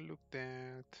doesn't look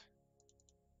that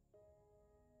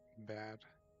bad.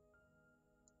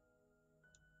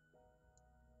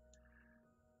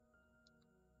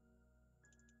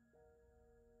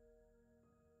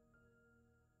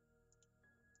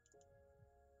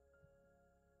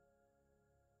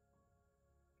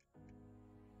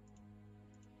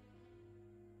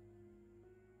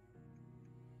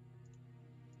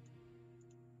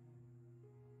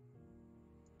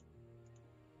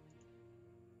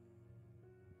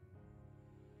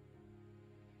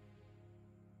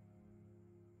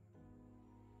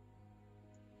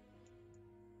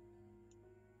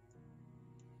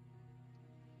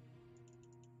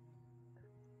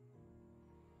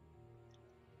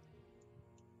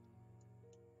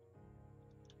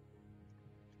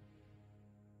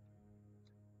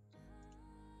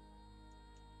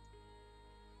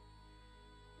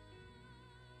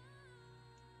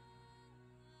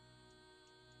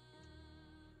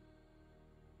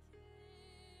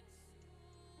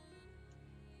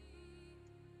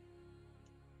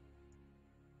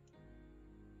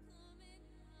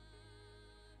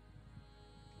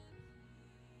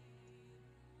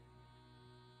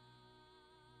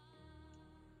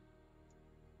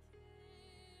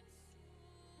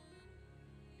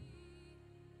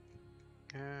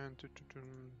 And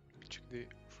check the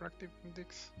refractive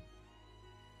index.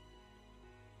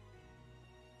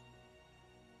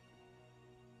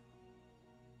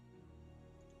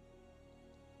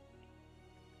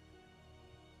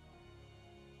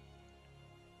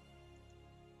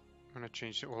 I'm gonna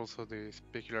change also the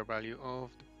specular value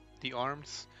of the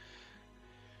arms.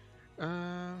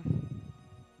 Uh,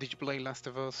 did you play Last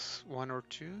of Us 1 or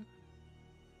 2?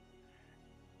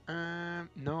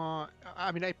 No,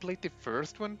 I mean I played the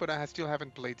first one, but I still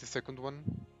haven't played the second one,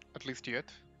 at least yet.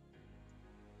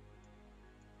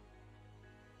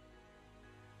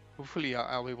 Hopefully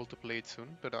I'll be able to play it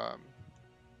soon, but I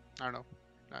don't know.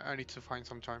 I need to find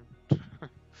some time.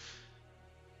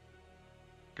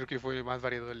 Creo que fue más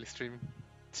variado el stream.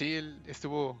 Sí,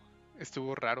 estuvo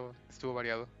raro, estuvo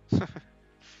variado,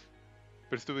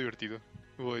 pero estuvo divertido.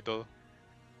 Hubo de todo.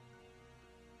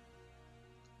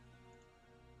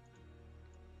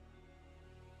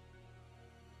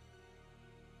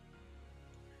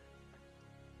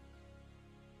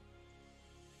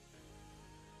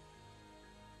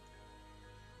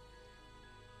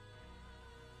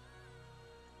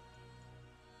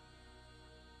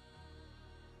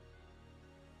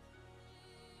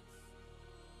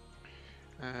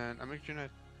 And I'm gonna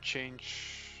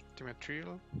change the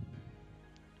material.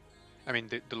 I mean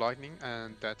the lightning,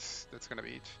 and that's gonna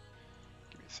be it.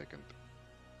 Give me a second.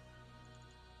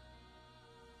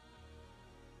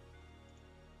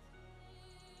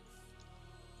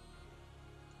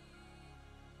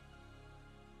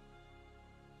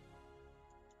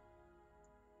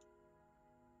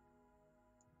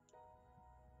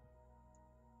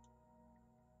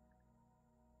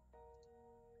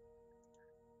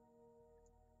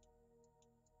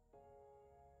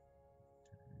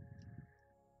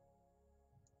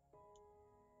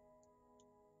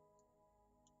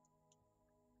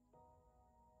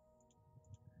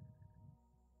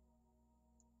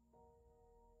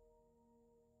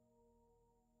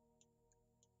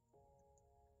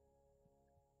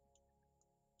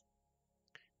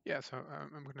 Yeah, so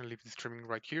I'm gonna leave the streaming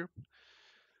right here.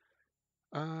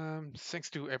 Thanks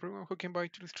to everyone who came by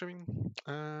to the streaming.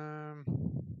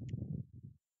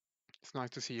 It's nice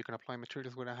to see you can apply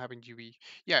materials without having UV.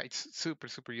 Yeah, it's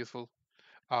super useful.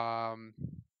 Um,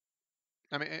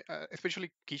 I mean,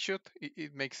 especially Keyshot,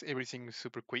 it makes everything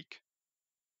super quick.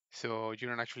 So you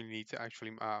don't actually need to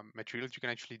actually materials. You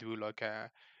can actually do like a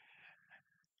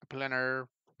planar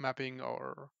mapping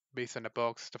or based on a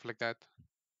box, stuff like that.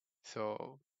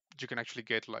 So you can actually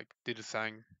get like the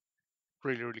design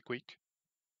really quick.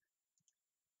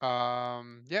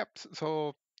 Yeah,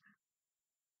 so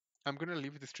I'm gonna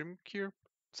leave the stream here.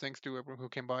 Thanks to everyone who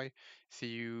came by. See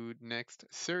you next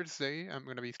Thursday. I'm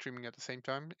gonna be streaming at the same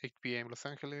time, 8 p.m. Los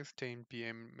Angeles, 10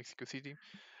 p.m. Mexico City.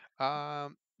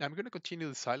 I'm gonna continue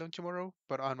the Cylon tomorrow,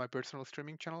 but on my personal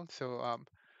streaming channel. So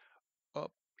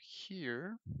up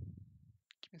here,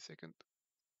 give me a second.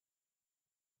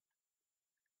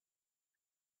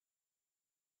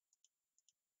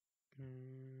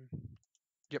 Mm,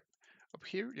 yep, up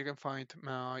here you can find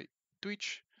my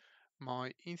Twitch,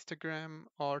 my Instagram,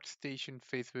 ArtStation,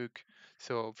 Facebook.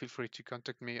 So feel free to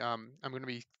contact me. I'm gonna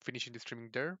be finishing the streaming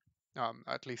there.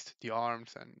 At least the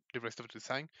arms and the rest of the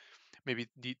design. Maybe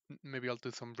I'll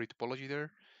do some retopology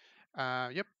there.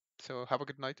 Yep. So have a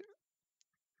good night.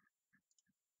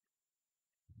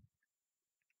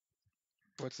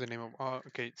 What's the name of?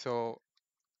 Okay. So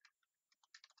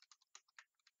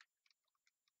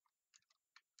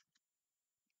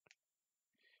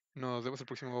nos vemos el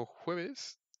próximo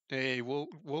jueves. Hey,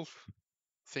 Wolf.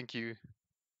 Thank you.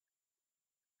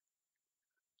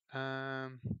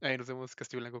 Nos vemos,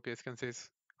 Castillo Blanco, que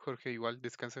descanses. Jorge, igual,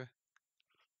 descansa.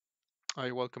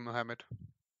 Ay, welcome, Mohammed.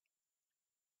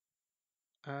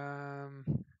 Um,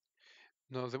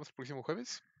 nos vemos el próximo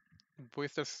jueves. Voy a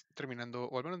estar terminando,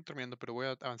 o al menos no terminando, pero voy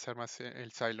a avanzar más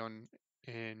el Cylon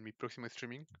en mi próximo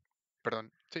streaming.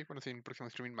 Perdón, sí, bueno, sí, en mi próximo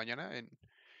streaming mañana,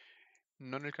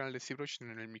 no en el canal de ZBrush,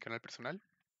 sino en mi canal personal.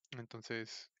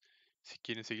 Entonces, si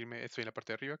quieren seguirme, estoy en la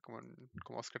parte de arriba, como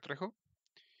Óscar Trejo.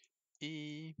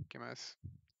 Y, ¿qué más?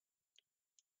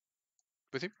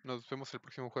 Pues sí, nos vemos el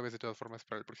próximo jueves de todas formas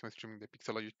para el próximo streaming de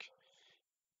Pixologic.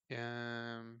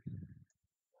 Creo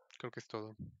que es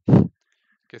todo.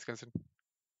 Que descansen.